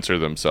don't censor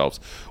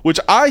themselves, which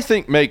I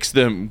think makes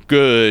them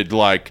good,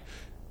 like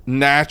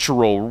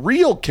natural,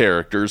 real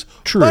characters,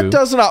 True. but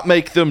does not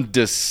make them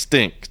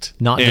distinct.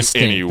 Not in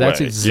distinct. any way. That's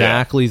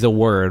exactly the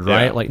word,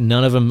 right? Yeah. Like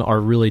none of them are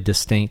really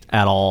distinct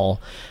at all.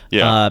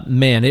 Yeah.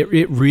 Man,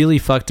 it really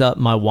fucked up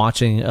my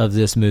watching of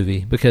this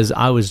movie because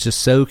I was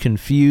just so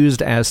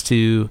confused as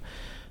to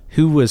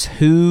who was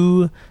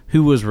who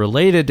was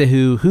related to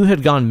who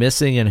had gone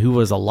missing and who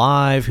was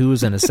alive, who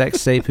was in a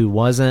sex tape, who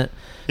wasn't.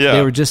 Yeah.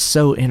 They were just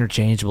so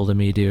interchangeable to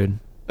me, dude.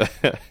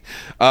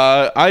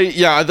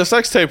 The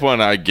sex tape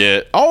one I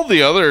get. All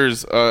the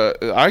others,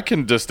 I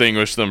can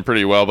distinguish them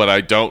pretty well, but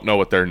I don't know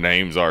what their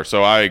names are.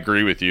 So I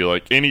agree with you.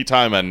 Like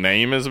anytime a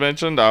name is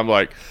mentioned, I'm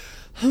like,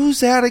 who's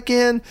that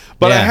again?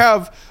 But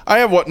Yeah. I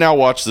have now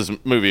watched this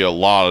movie a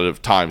lot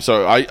of times,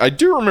 so I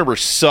do remember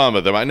some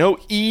of them. I know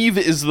Eve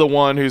is the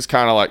one who's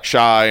kind of like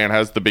shy and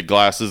has the big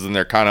glasses, and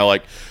they're kind of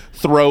like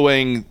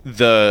throwing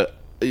the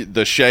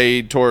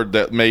shade toward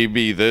that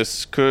maybe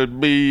this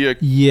could be a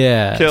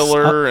Yes.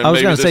 killer, and I was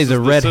maybe going to say this the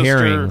is the red sister.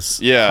 herrings.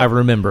 Yeah. I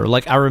remember.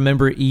 Like I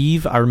remember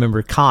Eve. I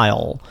remember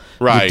Kyle,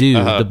 Right, the dude,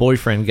 uh-huh. the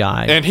boyfriend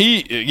guy. And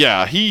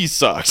he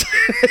sucks.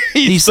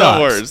 He's He the sucks.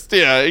 worst.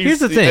 Yeah. Here's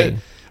the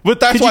thing. But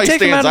that's could why you he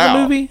take him stands out of out.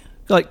 the movie?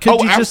 Like, could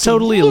Oh, you just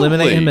totally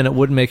eliminate absolutely. him and it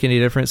wouldn't make any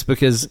difference?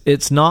 Because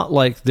it's not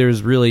like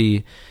there's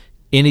really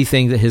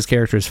anything that his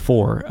character is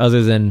for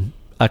other than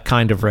a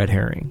kind of red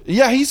herring.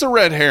 Yeah, he's a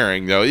red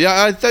herring, though.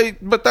 Yeah, I think,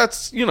 but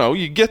that's,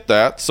 you get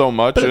that so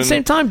much. But at the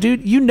same time,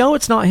 dude, you know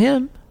it's not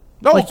him.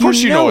 no, like, of course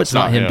you you know it's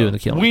not him doing the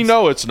killing. We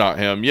know it's not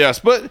him, yes.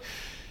 But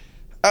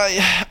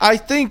I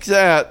think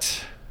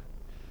that,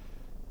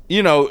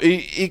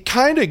 it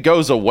kind of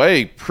goes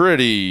away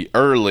pretty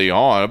early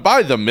on.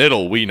 By the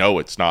middle, we know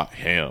it's not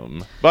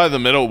him. By the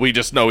middle, we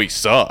just know he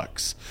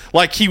sucks.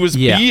 Like, he was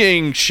Yeah.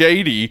 being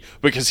shady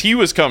because he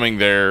was coming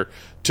there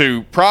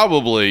to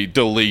probably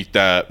delete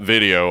that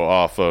video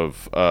off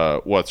of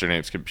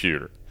what's-her-name's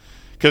computer.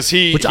 Because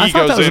Which I he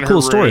thought goes that was in a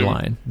cool her room.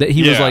 storyline. That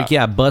he was like,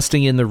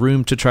 busting in the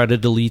room to try to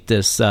delete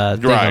this thing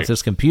off Right.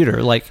 this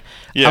computer. Like,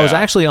 I Yeah. was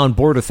actually on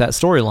board with that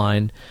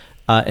storyline,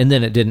 and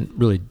then it didn't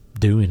really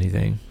do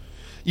anything.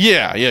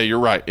 Yeah, you're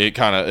right. It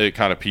kind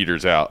of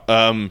peters out.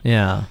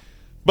 Yeah.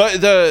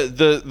 But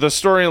the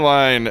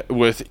storyline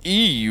with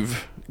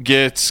Eve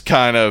gets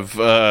kind of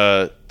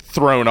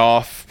thrown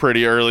off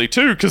pretty early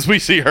too, because we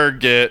see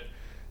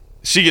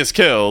she gets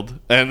killed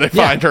and they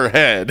Yeah. find her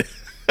head.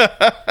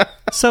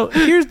 So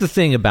here's the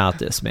thing about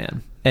this,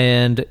 man.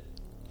 And,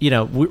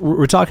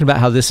 we're talking about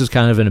how this is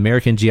kind of an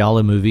American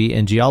Giallo movie,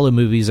 and Giallo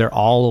movies are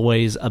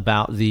always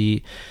about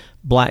the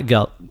black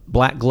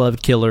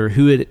gloved killer.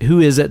 Who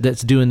is it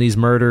that's doing these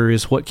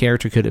murders? What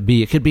character could it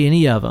be? It could be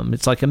any of them.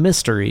 It's like a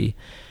mystery.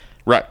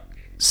 Right.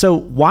 So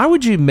why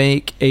would you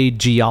make a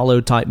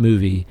giallo type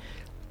movie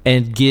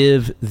and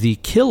give the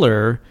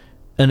killer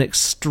an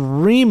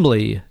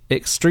extremely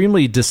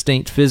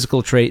distinct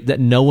physical trait that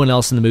no one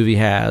else in the movie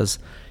has,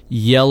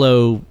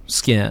 yellow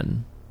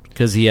skin,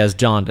 because he has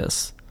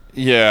jaundice?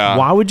 Yeah.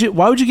 Why would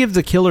you give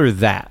the killer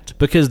that?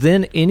 Because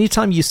then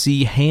anytime you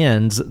see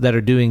hands that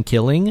are doing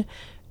killing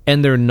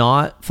and they're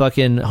not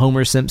fucking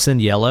Homer Simpson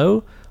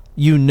yellow,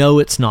 you know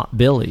it's not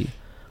Billy.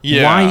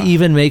 Yeah. Why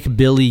even make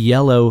Billy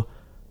yellow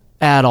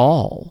at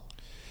all?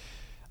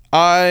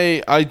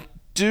 I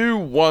do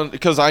want,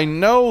 because I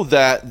know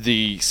that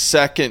the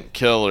second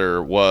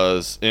killer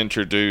was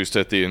introduced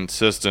at the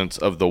insistence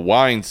of the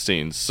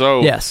Weinsteins.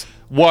 So yes.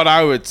 What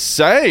I would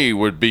say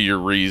would be your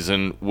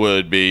reason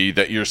would be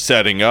that you're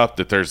setting up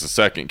that there's a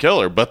second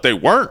killer, but they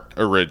weren't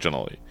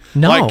originally.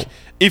 No. Like,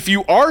 if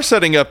you are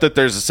setting up that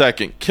there's a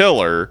second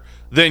killer,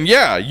 then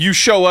yeah, you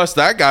show us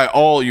that guy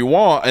all you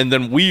want, and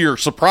then we are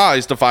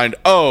surprised to find,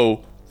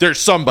 oh, there's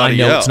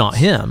somebody else. I know it's not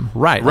him.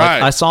 Right. Right.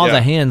 Like, I saw yeah.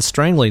 the hands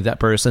strangling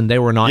that person. They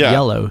were not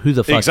yellow. Who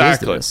the fuck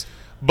exactly. is this?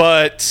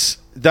 But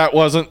that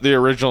wasn't the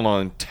original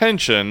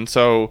intention,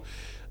 so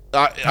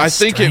I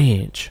think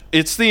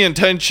it's the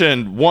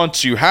intention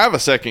once you have a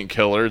second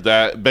killer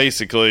that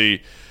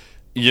basically,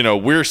 you know,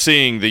 we're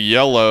seeing the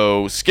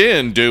yellow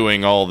skin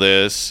doing all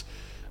this,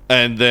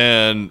 and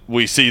then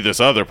we see this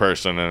other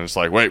person, and it's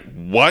like, wait,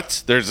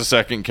 what? There's a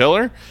second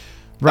killer?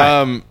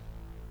 Right.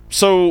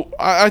 So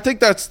I think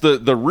that's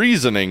the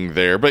reasoning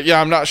there. But yeah,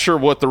 I'm not sure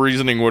what the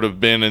reasoning would have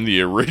been in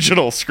the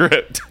original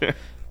script.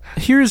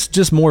 Here's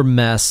just more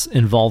mess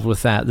involved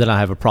with that I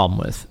have a problem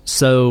with.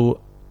 So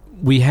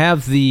we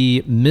have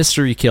the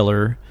mystery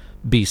killer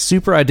be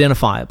super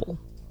identifiable,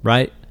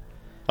 right?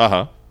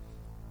 Uh-huh.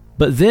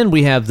 But then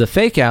we have the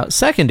fake out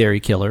secondary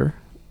killer,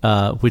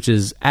 which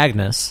is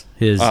Agnes,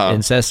 his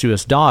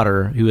incestuous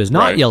daughter, who is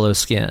not yellow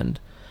skinned.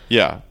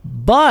 Yeah.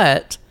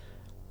 But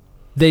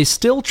they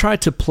still try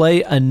to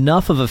play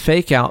enough of a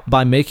fake out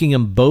by making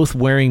them both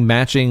wearing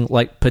matching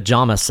like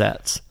pajama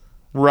sets.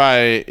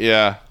 Right,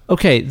 yeah.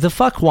 Okay, the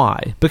fuck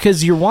why?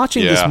 Because you're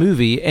watching this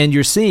movie and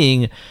you're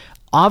seeing,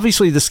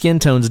 obviously the skin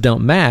tones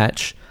don't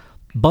match,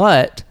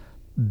 but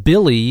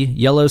Billy,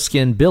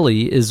 yellow-skinned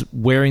Billy, is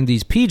wearing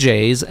these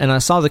PJs, and I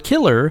saw the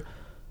killer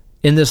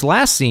in this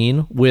last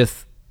scene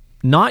with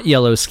not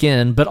yellow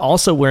skin, but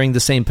also wearing the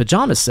same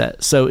pajama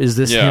set. So is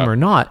this him or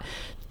not?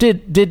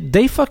 Did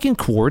they fucking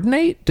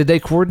coordinate? Did they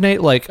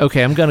coordinate like,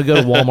 okay, I'm going to go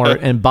to Walmart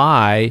and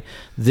buy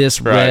this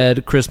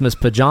red Christmas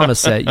pajama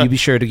set. You be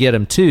sure to get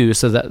them too,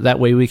 so that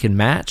way we can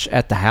match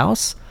at the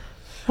house?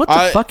 What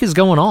the fuck is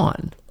going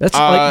on? That's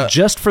like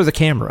just for the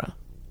camera.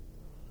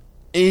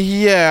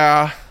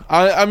 Yeah.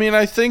 I mean,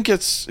 I think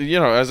it's, you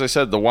know, as I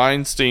said, the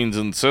Weinsteins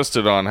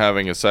insisted on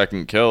having a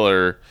second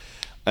killer,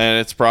 and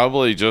it's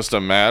probably just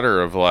a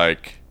matter of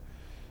like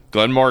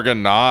Glenn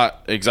Morgan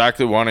not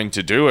exactly wanting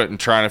to do it and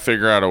trying to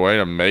figure out a way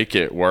to make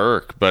it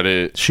work, but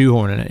it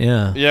shoehorning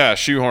it, yeah,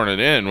 shoehorn it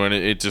in when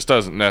it just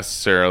doesn't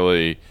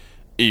necessarily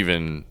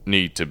even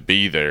need to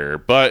be there.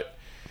 But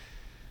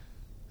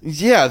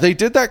yeah, they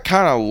did that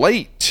kind of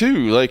late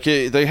too. Like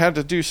they had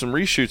to do some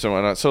reshoots and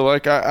whatnot. So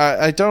like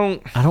I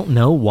don't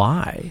know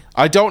why.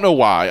 I don't know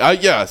why.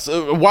 Yes,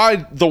 why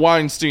the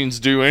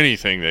Weinsteins do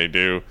anything they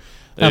do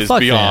is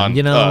beyond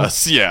them,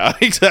 us. Yeah,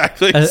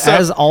 exactly.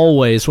 As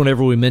always,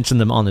 whenever we mention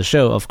them on the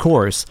show, of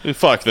course,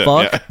 fuck them.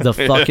 Fuck the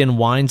fucking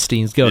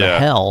Weinsteins. Go to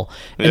hell.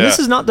 And this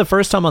is not the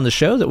first time on the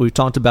show that we've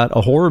talked about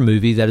a horror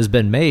movie that has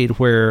been made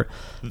where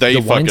the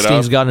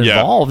Weinsteins got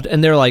involved,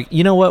 and they're like,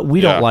 you know what?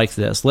 We don't like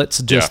this. Let's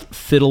just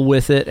fiddle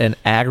with it and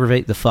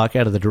aggravate the fuck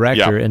out of the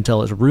director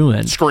until it's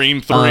ruined.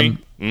 Scream 3.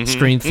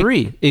 Scream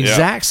 3.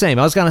 Exact same.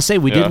 I was going to say,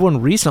 we did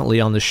one recently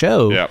on the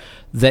show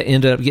that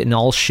ended up getting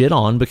all shit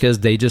on because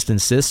they just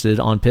insisted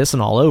on pissing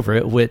all over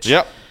it, which,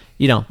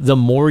 you know, the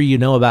more you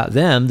know about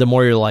them, the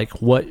more you're like,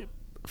 what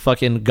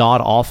fucking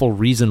god-awful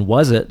reason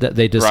was it that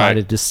they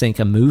decided to sink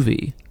a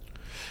movie?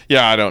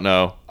 Yeah, I don't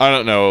know. I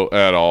don't know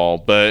at all,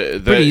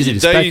 but pretty easy to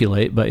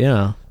speculate, but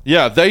yeah.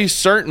 Yeah, they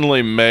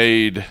certainly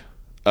made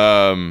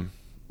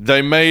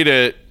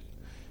it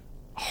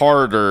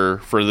harder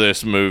for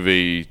this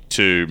movie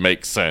to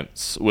make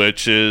sense,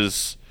 which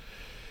is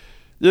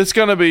it's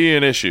going to be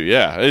an issue.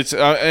 Yeah, it's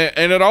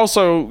and it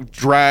also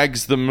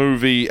drags the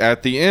movie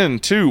at the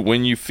end too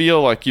when you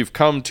feel like you've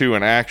come to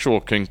an actual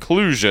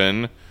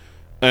conclusion,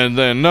 and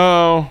then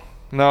no,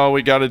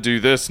 we got to do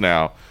this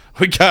now.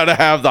 We got to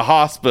have the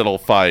hospital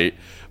fight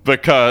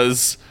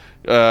because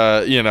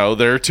you know,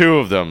 there are two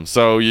of them,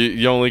 so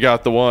you only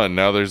got the one.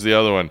 Now there's the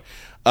other one,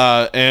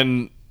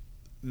 and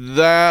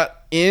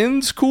that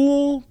ends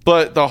cool,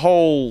 but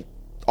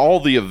all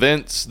the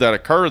events that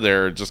occur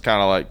there are just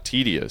kind of like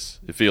tedious.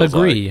 It feels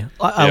like.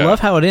 I love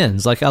how it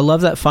ends. Like, I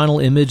love that final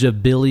image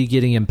of Billy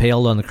getting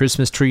impaled on the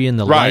Christmas tree and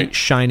the light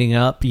shining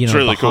up, you know,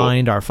 really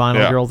behind our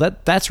final girl.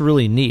 That's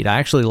really neat. I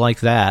actually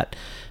like that.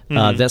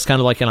 That's kind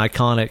of like an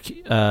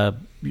iconic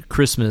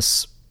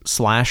Christmas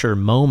slasher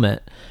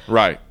moment.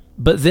 Right.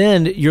 But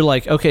then you're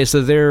like, okay,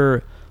 so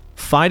they're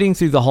fighting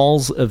through the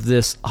halls of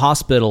this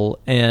hospital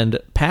and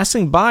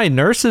passing by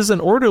nurses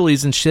and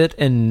orderlies and shit,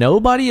 and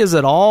nobody is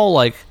at all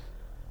like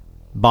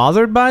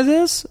bothered by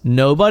this.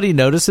 Nobody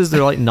notices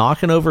they're like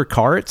knocking over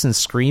carts and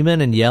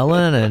screaming and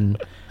yelling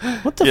and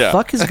what the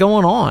fuck is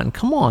going on?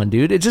 Come on,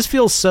 dude. It just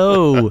feels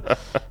so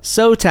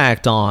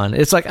tacked on.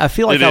 It's like I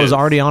feel like I was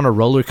already on a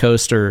roller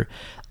coaster,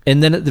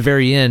 and then at the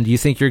very end you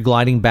think you're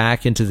gliding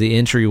back into the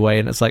entryway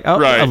and it's like, oh,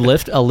 a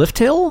lift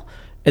hill,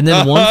 and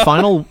then one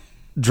final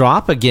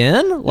drop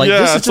again. Like,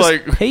 this is just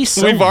like paced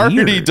so we've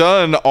already weird.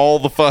 done all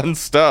the fun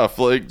stuff.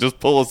 Like, just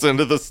pull us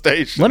into the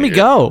station. Let me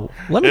go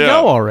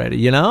already,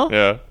 you know?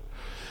 Yeah.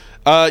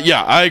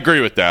 I agree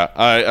with that.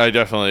 I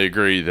definitely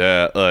agree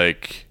that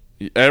like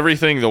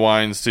everything the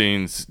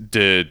Weinsteins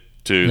did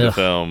to the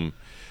film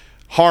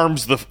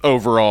harms the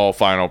overall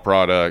final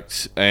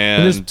product.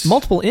 And there's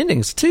multiple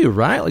endings too,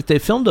 right? Like they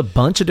filmed a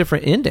bunch of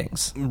different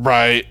endings.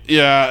 Right.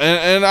 Yeah.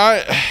 And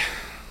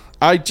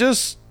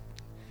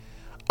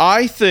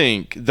I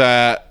think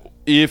that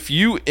if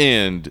you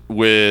end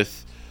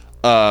with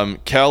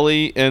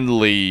Kelly and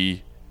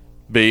Lee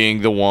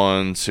being the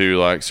ones who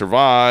like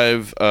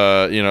survive,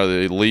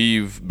 they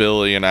leave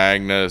Billy and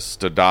Agnes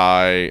to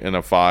die in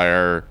a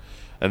fire,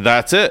 and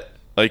that's it.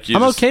 Like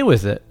I'm okay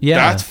with it. Yeah,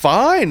 that's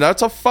fine.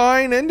 That's a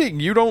fine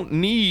ending. You don't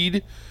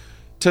need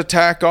to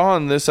tack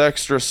on this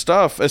extra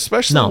stuff,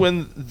 especially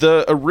when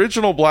the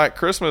original Black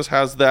Christmas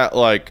has that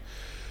like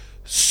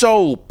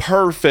so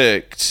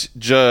perfect,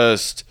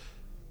 just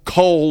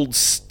cold,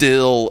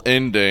 still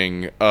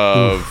ending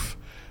of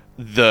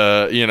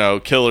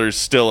the killer's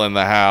still in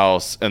the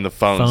house and the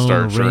phone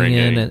starts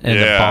ringing and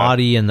the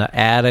body in the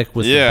attic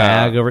with the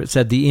bag over it.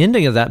 Said the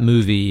ending of that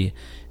movie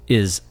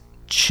is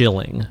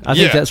chilling. I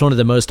think that's one of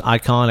the most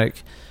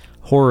iconic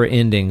horror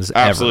endings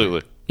Absolutely.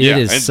 ever. It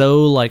is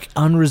so like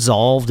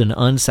unresolved and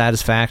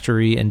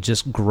unsatisfactory and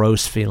just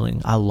gross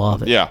feeling. I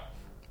love it. Yeah.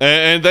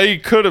 And they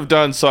could have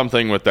done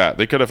something with that.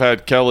 They could have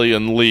had Kelly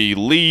and Lee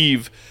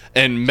leave,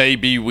 and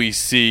maybe we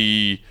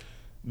see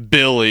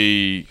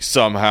Billy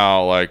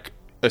somehow like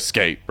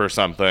escape or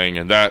something,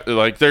 and that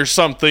like there's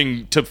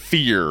something to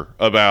fear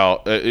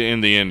about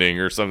in the ending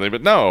or something.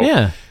 But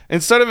no,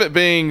 instead of it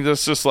being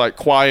this just like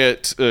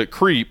quiet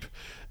creep,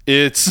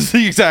 it's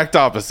the exact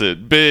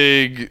opposite.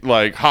 Big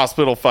like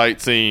hospital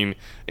fight scene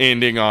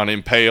ending on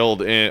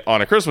impaled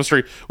on a Christmas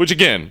tree, which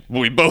again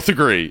we both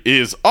agree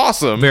is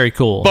awesome, very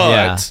cool,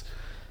 but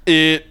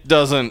it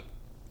doesn't.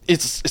 It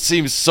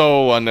seems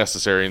so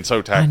unnecessary and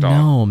so tacked on. I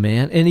know,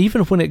 man. And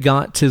even when it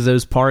got to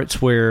those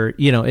parts where,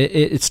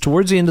 it's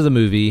towards the end of the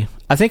movie,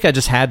 I think I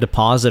just had to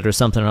pause it or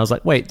something. And I was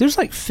like, wait, there's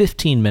like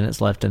 15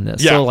 minutes left in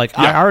this. So,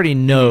 I already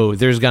know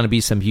there's going to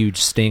be some huge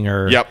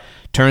stinger. Yep.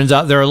 Turns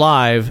out they're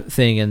alive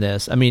thing in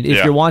this. I mean,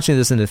 if you're watching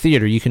this in the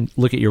theater, you can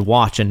look at your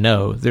watch and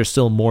know there's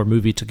still more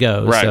movie to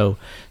go. Right. So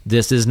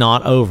this is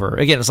not over.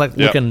 Again, it's like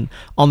looking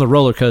on the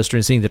roller coaster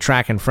and seeing the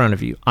track in front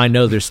of you. I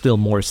know there's still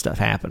more stuff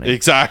happening.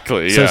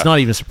 Exactly. So it's not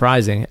even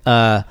surprising.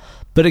 But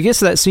it gets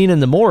to that scene in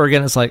the morgue,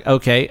 and it's like,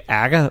 okay,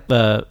 Agnes.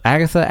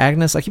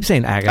 I keep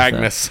saying Agatha.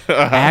 Agnes.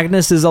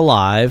 Agnes is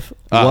alive.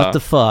 What the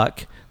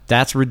fuck?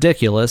 That's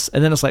ridiculous.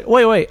 And then it's like,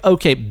 wait,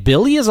 okay,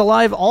 Billy is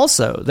alive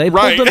also. They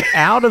pulled them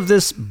out of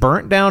this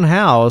burnt down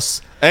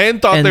house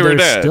and thought they were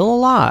dead. Still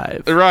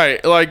alive.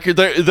 Right. Like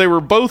they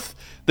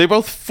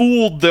both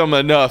fooled them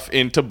enough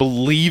into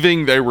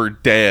believing they were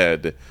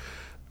dead.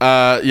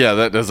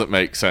 That doesn't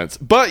make sense.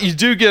 But you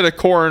do get a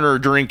coroner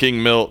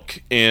drinking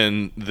milk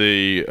in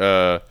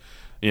the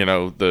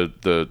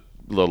the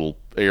little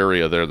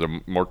area there,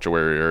 the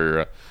mortuary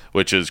area,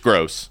 which is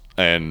gross.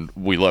 And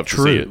we love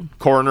to see it.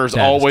 Coroners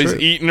always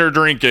eating or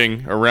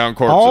drinking around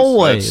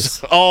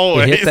corpses.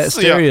 Always. It hit that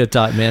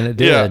stereotype, man. It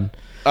did.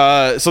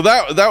 So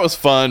that was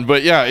fun.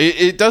 But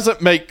it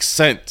doesn't make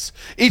sense.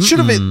 It should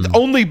have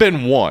only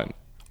been one.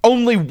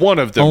 Only one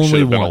of them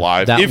should have been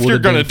alive if you're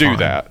going to do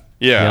that.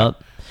 Yeah.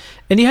 Yep.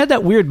 And you had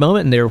that weird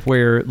moment in there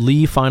where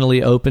Lee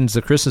finally opens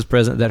the Christmas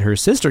present that her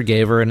sister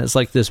gave her, and it's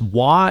like this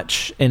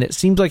watch, and it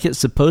seems like it's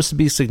supposed to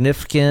be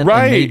significant,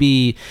 and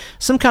maybe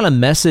some kind of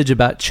message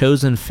about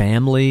chosen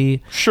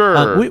family.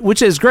 Sure.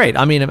 Which is great.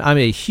 I mean, I'm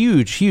a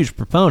huge, huge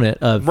proponent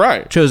of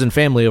chosen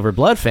family over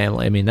blood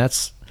family. I mean,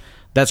 that's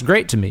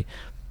great to me.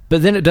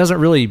 But then it doesn't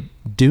really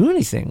do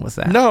anything with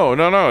that. No.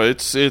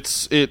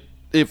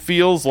 It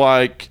feels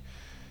like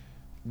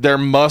there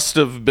must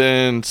have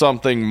been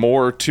something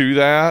more to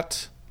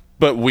that,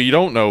 but we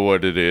don't know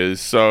what it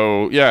is.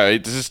 So,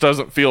 it just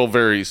doesn't feel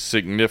very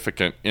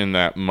significant in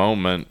that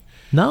moment.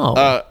 No.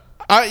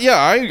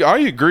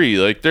 I agree.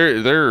 Like,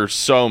 there are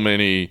so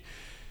many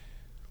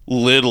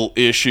little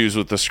issues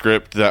with the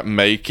script that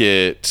make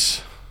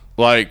it,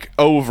 like,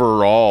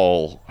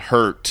 overall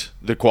hurt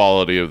the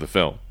quality of the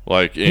film,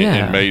 like,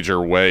 in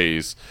major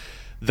ways.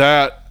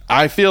 That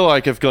I feel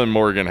like if Glenn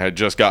Morgan had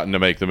just gotten to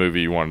make the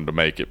movie he wanted to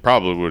make, it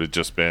probably would have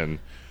just been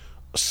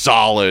a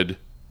solid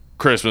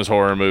Christmas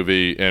horror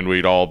movie, and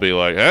we'd all be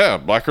like,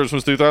 Black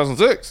Christmas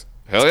 2006.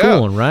 Hell yeah.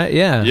 Cool one, right?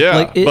 Yeah.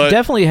 Like, it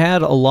definitely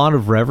had a lot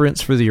of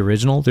reverence for the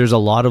original. There's a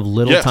lot of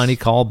little tiny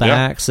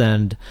callbacks,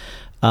 and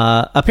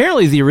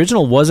Apparently, the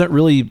original wasn't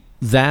really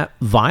that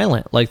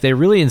violent. Like, they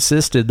really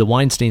insisted, the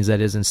Weinsteins,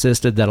 that is,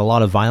 insisted that a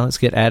lot of violence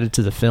get added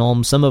to the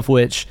film, some of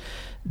which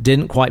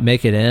didn't quite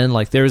make it in.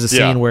 Like, there was a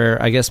scene where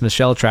I guess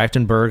Michelle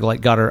Trachtenberg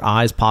like got her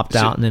eyes popped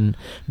out and then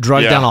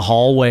drugged down a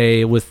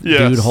hallway with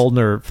dude holding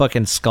her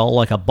fucking skull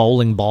like a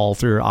bowling ball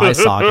through her eye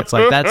sockets.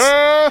 Like,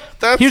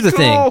 that's here's the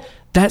thing.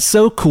 That's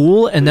so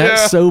cool and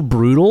that's so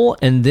brutal.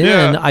 And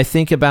then I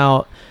think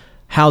about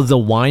how the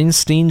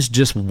Weinsteins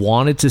just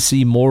wanted to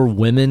see more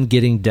women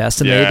getting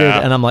decimated,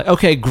 and I'm like,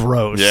 okay,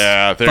 gross.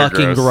 Yeah, they're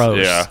fucking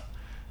gross. Yeah,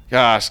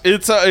 gosh,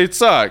 it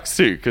sucks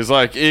too, because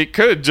like it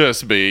could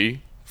just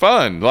be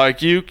fun.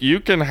 Like you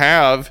can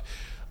have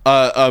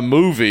a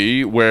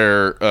movie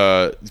where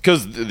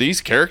because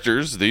these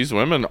characters, these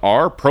women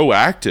are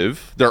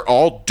proactive. They're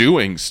all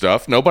doing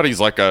stuff.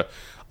 Nobody's like a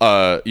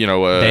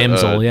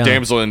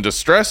damsel in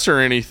distress or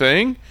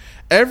anything.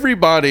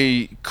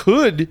 Everybody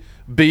could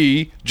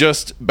be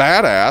just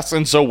badass,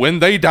 and so when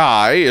they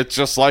die, it's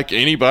just like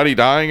anybody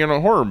dying in a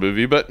horror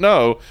movie. But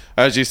no,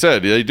 as you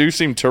said, they do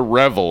seem to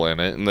revel in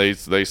it, and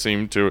they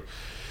seem to,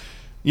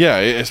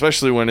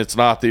 especially when it's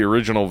not the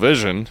original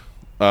vision.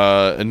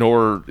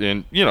 Nor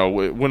in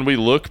when we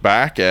look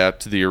back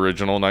at the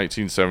original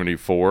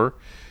 1974,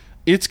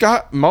 it's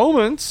got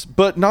moments,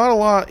 but not a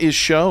lot is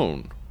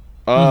shown.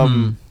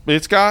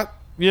 It's got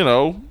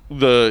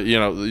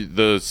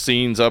the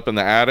scenes up in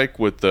the attic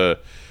with the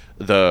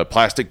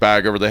plastic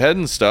bag over the head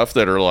and stuff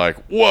that are like,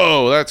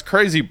 whoa, that's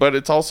crazy, but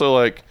it's also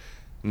like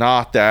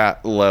not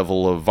that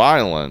level of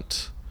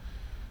violent.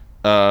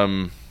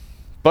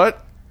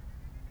 But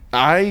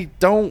I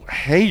don't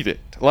hate it.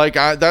 Like,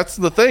 that's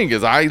the thing,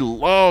 is I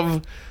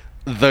love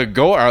the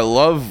gore. I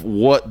love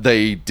what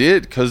they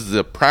did, because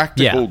the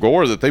practical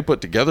gore that they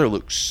put together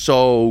looks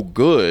so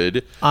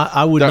good.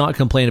 I would not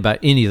complain about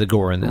any of the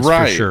gore in this,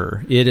 for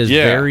sure. It is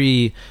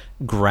very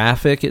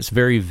graphic. It's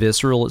very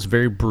visceral. It's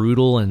very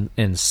brutal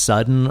and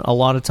sudden a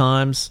lot of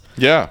times.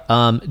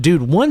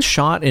 Dude, one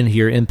shot in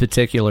here in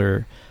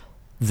particular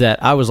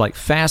that I was like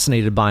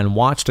fascinated by and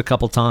watched a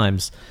couple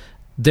times.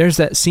 There's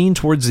that scene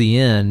towards the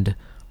end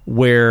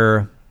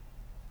where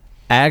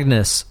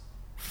Agnes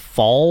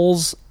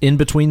falls in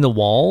between the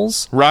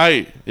walls.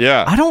 Right.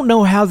 Yeah. I don't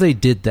know how they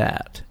did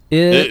that.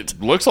 It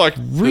looks like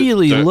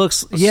really looks.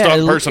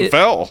 Stunt person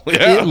fell.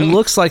 Yeah. It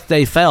looks like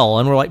they fell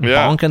and were like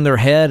bonking their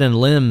head and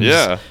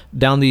limbs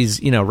down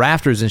these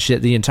rafters and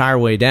shit the entire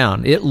way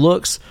down. It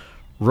looks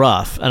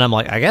rough, and I'm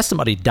like, I guess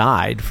somebody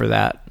died for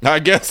that. I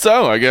guess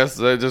so. I guess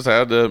they just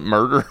had to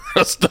murder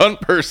a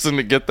stunt person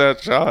to get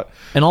that shot.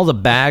 And all the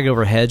bag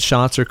overhead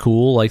shots are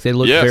cool. Like, they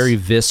look very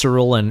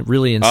visceral and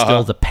really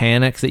instill the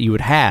panic that you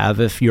would have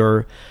if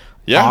your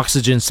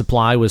oxygen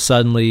supply was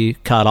suddenly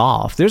cut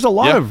off. There's a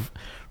lot of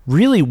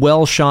really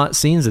well shot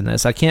scenes in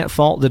this. I can't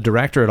fault the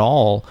director at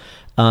all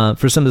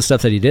for some of the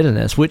stuff that he did in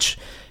this, which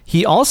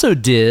he also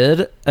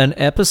did an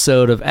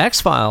episode of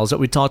X-Files that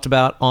we talked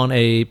about on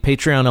a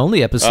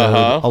Patreon-only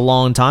episode a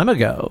long time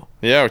ago.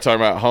 Yeah, we're talking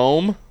about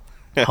Home.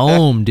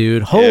 Home,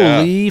 dude.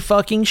 Holy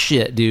fucking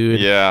shit, dude.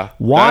 Yeah.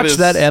 Watch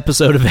that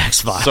episode of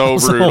X-Files. So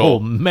brutal. Oh,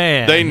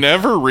 man. They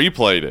never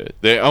replayed it.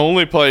 They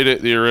only played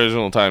it the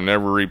original time,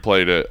 never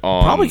replayed it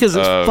on probably because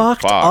it's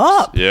fucked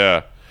Fox. up.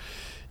 Yeah.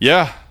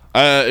 Yeah.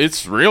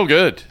 It's real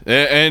good.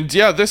 And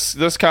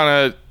this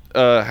kind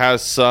of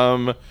has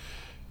some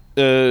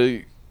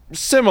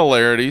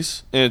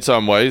similarities in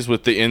some ways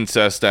with the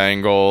incest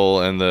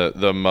angle and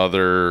the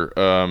mother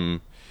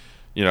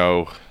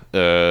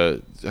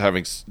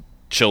having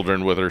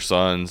children with her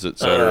sons,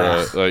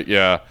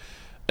 etc.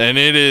 And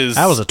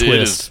that was a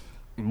twist.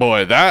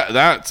 Boy,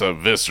 that's a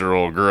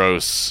visceral,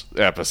 gross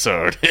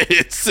episode.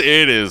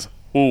 It is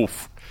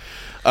oof.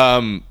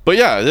 But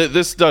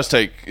this does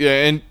take,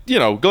 and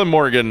Glenn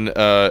Morgan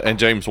and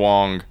James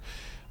Wong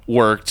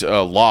worked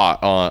a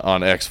lot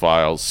on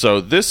X-Files, so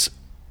this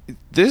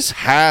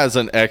has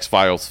an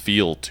X-Files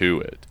feel to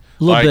it.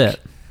 A little bit.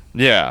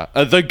 Yeah.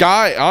 The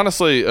guy,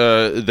 honestly,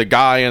 the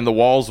guy in the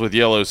walls with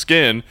yellow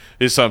skin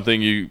is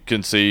something you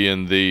can see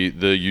in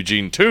the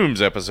Eugene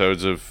Toombs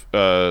episodes of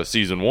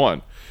season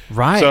 1.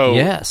 Right, so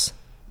yes.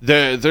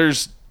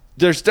 There's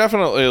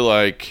definitely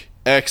like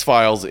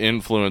X-Files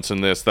influence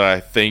in this that I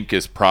think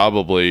is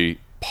probably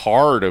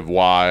part of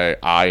why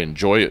I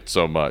enjoy it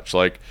so much.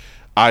 Like,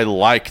 I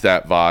like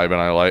that vibe, and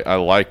I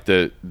like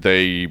that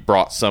they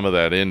brought some of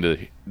that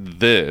into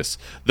this,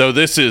 though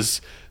this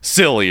is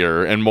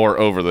sillier and more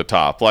over the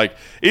top. Like,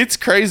 it's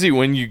crazy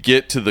when you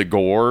get to the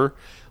gore,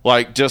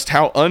 like just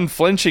how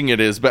unflinching it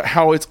is, but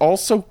how it's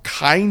also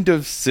kind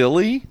of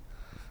silly.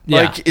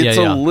 Like, it's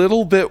a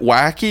little bit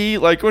wacky.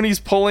 Like, when he's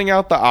pulling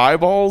out the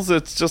eyeballs,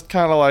 it's just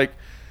kind of like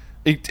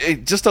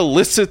it just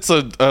elicits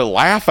a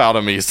laugh out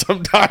of me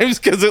sometimes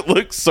because it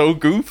looks so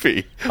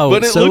goofy. Oh,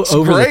 but it's it so looks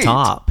over great. the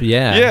top.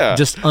 Yeah.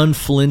 Just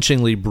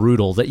unflinchingly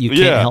brutal that you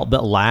can't help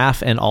but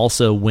laugh and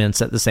also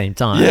wince at the same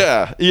time.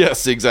 Yeah.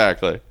 Yes,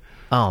 exactly.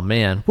 Oh,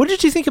 man. What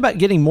did you think about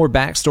getting more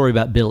backstory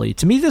about Billy?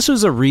 To me, this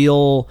was a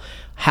real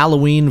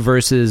Halloween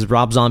versus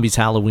Rob Zombie's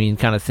Halloween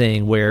kind of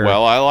thing where...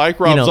 Well, I like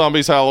Rob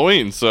Zombie's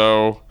Halloween,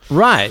 so...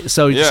 Right.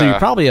 So Yeah. you're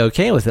probably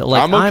okay with it.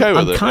 Like I'm okay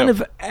with I'm it, kind yeah.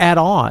 of at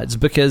odds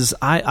because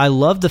I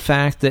love the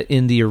fact that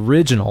in the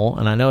original,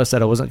 and I know I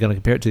said I wasn't going to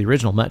compare it to the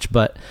original much,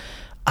 but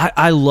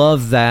I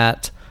love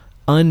that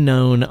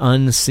unknown,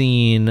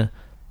 unseen,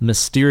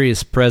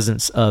 mysterious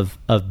presence of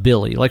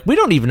Billy. Like, we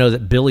don't even know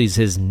that Billy's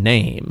his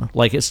name.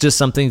 Like, it's just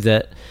something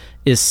that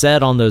is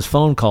said on those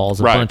phone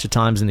calls a Right. bunch of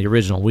times in the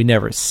original. We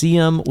never see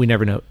him. We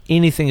never know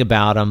anything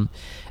about him.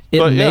 It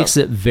But, yeah. makes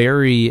it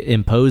very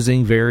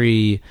imposing,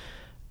 very,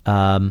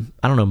 I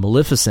don't know,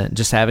 maleficent,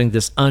 just having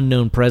this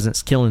unknown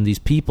presence killing these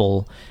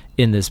people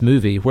in this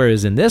movie.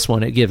 Whereas in this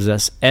one, it gives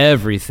us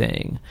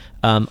everything.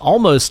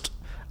 Almost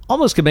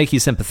could make you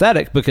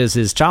sympathetic because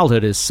his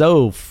childhood is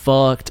so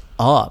fucked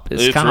up.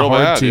 It's kind of real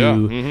hard bad, to yeah.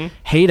 Mm-hmm.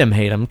 hate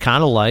him,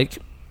 kind of like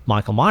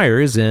Michael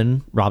Myers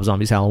in Rob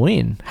Zombie's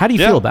Halloween. How do you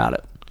Yeah. feel about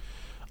it?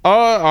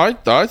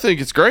 I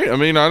think it's great. I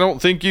mean, I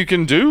don't think you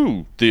can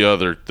do the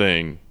other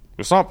thing.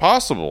 It's not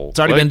possible. It's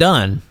already been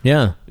done.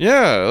 Yeah.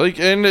 Yeah, like,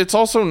 and it's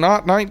also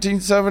not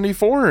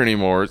 1974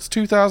 anymore. It's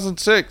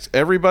 2006.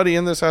 Everybody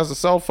in this has a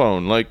cell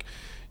phone. Like,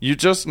 you're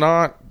just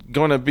not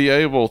going to be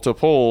able to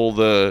pull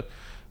the,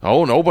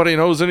 oh, nobody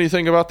knows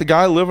anything about the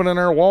guy living in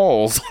our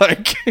walls.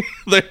 Like,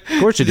 Of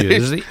course you do.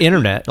 There's the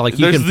internet. Like,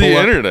 you There's can the pull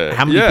up internet,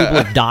 how many yeah.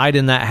 people have died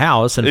in that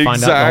house and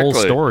find out the whole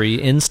Exactly. story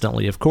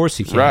instantly. Of course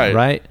you can, Right.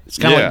 right? It's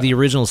kind of Yeah. like the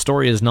original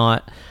story is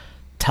not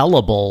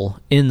tellable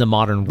in the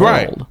modern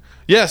Right. world.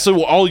 Yeah,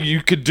 so all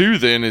you could do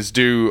then is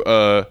do,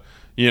 a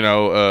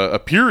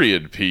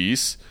period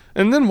piece.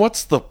 And then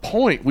what's the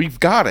point? We've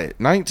got it.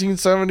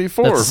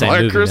 1974, That's the same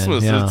Black movie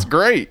Christmas. then, yeah. It's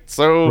great.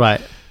 So, Right.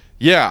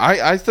 yeah,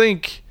 I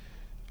think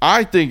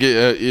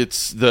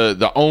it's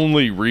the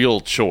only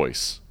real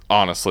choice,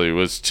 honestly,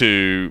 was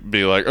to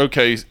be like,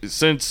 okay,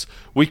 since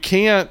we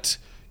can't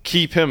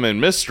keep him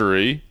in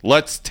mystery,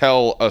 let's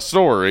tell a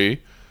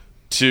story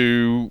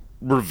to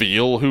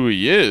reveal who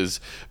he is.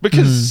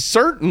 Because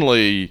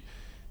certainly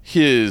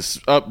his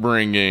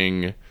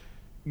upbringing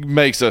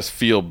makes us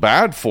feel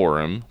bad for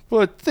him,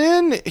 but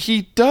then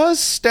he does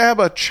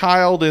stab a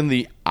child in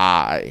the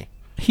eye.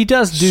 He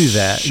does do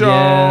that. So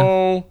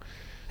yeah.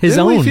 His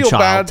then we own feel child,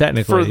 bad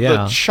technically. for Yeah.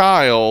 the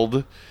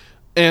child,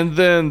 and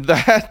then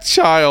that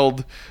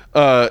child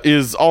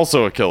is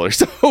also a killer.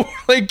 So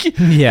like,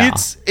 Yeah.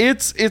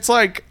 it's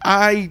like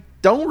I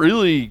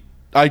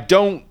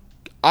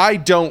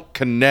don't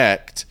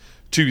connect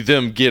to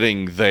them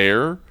getting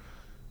there.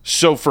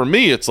 So for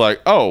me, it's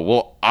like, oh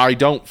well, I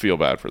don't feel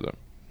bad for them.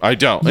 I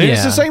don't. And it's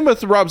Yeah. the same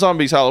with Rob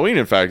Zombie's Halloween.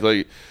 In fact,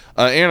 like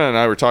Anna and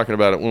I were talking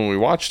about it when we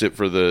watched it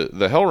for the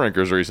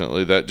Hellrankers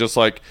recently. That just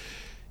like,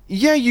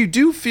 yeah, you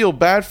do feel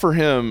bad for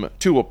him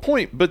to a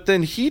point, but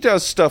then he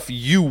does stuff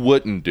you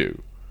wouldn't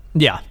do.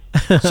 Yeah.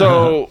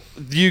 So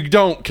you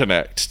don't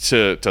connect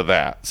to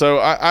that. So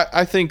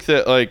I think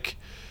that, like,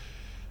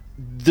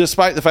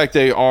 despite the fact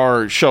they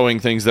are showing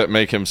things that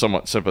make him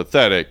somewhat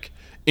sympathetic,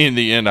 in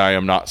the end, I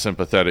am not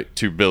sympathetic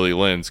to Billy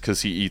Lenz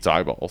because he eats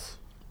eyeballs.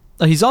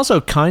 He's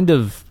also kind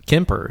of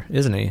Kemper,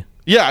 isn't he?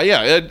 Yeah.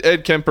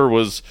 Ed Kemper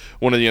was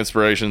one of the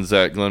inspirations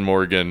that Glenn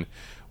Morgan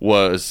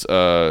was,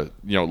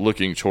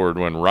 looking toward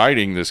when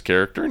writing this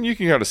character, and you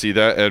can kind of see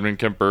that. Edmund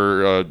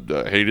Kemper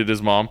hated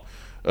his mom,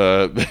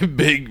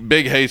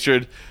 big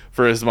hatred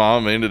for his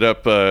mom. Ended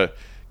up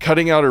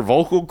cutting out her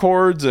vocal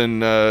cords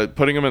and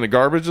putting them in the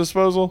garbage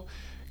disposal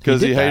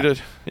because he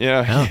hated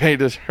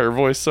her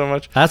voice so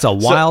much. That's a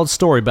wild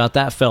story about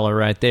that fella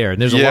right there.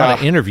 And there's a lot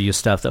of interview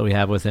stuff that we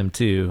have with him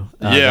too.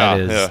 That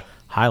is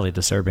highly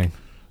disturbing.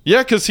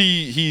 Yeah, because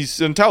he's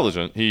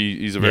intelligent.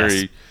 He's a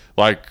very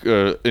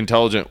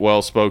intelligent,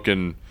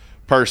 well-spoken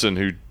person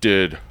who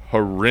did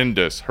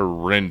horrendous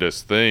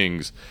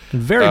things.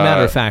 Very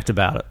matter of fact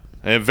about it.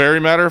 And very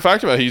matter of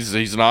fact about it.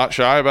 He's not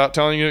shy about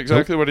telling you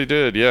exactly what he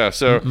did. Yeah.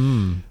 So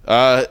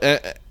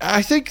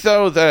I think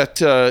though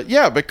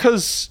that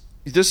because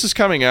this is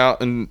coming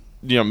out in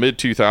mid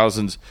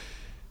 2000s,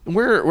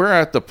 we're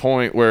at the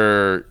point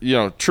where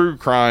true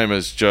crime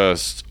is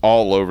just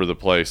all over the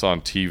place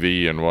on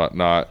TV and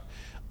whatnot.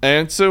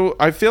 And so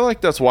I feel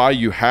like that's why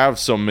you have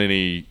so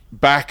many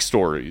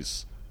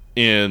backstories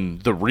in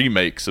the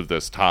remakes of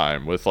this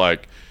time with,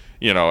 like,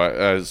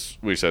 as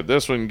we said,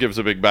 this one gives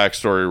a big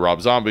backstory.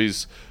 Rob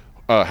Zombie's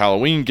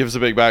Halloween gives a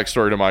big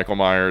backstory to Michael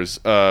Myers.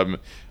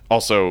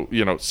 Also,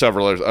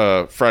 several others.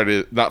 Not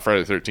Friday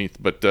the 13th,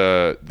 but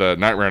the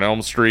Nightmare on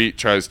Elm Street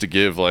tries to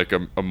give like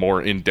a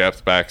more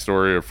in-depth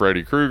backstory of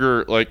Freddy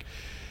Krueger. Like,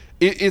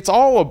 it's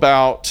all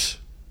about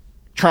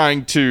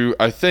trying to,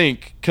 I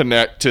think,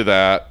 connect to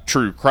that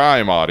true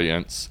crime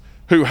audience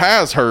who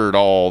has heard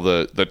all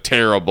the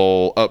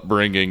terrible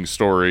upbringing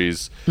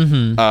stories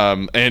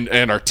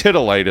and are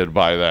titillated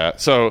by that.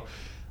 So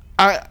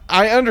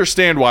I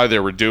understand why they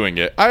were doing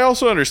it. I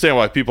also understand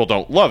why people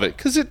don't love it,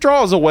 because it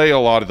draws away a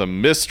lot of the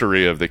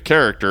mystery of the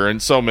character.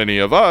 And so many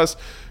of us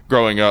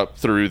growing up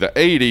through the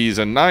 80s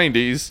and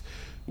 90s,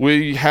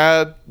 we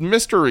had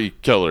mystery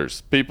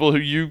killers, people who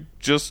you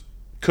just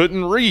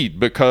couldn't read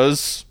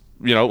because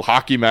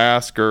hockey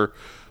mask or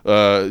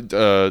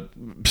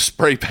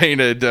spray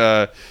painted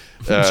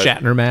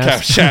Shatner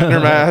mask.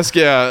 Shatner mask,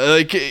 yeah.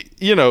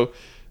 Like, you know,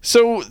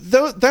 so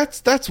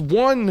that's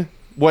one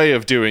way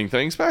of doing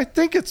things, but I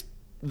think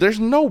there's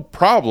no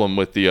problem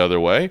with the other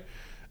way.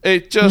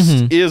 It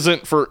just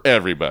isn't for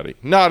everybody.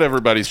 Not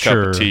everybody's cup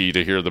of tea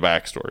to hear the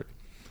backstory.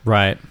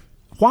 Right.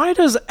 Why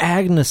does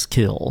Agnes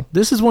kill?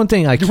 This is one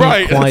thing I can't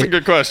quite... That's a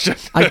good question.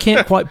 I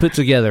can't quite put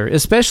together,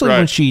 especially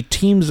when she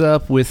teams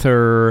up with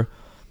her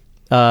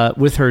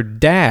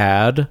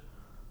dad.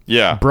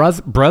 Yeah.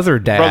 Brother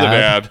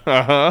dad.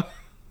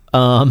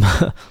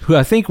 Uh-huh. Who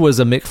I think was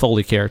a Mick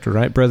Foley character,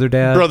 right? Brother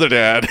dad? Brother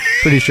dad.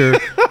 Pretty sure.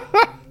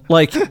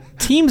 Like,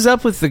 teams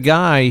up with the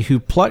guy who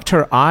plucked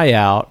her eye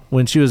out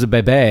when she was a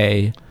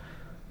baby.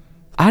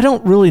 I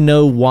don't really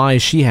know why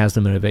she has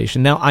the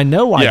motivation. Now, I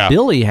know why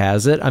Billy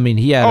has it. I mean,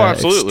 he had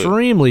an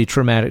extremely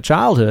traumatic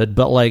childhood,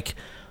 but, like,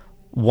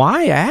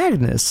 why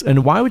Agnes?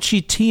 And why would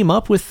she team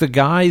up with the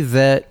guy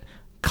that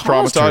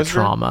caused her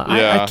trauma?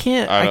 Yeah,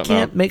 I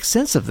can't make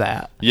sense of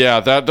that. Yeah,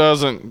 that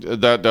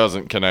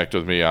doesn't connect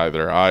with me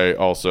either. I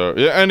also,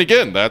 and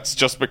again, that's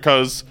just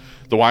because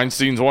the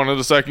Weinsteins wanted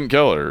a second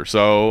killer,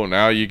 so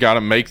now you got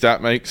to make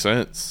that make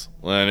sense,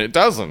 and it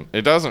doesn't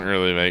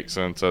really make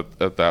sense at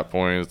that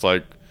point. It's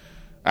like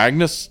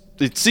Agnes,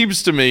 it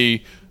seems to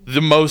me the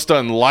most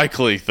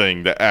unlikely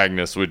thing that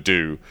Agnes would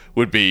do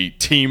would be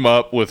team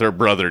up with her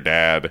brother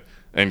dad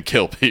and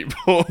kill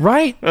people.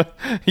 Right.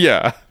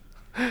 Yeah,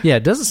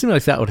 it doesn't seem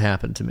like that would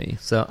happen to me,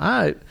 so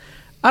I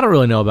don't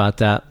really know about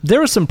that.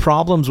 There were some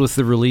problems with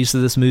the release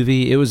of this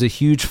movie. It was a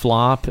huge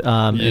flop.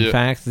 In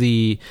fact,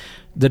 the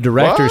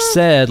director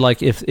said,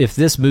 like, if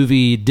this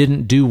movie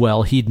didn't do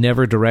well, he'd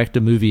never direct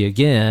a movie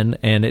again,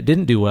 and it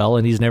didn't do well,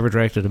 and he's never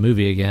directed a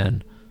movie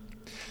again.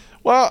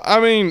 Well, I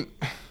mean,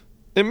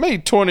 it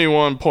made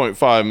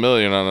 $21.5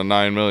 million on a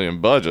 $9 million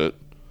budget.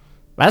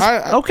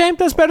 That's okay.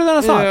 That's better than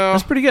I thought. Yeah,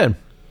 that's pretty good.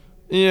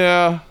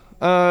 Yeah.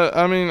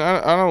 I mean,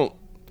 I don't.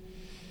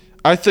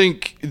 I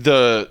think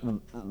the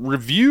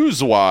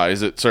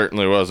reviews-wise, it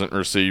certainly wasn't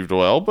received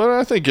well, but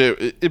I think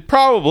it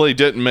probably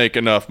didn't make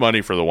enough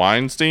money for the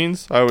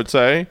Weinsteins, I would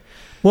say.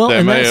 Well,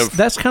 and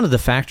that's kind of the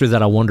factor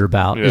that I wonder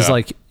about. Yeah. Is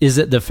like, is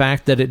it the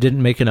fact that it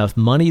didn't make enough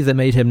money that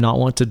made him not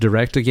want to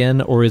direct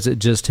again, or is it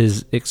just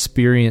his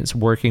experience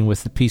working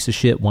with the piece of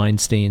shit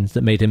Weinsteins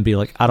that made him be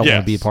like, I don't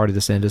want to be a part of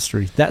this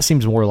industry? That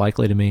seems more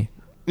likely to me.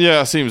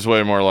 Yeah, seems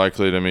way more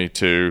likely to me,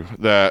 too.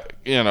 That,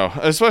 you know,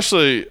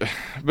 especially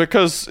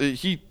because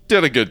he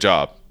did a good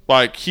job.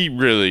 Like, he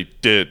really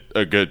did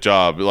a good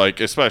job. Like,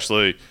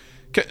 especially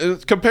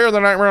compare the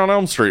Nightmare on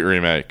Elm Street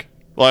remake.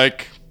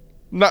 Like,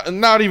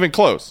 not even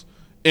close.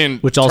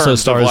 Which also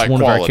stars like, one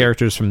quality. of our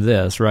characters from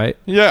this, right?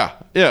 Yeah,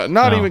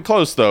 not even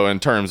close though in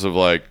terms of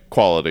like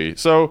quality.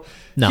 So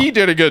he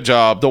did a good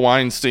job. The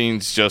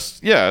Weinsteins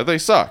just they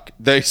suck.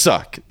 They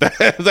suck.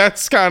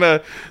 That's kind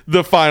of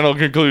the final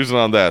conclusion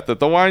on that.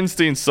 That the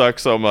Weinsteins suck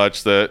so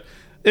much that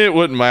it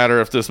wouldn't matter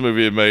if this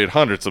movie had made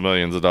hundreds of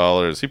millions of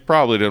dollars. He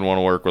probably didn't want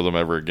to work with them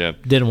ever again.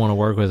 Didn't want to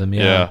work with them.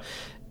 Yeah.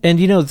 And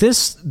you know,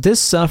 this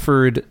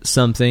suffered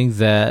something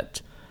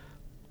that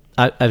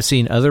I've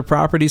seen other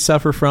properties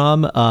suffer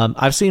from.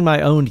 I've seen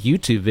my own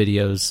YouTube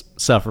videos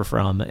suffer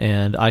from,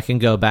 and I can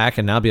go back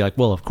and now be like,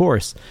 well, of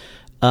course.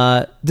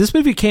 This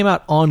movie came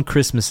out on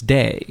Christmas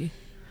Day.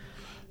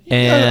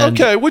 And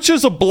okay, which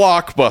is a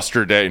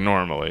blockbuster day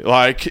normally.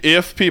 Like,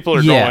 if people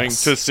are going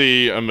to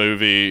see a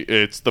movie,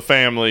 it's the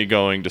family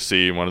going to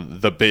see one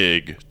of the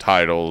big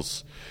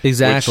titles.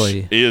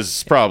 Exactly. Which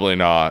is probably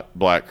not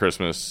Black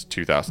Christmas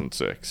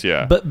 2006.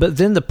 Yeah. But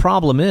then the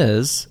problem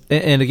is,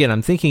 and again,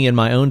 I'm thinking in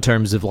my own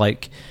terms of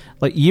like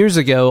years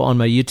ago on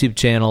my YouTube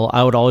channel,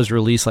 I would always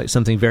release like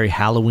something very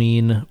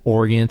Halloween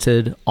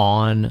oriented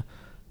on,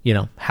 you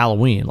know,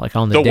 Halloween, like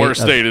on the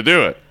worst day to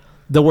do it.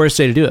 The worst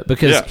day to do it,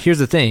 because here's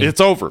the thing.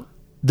 It's over.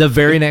 The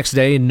very next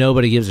day,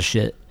 nobody gives a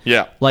shit.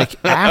 Yeah. Like,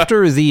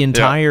 after the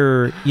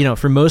entire, you know,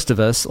 for most of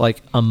us,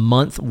 like a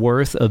month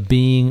worth of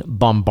being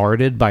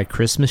bombarded by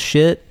Christmas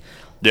shit,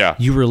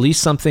 you release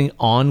something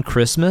on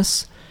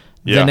Christmas,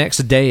 the next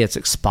day it's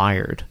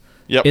expired.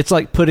 Yep. It's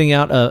like putting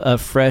out a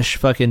fresh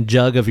fucking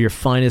jug of your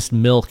finest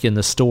milk in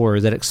the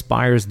store that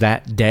expires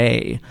that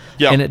day,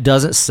 and it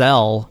doesn't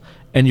sell,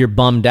 and you're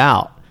bummed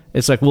out.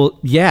 It's like, well,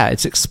 yeah,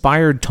 it's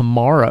expired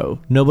tomorrow.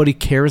 Nobody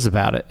cares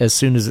about it as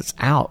soon as it's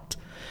out.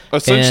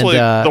 Essentially,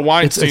 the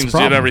Weinsteins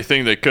did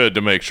everything they could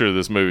to make sure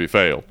this movie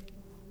failed.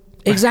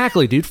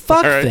 Exactly, dude.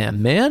 Fuck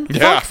them, man.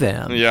 Fuck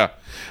them. Yeah.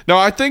 No,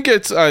 I think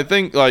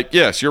like,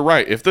 yes, you're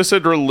right. If this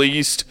had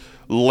released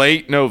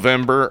late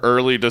November,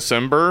 early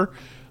December,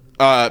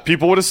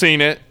 people would have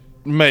seen it,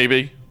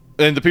 maybe.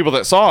 And the people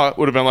that saw it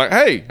would have been like,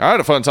 hey, I had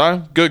a fun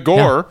time. Good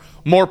gore. Yeah.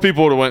 More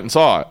people would have went and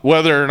saw it.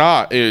 Whether or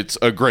not it's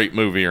a great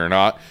movie or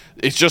not,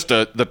 it's just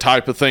the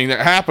type of thing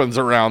that happens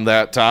around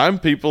that time.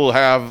 People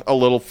have a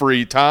little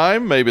free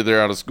time. Maybe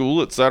they're out of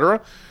school,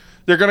 etc.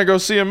 They're going to go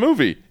see a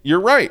movie. You're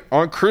right.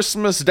 On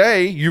Christmas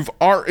Day,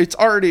 it's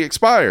already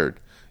expired.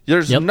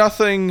 There's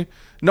nothing.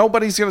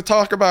 Nobody's going to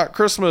talk about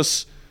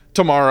Christmas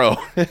tomorrow.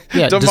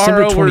 Yeah,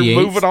 tomorrow we're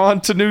moving on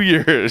to New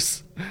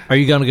Year's. Are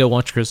you going to go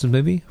watch a Christmas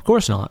movie? Of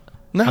course not.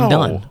 No. I'm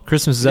done.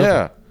 Christmas is over.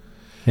 Yeah.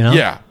 You know?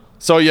 Yeah.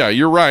 So, yeah,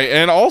 you're right.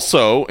 And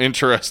also,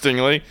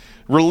 interestingly,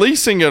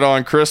 releasing it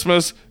on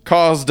Christmas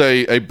caused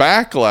a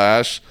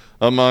backlash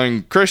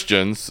among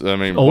Christians. I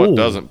mean, what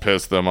doesn't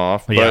piss them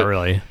off? Yeah,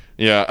 really.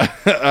 Yeah.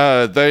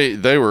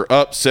 They were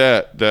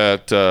upset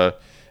that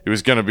it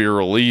was going to be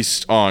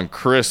released on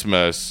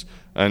Christmas.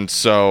 And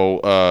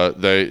so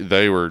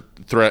they were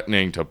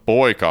threatening to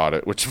boycott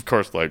it, which, of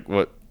course, like,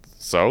 what?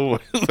 So?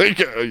 Like,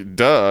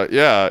 duh.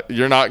 Yeah,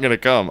 you're not going to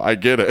come. I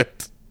get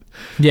it.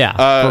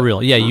 Yeah, for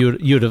real. Yeah,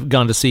 you'd have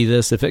gone to see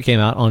this if it came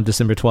out on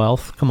December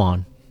 12th. Come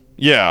on.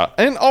 Yeah,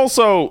 and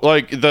also,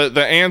 like,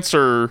 the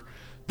answer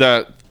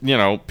that, you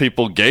know,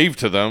 people gave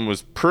to them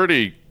was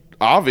pretty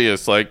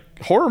obvious. Like,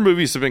 horror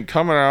movies have been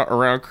coming out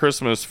around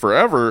Christmas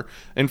forever.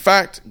 In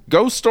fact,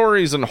 ghost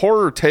stories and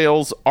horror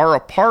tales are a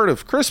part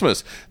of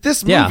Christmas.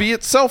 This movie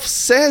itself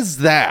says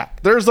that.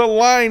 There's a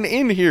line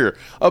in here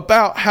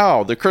about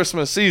how the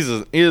Christmas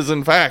season is,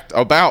 in fact,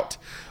 about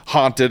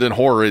haunted and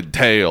horrid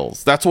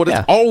tales. That's what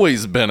it's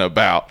always been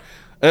about.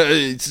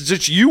 It's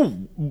just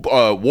you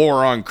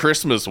war on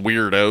Christmas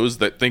weirdos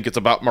that think it's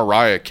about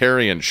Mariah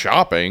Carey and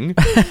shopping.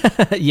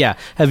 Yeah.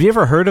 Have you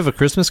ever heard of A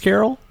Christmas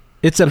Carol?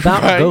 It's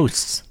about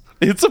ghosts.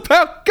 It's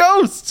about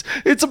ghosts.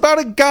 It's about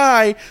a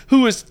guy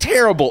who is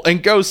terrible,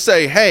 and ghosts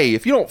say, hey,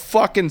 if you don't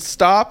fucking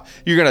stop,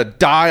 you're going to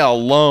die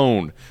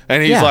alone.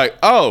 And he's like,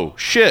 oh,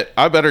 shit,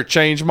 I better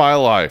change my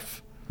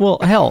life. Well,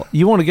 hell,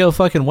 you want to go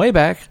fucking way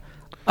back?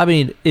 I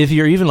mean, if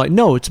you're even like,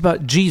 no, it's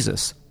about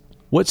Jesus.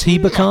 What's he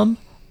become?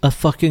 A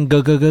fucking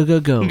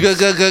ghost.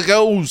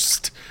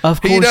 Ghost.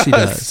 Of course he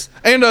does.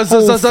 And a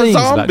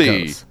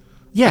zombie.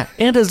 Yeah,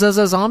 and as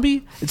a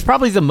zombie, it's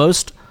probably the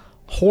most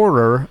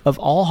horror of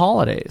all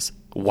holidays.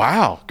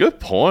 Wow, good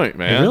point,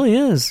 man. It really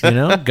is, you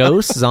know,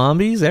 ghosts,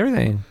 zombies,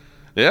 everything.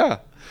 Yeah.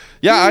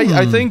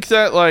 I think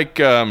that, like,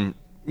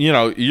 you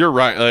know, you're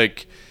right.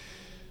 Like,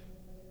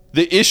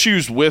 the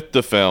issues with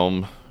the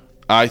film,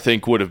 I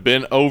think, would have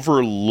been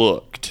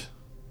overlooked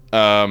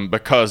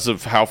because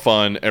of how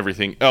fun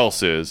everything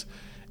else is.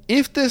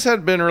 If this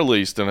had been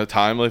released in a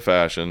timely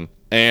fashion,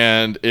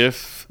 and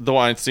if the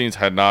Weinsteins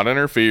had not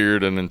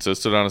interfered and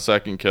insisted on a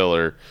second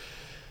killer,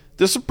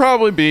 this would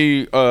probably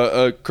be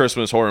a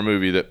Christmas horror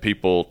movie that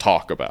people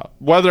talk about.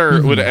 Whether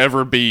it would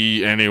ever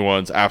be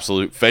anyone's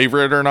absolute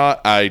favorite or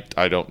not, I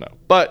don't know.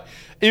 But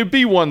it would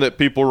be one that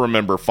people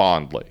remember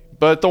fondly.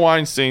 But the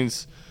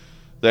Weinsteins,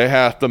 they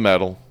have to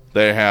meddle.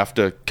 They have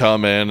to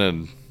come in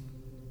and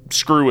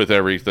screw with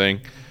everything.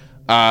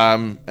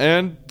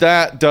 And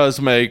that does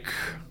make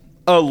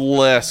a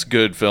less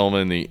good film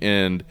in the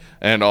end,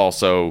 and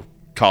also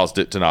caused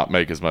it to not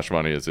make as much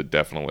money as it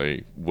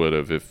definitely would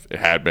have if it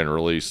had been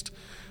released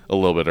a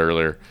little bit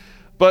earlier.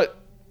 But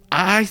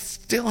I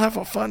still have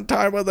a fun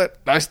time with it.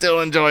 I still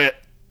enjoy it.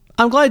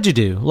 I'm glad you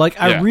do. Like,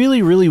 I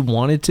really, really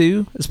wanted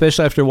to,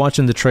 especially after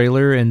watching the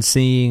trailer and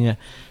seeing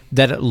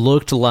that it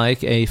looked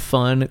like a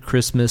fun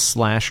Christmas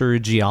slasher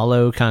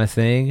giallo kind of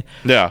thing.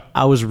 Yeah.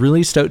 I was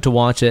really stoked to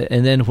watch it,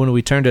 and then when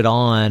we turned it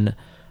on,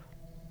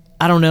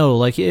 I don't know,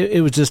 like,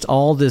 it was just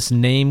all this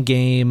name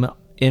game,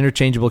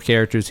 interchangeable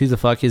characters. Who the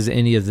fuck is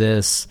any of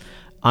this?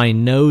 I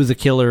know the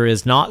killer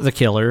is not the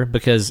killer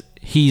because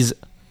he's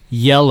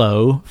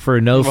yellow for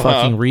no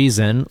fucking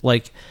reason.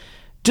 Like,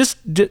 just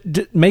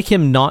make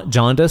him not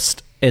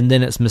jaundiced, and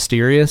then it's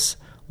mysterious.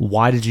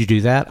 Why did you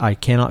do that? I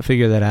cannot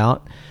figure that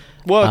out.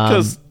 Well,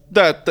 because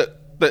that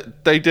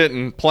they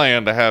didn't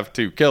plan to have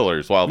two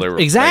killers while they were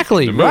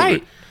exactly making the movie.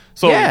 Right.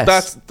 So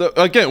that's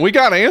again, we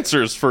got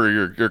answers for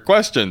your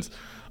questions,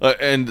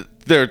 and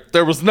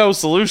there was no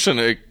solution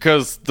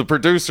because the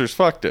producers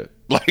fucked it.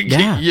 Like,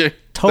 totally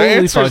the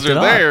answers fucked it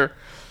are up.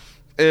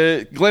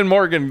 there. Glenn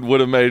Morgan would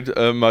have made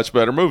a much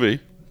better movie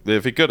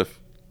if he could have.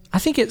 I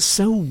think it's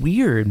so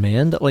weird,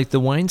 man, that like the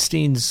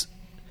Weinsteins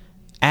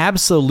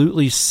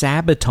absolutely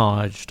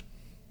sabotaged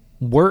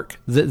work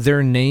that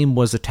their name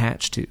was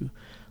attached to.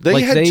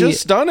 They had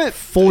just done it,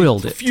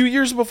 foiled it a few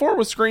years before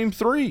with Scream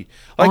 3.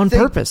 Like, on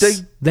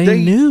purpose. They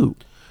knew.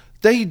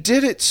 They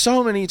did it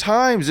so many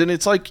times, and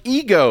it's like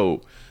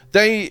ego.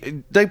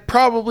 They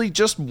probably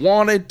just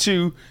wanted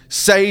to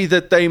say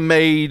that they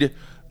made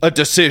a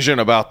decision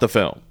about the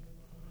film.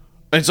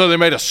 And so they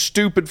made a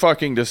stupid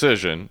fucking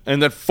decision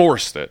and then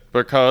forced it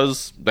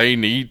because they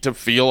need to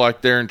feel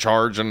like they're in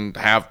charge and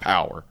have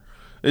power.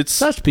 It's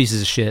such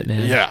pieces of shit,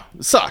 man. Yeah,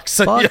 it sucks.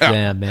 Fuck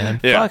them, man.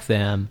 Yeah. Fuck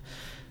them.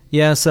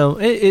 Yeah, so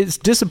it's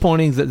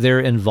disappointing that their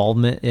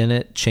involvement in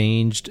it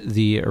changed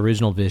the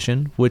original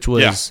vision, which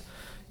was,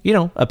 you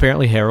know,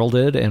 apparently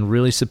heralded and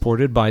really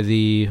supported by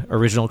the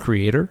original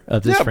creator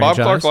of this franchise.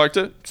 Bob Clark liked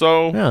it,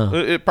 so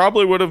it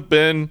probably would have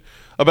been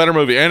a better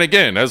movie. And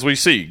again, as we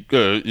see,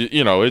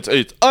 you know,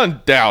 it's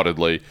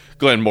undoubtedly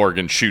Glenn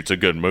Morgan shoots a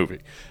good movie,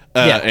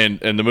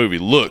 and the movie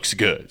looks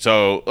good.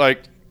 So,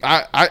 like,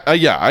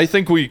 I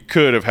think we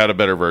could have had a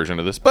better version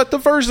of this, but the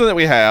version that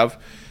we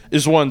have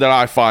is one that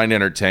I find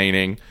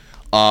entertaining.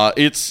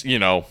 It's, you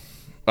know,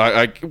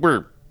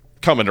 we're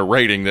coming to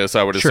rating this,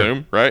 I would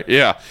assume, right?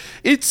 Yeah,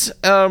 it's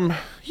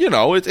you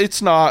know,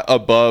 it's not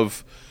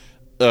above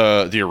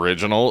the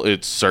original.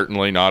 It's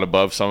certainly not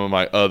above some of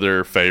my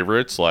other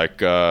favorites, like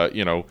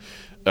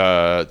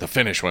the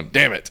Finnish one.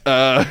 Damn it!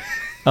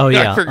 Oh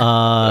yeah,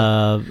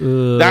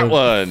 that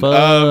one.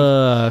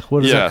 Fuck.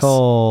 What is it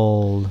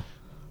called?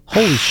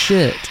 Holy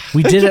shit!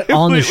 We did it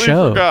on the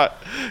show. Forgot.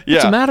 Yeah.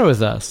 What's the matter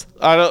with us?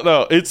 I don't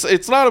know.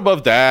 It's not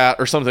above that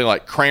or something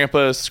like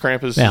Krampus.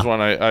 Krampus is one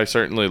I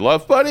certainly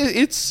love, but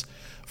it's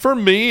for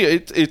me.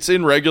 It's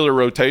in regular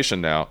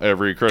rotation now.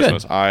 Every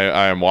Christmas,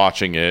 I am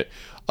watching it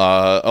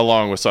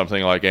along with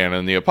something like Anna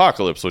and the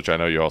Apocalypse, which I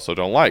know you also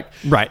don't like.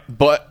 Right.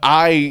 But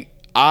I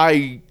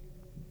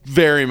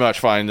very much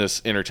find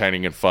this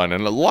entertaining and fun,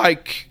 and I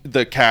like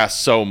the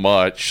cast so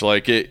much.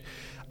 Like it,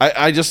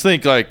 I just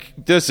think like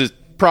this is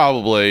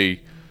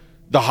probably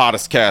the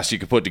hottest cast you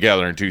could put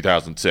together in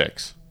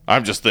 2006.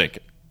 I'm just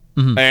thinking.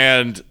 Mm-hmm.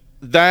 And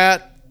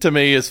that to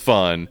me is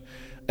fun.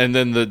 And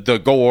then the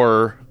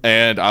gore,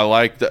 and I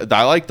like the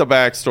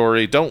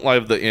backstory. Don't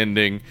love the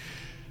ending.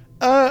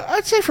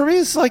 I'd say for me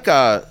it's like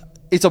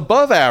it's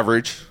above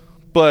average,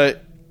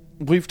 but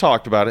we've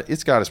talked about it.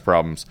 It's got its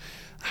problems.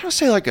 I would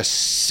say like a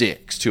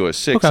 6 to a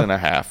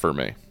 6.5 for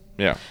me.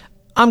 Yeah.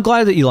 I'm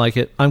glad that you like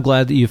it. I'm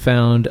glad that you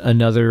found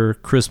another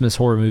Christmas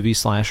horror movie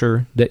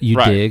slasher that you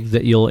dig,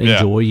 that you'll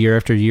enjoy year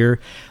after year.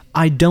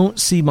 I don't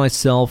see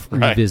myself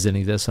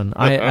revisiting this one.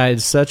 I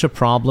had such a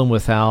problem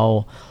with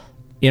how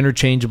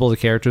interchangeable the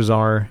characters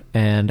are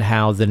and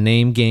how the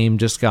name game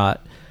just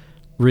got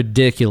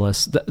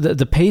ridiculous.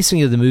 The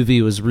pacing of the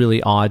movie was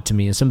really odd to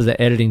me, and some of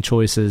the editing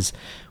choices,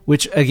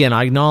 which, again,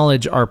 I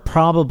acknowledge are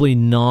probably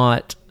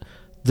not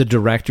the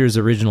director's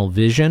original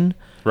vision,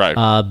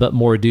 but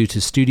more due to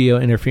studio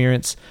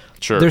interference.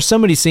 Sure. There's so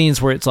many scenes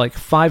where it's like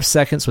 5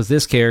 seconds with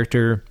this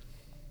character,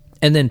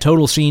 and then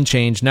total scene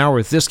change. Now we're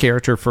with this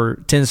character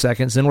for 10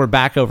 seconds, then we're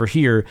back over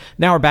here.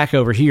 Now we're back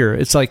over here.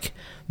 It's like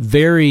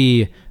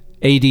very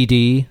ADD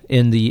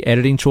in the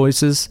editing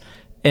choices,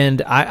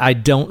 and I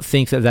don't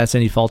think that that's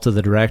any fault of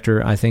the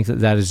director. I think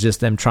that is just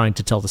them trying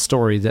to tell the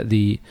story that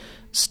the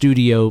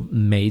studio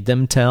made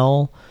them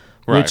tell,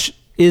 which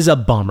is a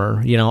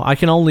bummer. You know, I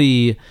can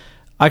only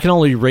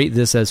rate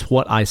this as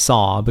what I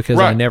saw, because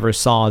I never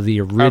saw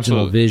the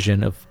original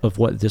vision of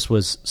what this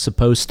was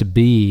supposed to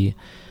be.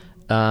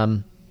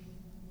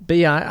 But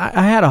yeah,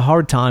 I had a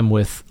hard time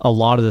with a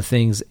lot of the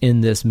things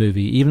in this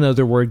movie, even though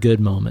there were good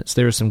moments.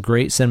 There was some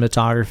great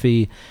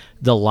cinematography.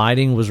 The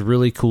lighting was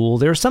really cool.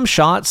 There were some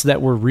shots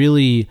that were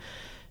really,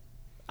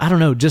 I don't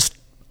know, just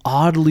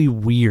oddly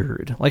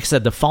weird. Like I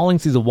said, the falling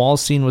through the wall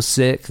scene was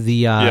sick.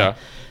 The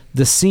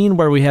scene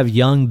where we have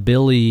young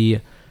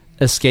Billy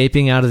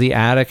escaping out of the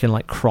attic and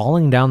like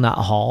crawling down that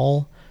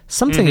hall,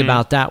 something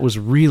about that was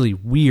really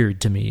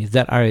weird to me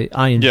that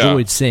I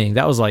enjoyed seeing.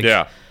 That was like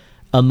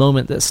a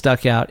moment that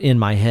stuck out in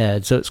my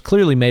head. So it's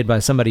clearly made by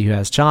somebody who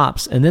has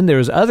chops. And then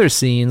there's other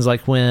scenes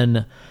like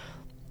when,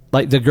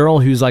 like the girl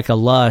who's like a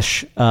lush,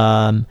 she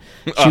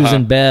was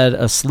in bed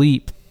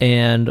asleep,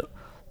 and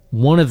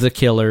one of the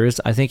killers,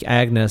 I think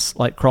Agnes,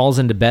 like crawls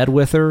into bed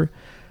with her,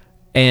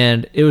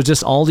 and it was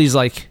just all these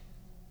like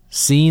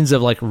scenes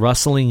of like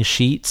rustling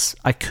sheets.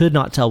 I could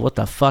not tell what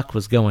the fuck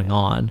was going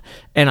on,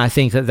 and I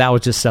think that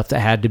was just stuff that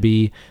had to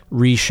be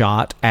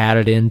reshot,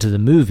 added into the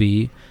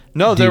movie.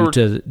 Due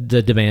to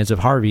the demands of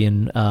Harvey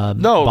and Bob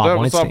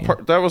Weinstein.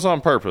 That was on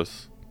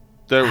purpose.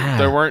 They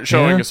weren't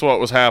showing us what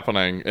was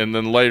happening, and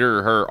then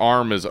later her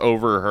arm is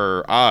over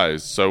her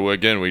eyes. So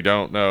again, we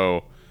don't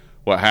know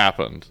what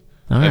happened,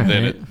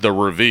 then the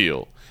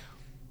reveal.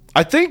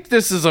 I think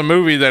this is a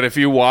movie that if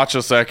you watch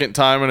a second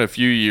time in a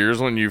few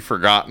years when you've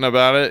forgotten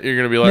about it, you're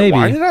going to be like,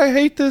 why did I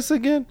hate this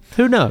again?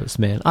 Who knows,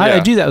 man? I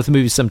do that with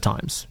movies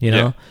sometimes, you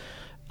know?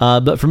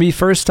 But for me,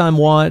 first time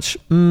watch,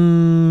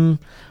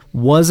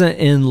 wasn't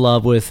in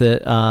love with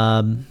it.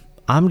 I'm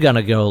going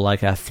to go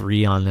like a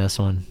 3 on this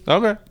one.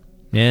 Okay.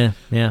 Yeah.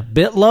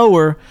 Bit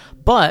lower,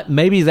 but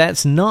maybe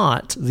that's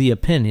not the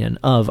opinion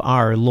of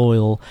our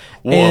loyal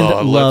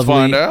and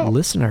lovely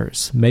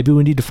listeners. Maybe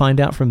we need to find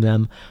out from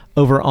them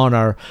over on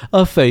our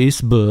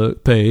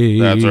Facebook page.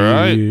 That's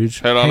right.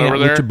 Head on over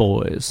there with your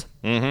boys.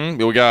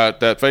 Mm-hmm. We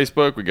got that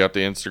Facebook. We got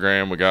the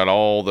Instagram. We got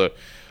all the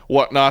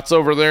whatnots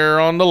over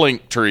there on the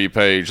Linktree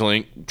page.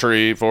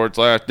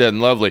 Linktree/Dead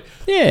and Lovely.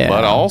 Yeah.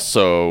 But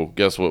also,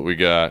 guess what we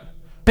got?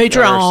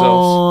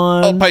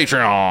 Patreon.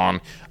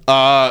 Patreon.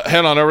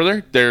 Head on over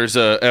there. There's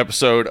an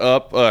episode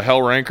up,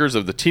 Hell Rankers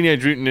of the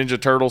Teenage Mutant Ninja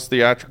Turtles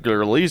theatrically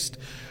released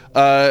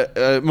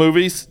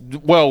movies.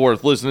 Well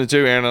worth listening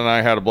to. Anna and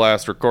I had a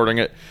blast recording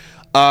it.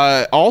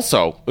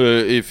 Also,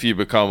 if you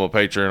become a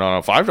patron on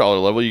a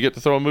 $5 level, you get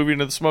to throw a movie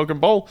into the smoking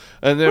bowl,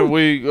 and then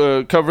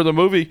we cover the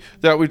movie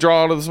that we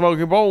draw out of the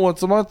smoking bowl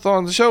once a month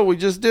on the show. We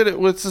just did it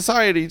with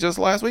Society just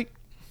last week.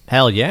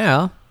 Hell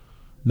yeah.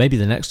 Maybe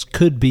the next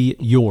could be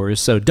yours,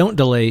 so don't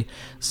delay.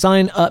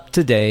 Sign up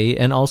today,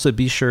 and also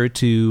be sure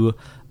to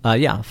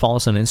follow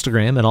us on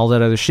Instagram and all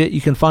that other shit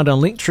you can find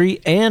on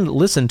Linktree, and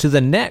listen to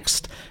the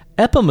next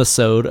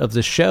episode of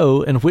the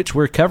show in which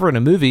we're covering a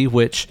movie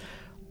which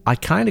I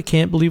kind of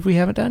can't believe we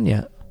haven't done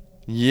yet.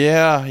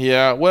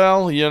 Yeah.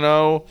 Well,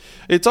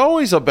 it's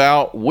always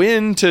about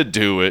when to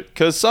do it,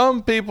 because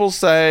some people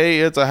say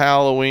it's a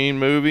Halloween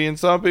movie and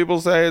some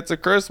people say it's a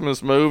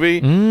Christmas movie.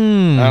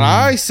 And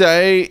I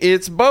say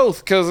it's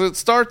both, because it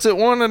starts at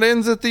one and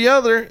ends at the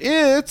other.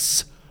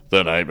 It's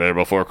The Nightmare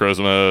Before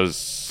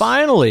Christmas.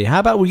 Finally, how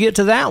about we get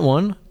to that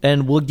one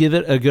and we'll give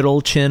it a good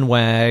old chin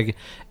wag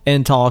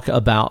and talk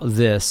about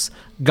this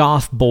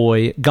goth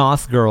boy,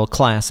 goth girl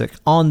classic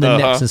on the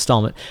next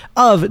installment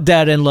of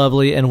Dad and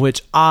Lovely, in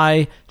which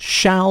I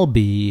shall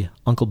be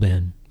Uncle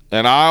Ben.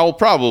 And I'll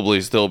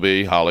probably still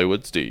be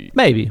Hollywood Steve.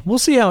 Maybe. We'll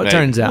see how it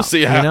turns out. We'll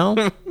see how.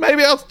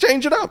 Maybe I'll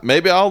change it up.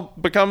 Maybe I'll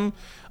become,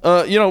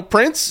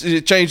 Prince.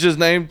 He changed his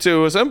name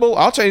to a symbol.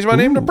 I'll change my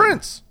name to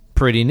Prince.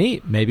 Pretty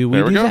neat. Maybe we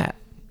do go. that.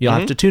 You'll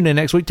have to tune in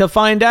next week to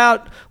find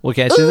out. We'll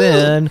catch you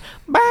then.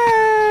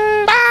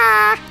 Bye.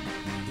 Bye.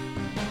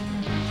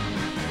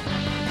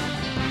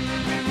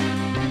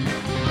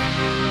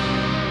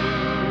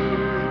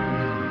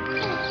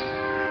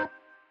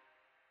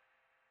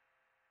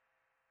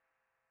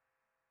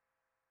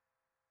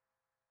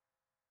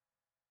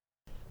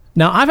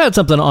 Now, I've had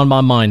something on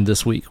my mind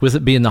this week, with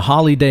it being the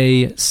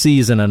holiday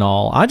season and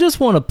all. I just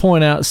want to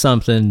point out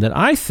something that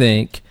I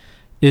think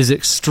is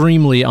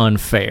extremely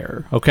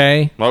unfair,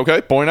 okay?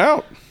 Okay, point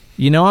out.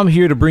 I'm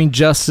here to bring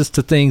justice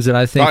to things that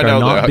I think are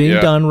not being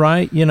done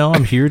right.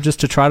 I'm here just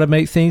to try to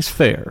make things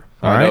fair.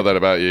 All I right? know that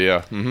about you,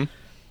 yeah. Mm-hmm.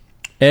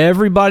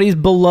 Everybody's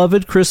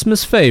beloved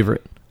Christmas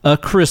favorite, A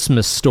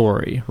Christmas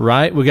Story,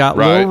 right? We got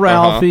Little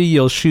Ralphie,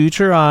 You'll Shoot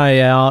Your Eye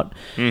Out.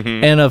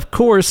 Mm-hmm. And, of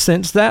course,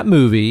 since that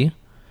movie,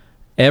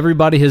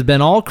 everybody has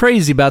been all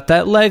crazy about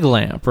that leg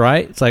lamp,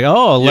 right? It's like, a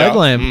leg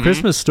lamp,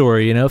 Christmas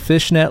Story,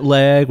 fishnet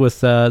leg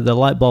with the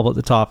light bulb at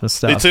the top and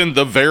stuff. It's in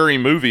the very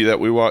movie that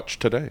we watched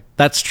today.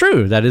 That's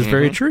true. That is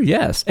very true,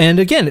 yes. And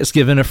again, it's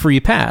given a free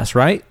pass,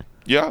 right?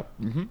 Yeah.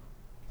 Mm-hmm.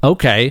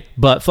 Okay,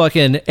 but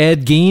fucking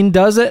Ed Gein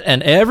does it,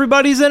 and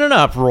everybody's in an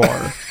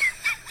uproar.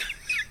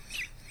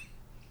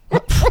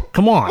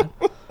 Come on.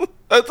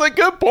 That's a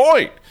good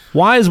point.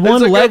 Why is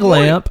one leg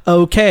lamp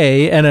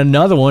okay and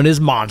another one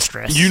is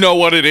monstrous? You know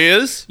what it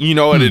is?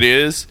 It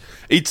is?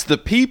 It's the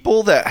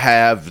people that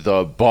have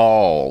the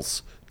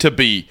balls to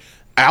be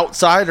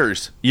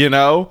outsiders,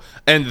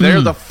 and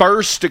they're the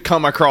first to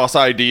come across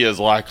ideas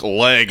like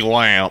leg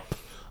lamp.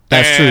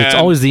 That's true. It's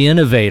always the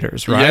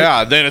innovators, right?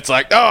 Yeah, then it's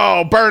like,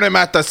 burn him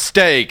at the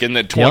stake, and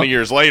then 20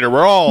 years later,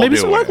 we're all Maybe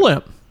doing some leg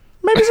lamp.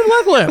 Maybe some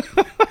leg lamp.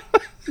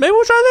 Maybe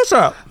we'll try this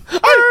out.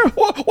 Hey,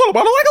 what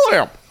about a leg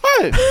lamp?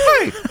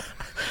 Hey.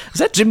 Is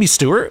that Jimmy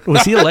Stewart?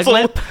 Was he a leg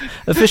lamp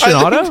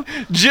aficionado?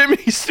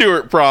 Jimmy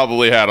Stewart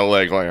probably had a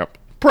leg lamp.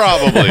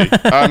 Probably.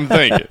 I'm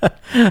thinking.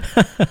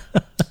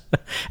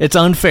 It's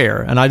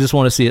unfair, and I just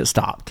want to see it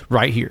stopped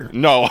right here.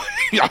 No,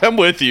 I'm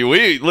with you.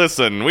 We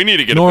need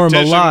to get a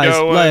petition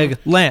going. Leg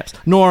lamps.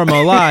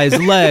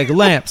 Normalize leg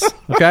lamps.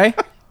 Okay?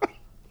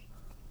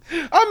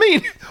 I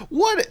mean,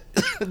 what?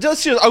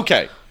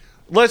 Okay.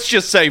 Let's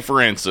just say,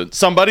 for instance,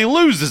 somebody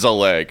loses a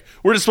leg.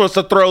 We're just supposed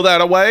to throw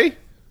that away?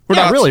 We're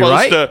not really,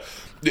 supposed right?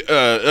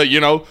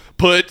 to,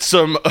 put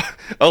some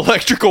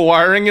electrical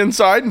wiring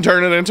inside and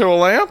turn it into a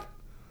lamp?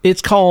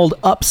 It's called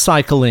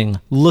upcycling.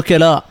 Look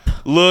it up.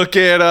 Look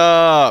it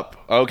up.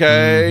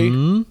 Okay?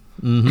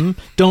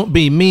 Don't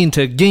be mean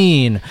to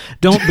Gein.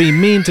 Don't be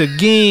mean to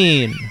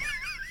Gein.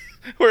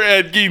 We're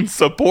Ed Gein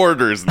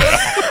supporters now.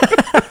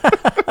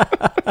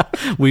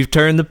 We've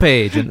turned the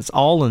page, and it's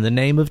all in the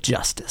name of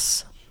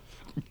justice.